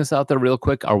tossing this out there real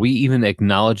quick. Are we even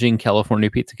acknowledging California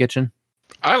Pizza Kitchen?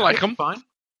 I like them. Fine.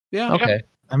 Yeah. Okay.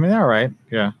 I mean, all right,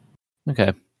 yeah.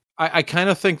 Okay. I kind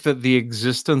of think that the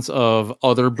existence of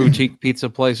other boutique pizza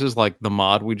places like the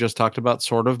Mod we just talked about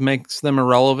sort of makes them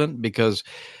irrelevant, because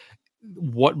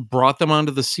what brought them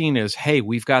onto the scene is, hey,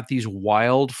 we've got these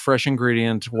wild, fresh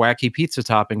ingredient, wacky pizza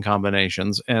topping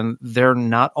combinations, and they're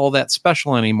not all that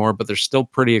special anymore, but they're still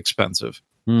pretty expensive.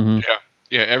 Mm-hmm.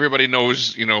 Yeah, everybody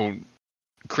knows,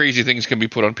 crazy things can be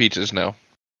put on pizzas now.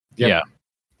 Yep. Yeah.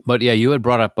 But yeah, you had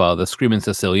brought up the Screaming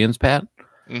Sicilians, Pat,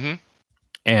 Hmm.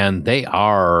 and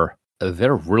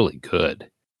they're really good.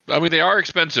 I mean, they are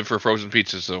expensive for frozen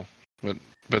pizzas, though.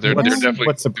 But they're What's- definitely.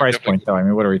 What's the they're price definitely point, though? I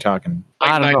mean, what are we talking?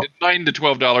 I Like don't know. $9 to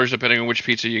 $12, depending on which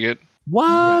pizza you get.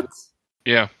 What?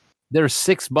 Yeah. They're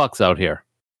 $6 out here.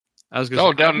 I was gonna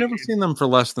Oh, say, down- I've never seen them for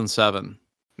less than $7.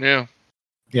 Yeah.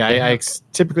 Yeah, I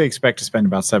typically expect to spend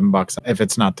about $7 if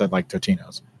it's not like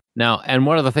Totino's. Now, and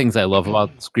one of the things I love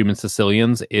about Screaming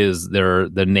Sicilians is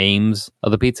the names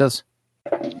of the pizzas.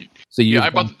 So Yeah, I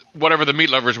bought whatever the Meat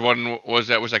Lovers one was.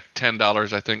 That was like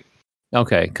 $10, I think.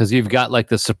 okay, because you've got like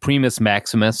the Supremus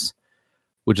Maximus,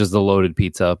 which is the loaded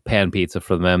pizza, pan pizza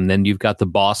for them. Then you've got the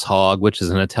Boss Hog, which is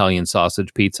an Italian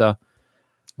sausage pizza,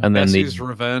 and then Bessie's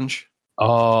Revenge,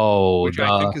 which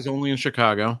I think is only in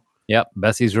Chicago. Yep,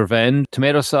 Bessie's Revenge,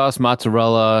 tomato sauce,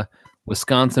 mozzarella,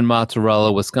 Wisconsin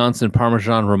mozzarella, Wisconsin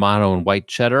Parmesan Romano, and white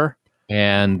cheddar.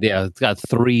 And yeah, it's got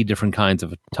 3 different kinds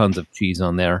of tons of cheese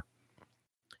on there.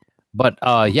 But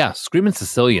yeah, Screaming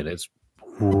Sicilian is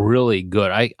really good.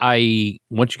 I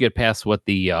once you get past what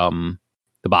the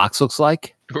box looks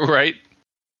like, Right?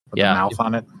 With Yeah. the mouth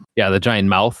on it. yeah, the giant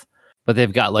mouth, but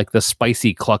they've got like the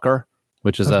spicy clucker,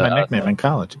 which is That's my nickname in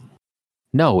college.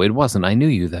 no, it wasn't. I knew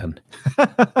you then.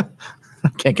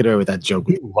 Can't get away with that joke.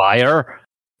 Liar.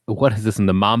 What is this in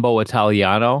the Mambo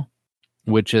Italiano,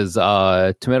 which is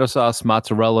tomato sauce,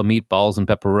 mozzarella, meatballs, and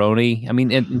pepperoni. I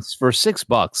mean, it's for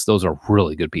 $6. Those are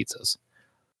really good pizzas.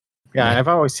 Yeah, I've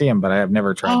always seen them, but I have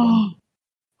never tried one.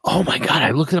 Oh my God.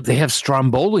 I looked it up. They have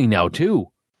Stromboli now too.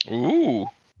 Ooh.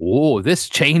 Whoa, this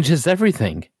changes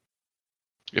everything.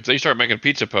 If they start making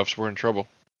pizza puffs, we're in trouble.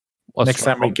 Well, Next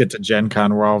time we get to Gen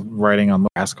Con, we're all writing on the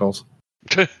Rascals.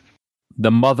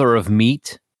 the mother of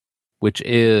meat which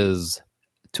is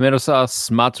tomato sauce,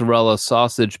 mozzarella,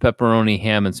 sausage, pepperoni,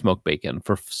 ham, and smoked bacon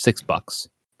for $6.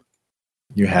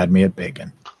 You had me at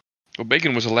bacon. Well,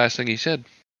 bacon was the last thing he said.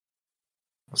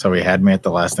 So he had me at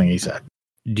the last thing he said.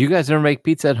 Do you guys ever make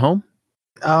pizza at home?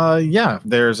 Yeah,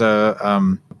 there's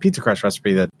a pizza crust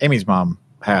recipe that Amy's mom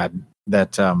had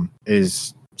that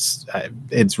is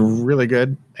it's really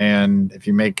good. And if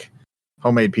you make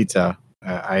homemade pizza,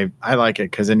 I like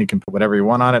it because then you can put whatever you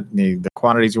want on it, the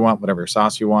quantities you want, whatever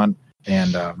sauce you want,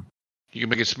 and You can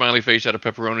make a smiley face out of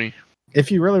pepperoni.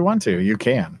 if you really want to, you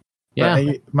can. Yeah.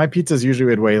 But my pizzas usually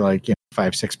would weigh like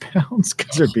 5-6 pounds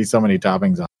because thered be so many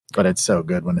toppings on it. But it's so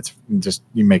good when it's just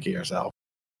you make it yourself.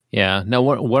 Yeah. Now,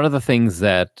 one of the things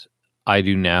that I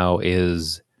do now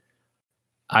is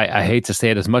I hate to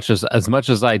say it as much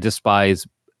as I despise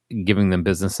giving them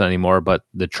business anymore, but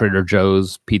the Trader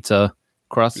Joe's pizza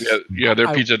crust. Yeah,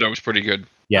 their pizza dough is pretty good.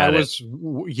 Yeah,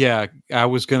 I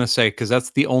was gonna say because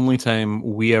that's the only time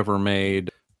we ever made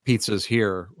pizzas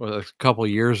here. A couple of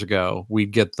years ago,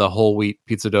 we'd get the whole wheat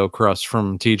pizza dough crust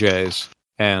from TJ's,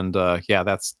 and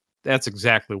that's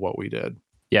exactly what we did.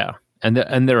 Yeah. And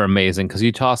they're amazing because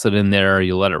you toss it in there,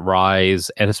 you let it rise,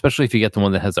 and especially if you get the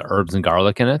one that has the herbs and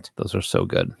garlic in it, those are so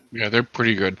good. Yeah, they're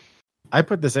pretty good. I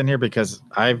put this in here because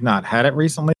I've not had it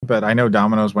recently, but I know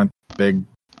Domino's went big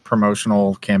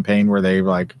promotional campaign where they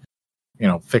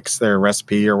fix their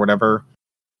recipe or whatever.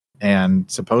 And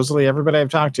supposedly everybody I've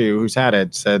talked to who's had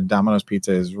it said Domino's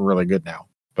pizza is really good now,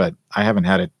 but I haven't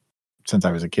had it since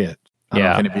I was a kid. I don't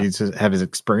know if anybody has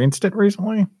experienced it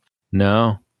recently.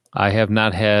 No, I have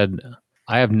not had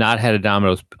a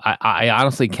Domino's. I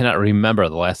honestly cannot remember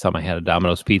the last time I had a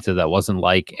Domino's pizza that wasn't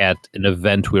like at an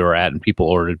event we were at and people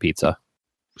ordered pizza.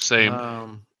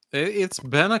 Same. It's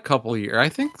been a couple of years. I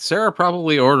think Sarah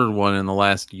probably ordered one in the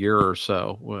last year or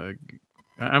so.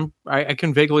 I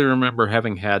can vaguely remember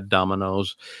having had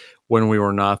Domino's when we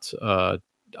were not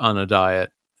on a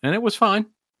diet, and it was fine.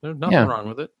 There's nothing wrong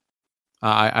with it.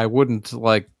 I wouldn't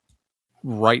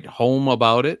write home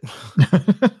about it.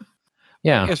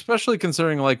 Yeah, especially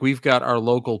considering we've got our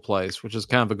local place, which is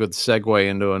kind of a good segue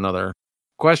into another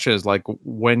question. Is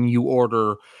when you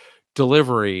order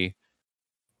delivery,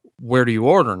 where do you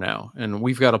order now? And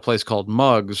we've got a place called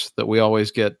Mugs that we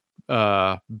always get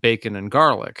bacon and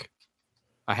garlic.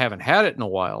 I haven't had it in a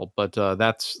while, but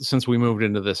that's since we moved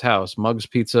into this house. Mugs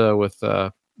pizza with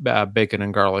bacon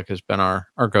and garlic has been our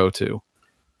go-to.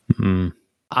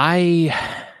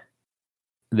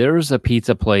 There's a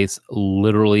pizza place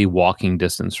literally walking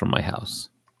distance from my house.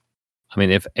 I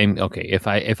mean, if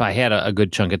I had a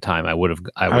good chunk of time, I would have.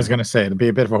 I was going to say it'd be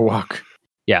a bit of a walk.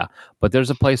 Yeah, but there's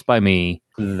a place by me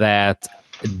that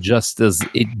just as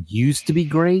it used to be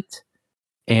great,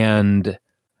 and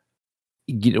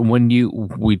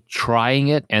we trying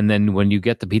it, and then when you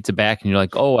get the pizza back, and you're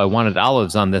like, oh, I wanted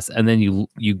olives on this, and then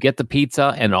you get the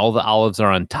pizza, and all the olives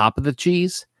are on top of the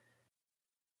cheese.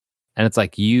 And it's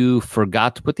like, you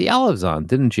forgot to put the olives on,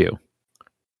 didn't you?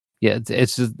 Yeah,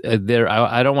 it's just there.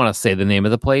 I don't want to say the name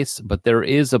of the place, but there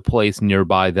is a place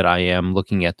nearby that I am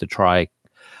looking at to try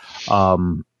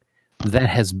that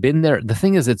has been there. The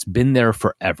thing is, it's been there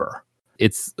forever.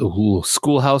 It's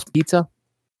Schoolhouse Pizza.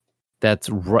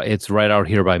 It's right out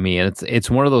here by me. And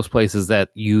it's one of those places that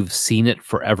you've seen it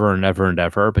forever and ever and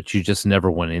ever, but you just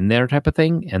never went in there type of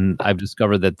thing. And I've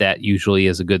discovered that usually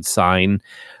is a good sign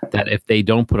that if they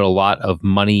don't put a lot of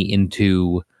money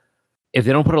into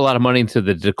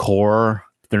the decor,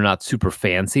 they're not super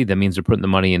fancy. That means they're putting the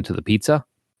money into the pizza.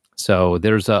 So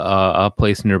there's a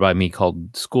place nearby me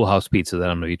called Schoolhouse Pizza that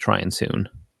I'm going to be trying soon.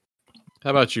 How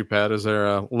about you, Pat? Is there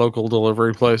a local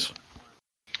delivery place?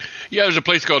 Yeah, there's a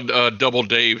place called Double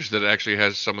Dave's that actually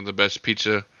has some of the best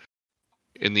pizza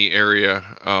in the area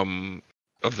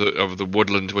of the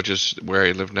Woodlands, which is where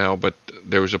I live now. But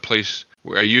there was a place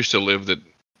where I used to live that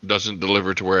doesn't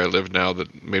deliver to where I live now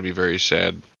that made me very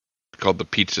sad, called the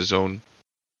Pizza Zone.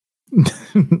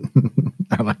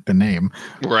 I like the name.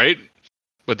 Right?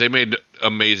 But they made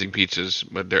amazing pizzas,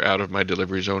 but they're out of my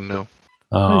delivery zone now.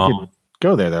 You could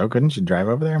go there, though. Couldn't you drive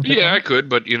over there? And pick Yeah, one? I could,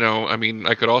 but,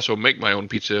 I could also make my own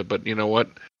pizza, but you know what?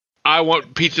 I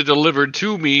want pizza delivered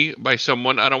to me by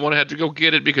someone. I don't want to have to go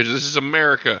get it because this is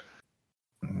America.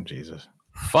 Oh, Jesus.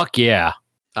 Fuck yeah.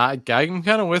 I am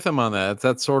kind of with him on that. It's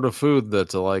that sort of food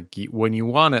that, when you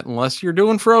want it, unless you're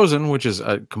doing frozen, which is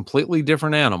a completely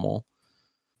different animal.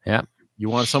 Yeah. You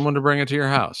want someone to bring it to your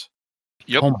house.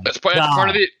 Yep, Oh that's part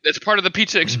of the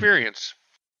pizza experience.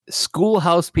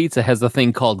 Schoolhouse Pizza has a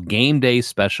thing called Game Day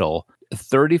Special.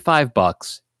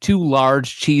 $35, 2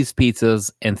 large cheese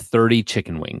pizzas, and 30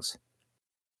 chicken wings.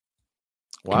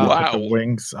 Can you Wow. put the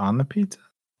wings on the pizza?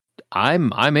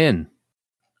 I'm in.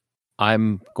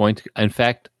 I'm going to. In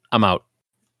fact, I'm out.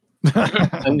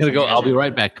 I'm gonna go. I'll be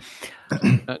right back.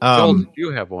 Joel, did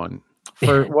you have one?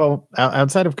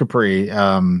 Outside of Capri,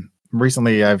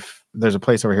 recently there's a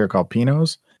place over here called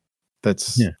Pino's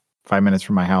that's 5 minutes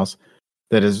from my house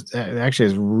that is actually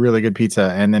is really good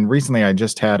pizza. And then recently I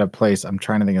just had a place, I'm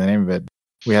trying to think of the name of it.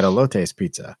 We had a Lotes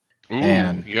pizza. Ooh,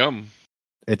 and yum.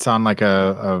 It's on like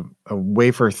a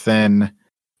wafer thin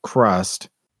crust.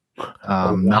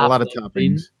 Not a lot of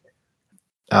toppings.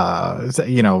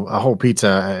 A whole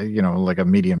pizza, like a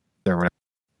medium or whatever.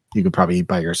 You could probably eat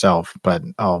by yourself, but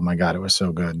oh my God, it was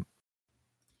so good.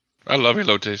 I love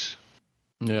elotes.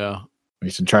 Yeah. We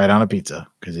should try it on a pizza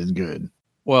because it's good.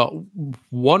 Well,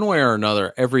 one way or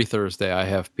another, every Thursday I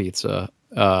have pizza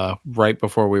right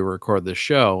before we record this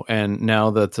show. And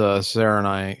now that Sarah and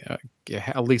I,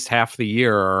 at least half the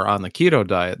year, are on the keto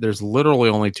diet, there's literally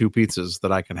only 2 pizzas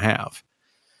that I can have.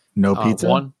 No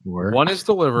pizza? One is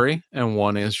delivery and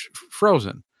one is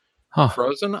frozen. Huh.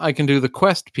 Frozen, I can do the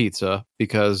Quest pizza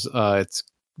because it's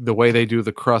the way they do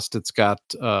the crust. It's got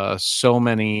so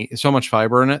much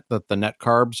fiber in it that the net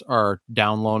carbs are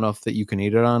down low enough that you can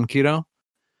eat it on keto.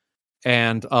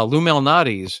 And Lou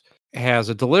Malnati's has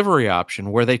a delivery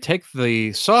option where they take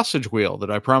the sausage wheel that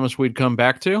I promised we'd come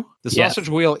back to. The sausage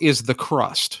wheel is the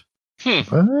crust.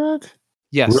 What?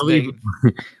 Yes.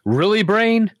 Really,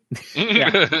 Brain?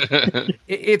 Yeah.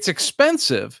 It's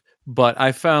expensive, but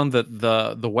I found that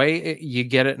the way you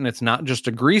get it, and it's not just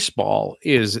a grease ball,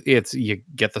 is you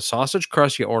get the sausage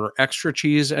crust, you order extra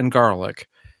cheese and garlic,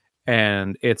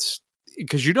 and it's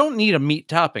because you don't need a meat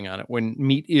topping on it when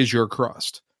meat is your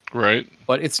crust. Right.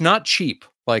 But it's not cheap.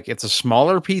 Like, it's a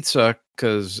smaller pizza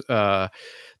because the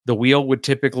wheel would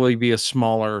typically be a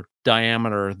smaller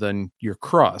diameter than your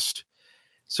crust.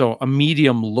 So a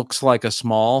medium looks like a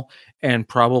small, and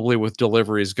probably with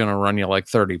delivery is going to run you like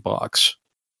 $30.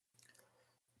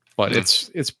 But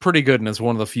it's pretty good, and it's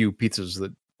one of the few pizzas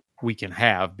that we can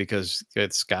have because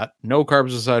it's got no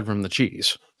carbs aside from the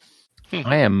cheese.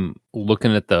 I am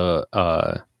looking at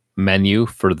the menu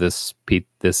for this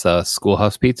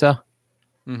Schoolhouse Pizza.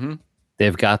 Mm-hmm.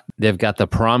 They've got the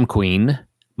Prom Queen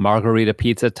margarita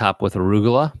pizza topped with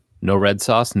arugula, no red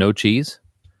sauce, no cheese.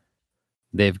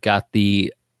 They've got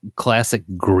the classic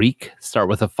Greek, start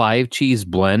with a 5 cheese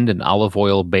blend and olive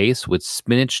oil base with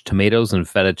spinach, tomatoes, and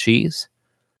feta cheese.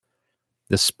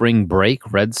 The Spring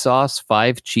Break red sauce,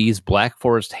 5 cheese, Black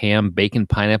Forest ham, bacon,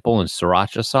 pineapple, and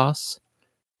sriracha sauce.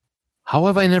 How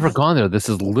have I never gone there? This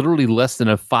is literally less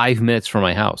than 5 minutes from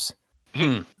my house.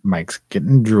 Mike's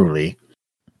getting drooly.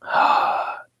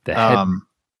 The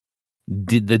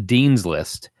Dean's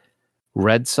List.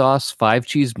 Red sauce, 5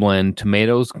 cheese blend,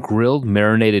 tomatoes, grilled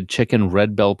marinated chicken,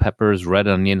 red bell peppers, red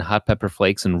onion, hot pepper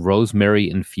flakes, and rosemary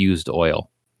infused oil.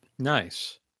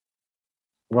 Nice.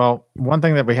 Well, one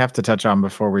thing that we have to touch on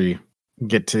before we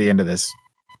get to the end of this,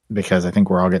 because I think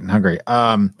we're all getting hungry,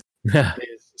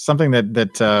 is something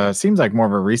that seems like more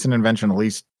of a recent invention, at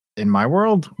least in my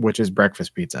world, which is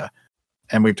breakfast pizza.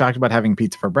 And we've talked about having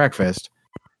pizza for breakfast,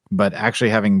 but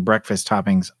actually having breakfast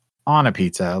toppings on a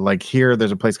pizza. Like here,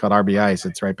 there's a place called RB Ice.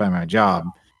 It's right by my job.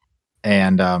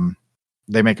 And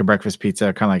they make a breakfast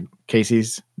pizza kind of like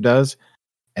Casey's does.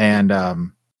 And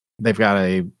they've got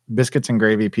a biscuits and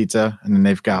gravy pizza. And then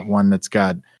they've got one that's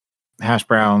got hash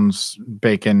browns,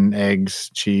 bacon, eggs,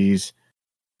 cheese.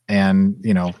 And,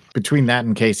 between that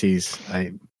and Casey's,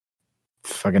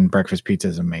 fucking breakfast pizza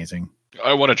is amazing.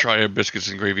 I want to try a biscuits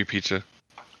and gravy pizza.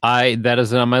 That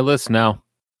is on my list now.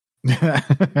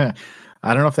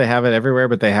 I don't know if they have it everywhere,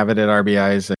 but they have it at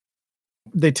RBI's.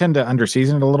 They tend to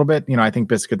underseason it a little bit. I think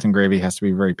biscuits and gravy has to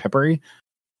be very peppery.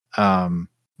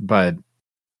 But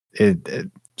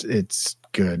it's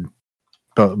good.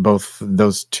 Both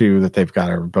those two that they've got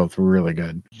are both really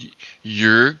good.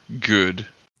 You're good.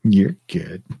 You're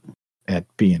good at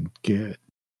being good.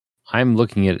 I'm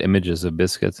looking at images of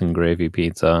biscuits and gravy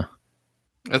pizza.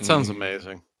 That sounds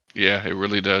amazing. Yeah, it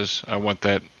really does. I want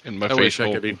that in my face. I wish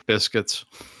I could eat biscuits.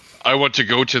 I want to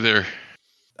go to there.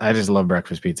 I just love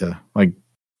breakfast pizza. Like,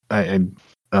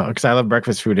 because I love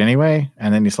breakfast food anyway,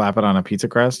 and then you slap it on a pizza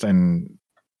crust, and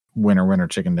winner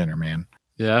chicken dinner, man.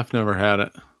 Yeah, I've never had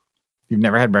it. You've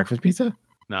never had breakfast pizza?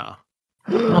 No.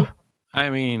 I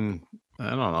mean,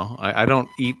 I don't know. I don't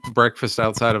eat breakfast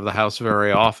outside of the house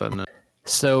very often.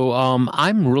 So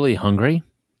I'm really hungry.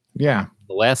 Yeah.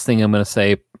 The last thing I'm going to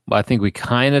say, I think we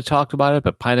kind of talked about it,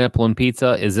 but pineapple and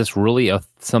pizza, is this really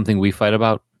something we fight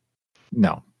about?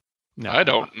 No. I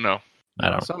don't know. I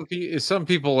don't. Some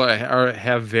people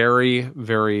have very,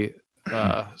 very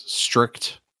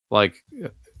strict, like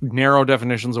narrow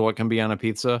definitions of what can be on a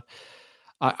pizza.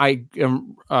 I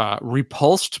am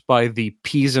repulsed by the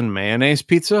peas and mayonnaise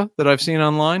pizza that I've seen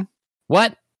online.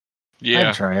 What? Yeah.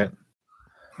 I'd try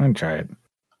it.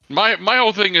 My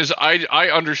whole thing is I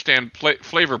understand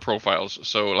flavor profiles.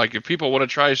 So like if people want to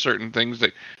try certain things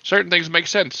make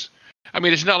sense. I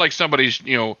mean, it's not like somebody's,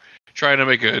 trying to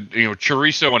make a,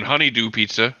 chorizo and honeydew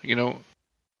pizza,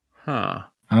 Huh.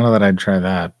 I don't know that I'd try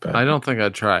that, but I don't think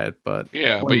I'd try it, but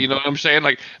Yeah, but you know what I'm saying?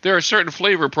 Like there are certain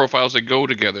flavor profiles that go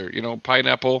together,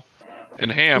 pineapple and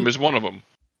ham is one of them.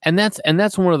 And that's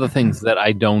one of the things that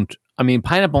I don't. I mean,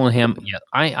 pineapple and ham. Yeah,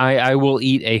 I will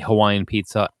eat a Hawaiian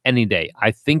pizza any day.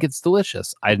 I think it's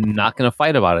delicious. I'm not going to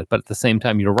fight about it. But at the same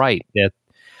time, you're right that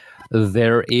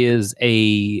there is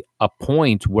a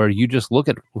point where you just look,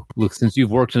 since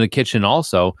you've worked in the kitchen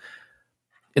also.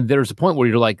 There's a point where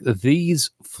you're like, these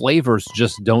flavors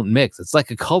just don't mix. It's like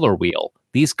a color wheel.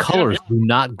 These colors do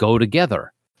not go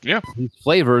together. Yeah, these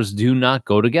flavors do not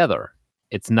go together.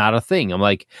 It's not a thing. I'm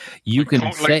like, you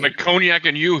can say like cognac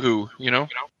and yoo-hoo,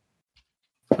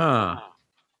 huh.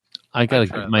 I gotta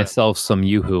get myself some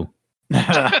yoo-hoo.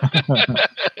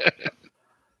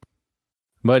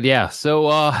 But yeah,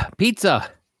 so pizza,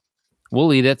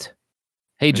 we'll eat it.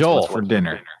 Hey Joel, for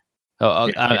dinner.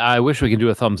 I wish we could do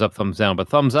a thumbs up, thumbs down, but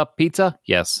thumbs up pizza,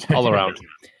 yes, all around.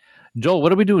 Joel,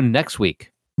 what are we doing next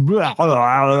week? Getting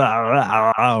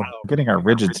our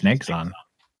rigid snakes on.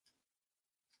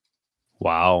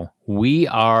 Wow. We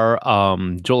are,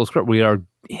 Joel is correct. We are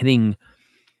hitting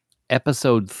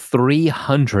episode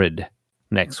 300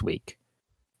 next week,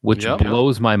 which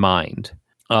blows my mind.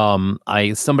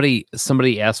 Somebody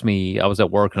asked me, I was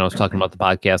at work and I was talking about the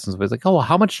podcast and somebody's like, oh,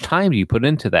 how much time do you put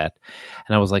into that?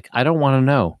 And I was like, I don't want to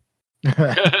know.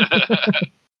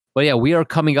 But yeah, we are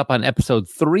coming up on episode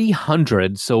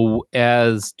 300. So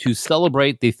as to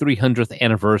celebrate the 300th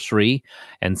anniversary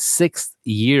and 6th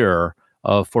year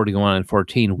of 41 and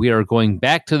 14, we are going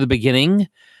back to the beginning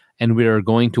and we are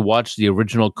going to watch the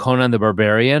original Conan the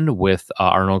Barbarian with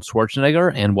Arnold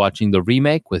Schwarzenegger and watching the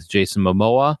remake with Jason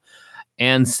Momoa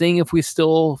and seeing if we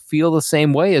still feel the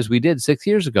same way as we did 6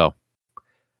 years ago.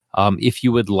 If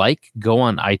you would like, go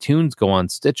on iTunes, go on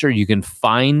Stitcher. You can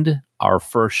find our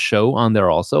first show on there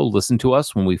also. Listen to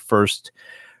us when we first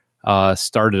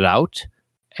started out.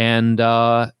 And,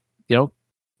 give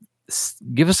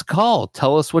us a call.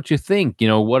 Tell us what you think.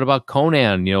 What about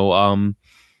Conan?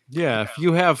 Yeah, if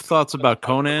you have thoughts about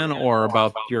Conan or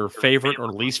about your favorite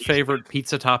or least favorite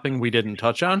pizza topping we didn't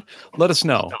touch on, let us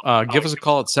know. Give us a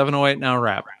call at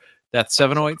 708-NOW-RAP. That's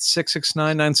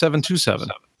 708-669-9727.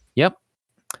 Yep.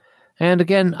 And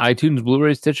again, iTunes,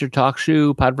 Blu-ray, Stitcher,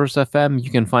 TalkShoe, Podverse FM. You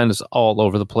can find us all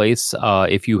over the place.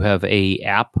 If you have a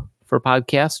app for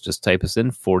podcasts, just type us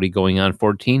in 40 going on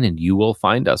 14 and you will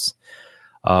find us.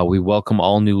 We welcome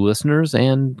all new listeners.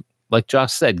 And like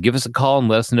Josh said, give us a call and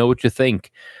let us know what you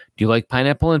think. Do you like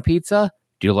pineapple on pizza?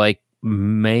 Do you like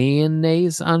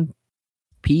mayonnaise on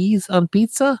peas on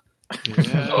pizza?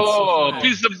 Yeah, oh,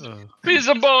 pizza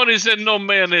bonis and no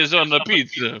mayonnaise on the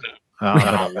pizza.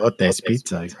 Oh, Lotte's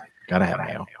pizza. Gotta have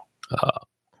mayo.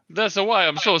 That's why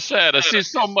I'm so sad. I see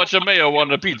so much of mayo on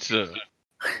the pizza.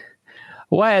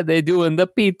 Why are they doing the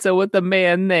pizza with the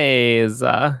mayonnaise?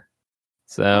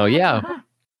 So, yeah.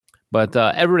 But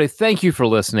everybody, thank you for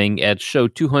listening at show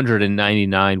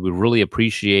 299. We really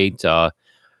appreciate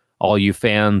all you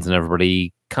fans and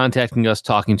everybody contacting us,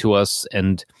 talking to us,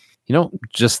 and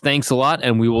just thanks a lot.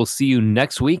 And we will see you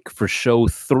next week for show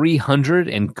 300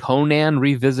 and Conan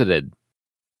Revisited.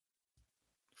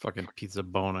 Fucking pizza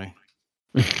bone.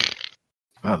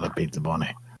 Oh, the pizza bone.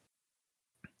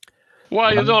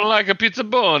 Why you don't like a pizza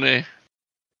bone?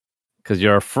 Because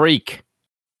you're a freak.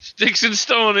 Sticks and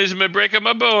stones may break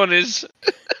my bones.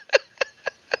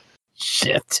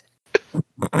 Shit.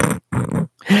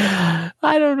 I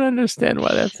don't understand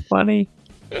why that's funny.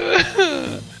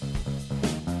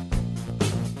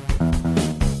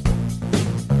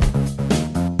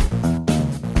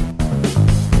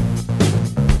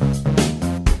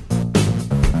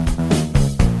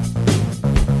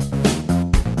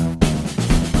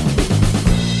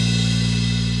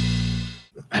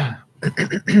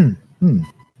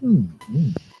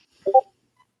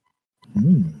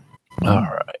 All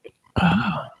right.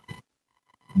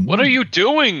 What are you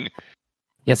doing?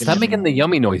 Yeah, stop making the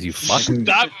yummy noise, you fuck.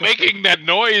 Stop making that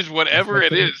noise, whatever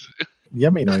it is.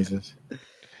 Yummy noises.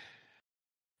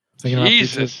 Thinking about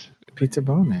Jesus. Pizza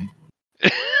bone.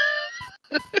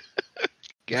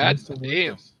 God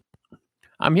damn.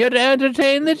 I'm here to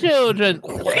entertain the children.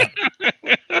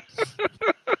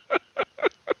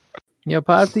 Your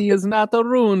party is not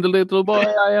ruined, little boy.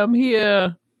 I am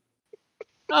here.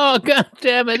 Oh, God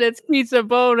damn it. It's Pizza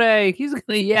Bone. He's going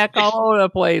to yak all over the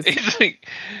place.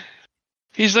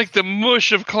 He's like the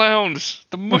mush of clowns.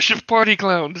 The mush of party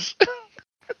clowns.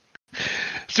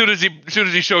 Soon as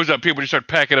he shows up, people just start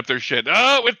packing up their shit.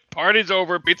 Oh, party's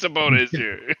over. Pizza Bone is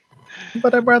here.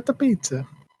 But I brought the pizza.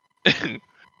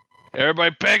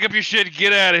 Everybody pack up your shit.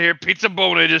 Get out of here. Pizza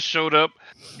Bone just showed up.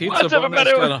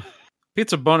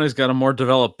 Pizza Bone's got a more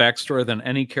developed backstory than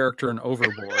any character in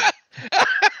Overboard.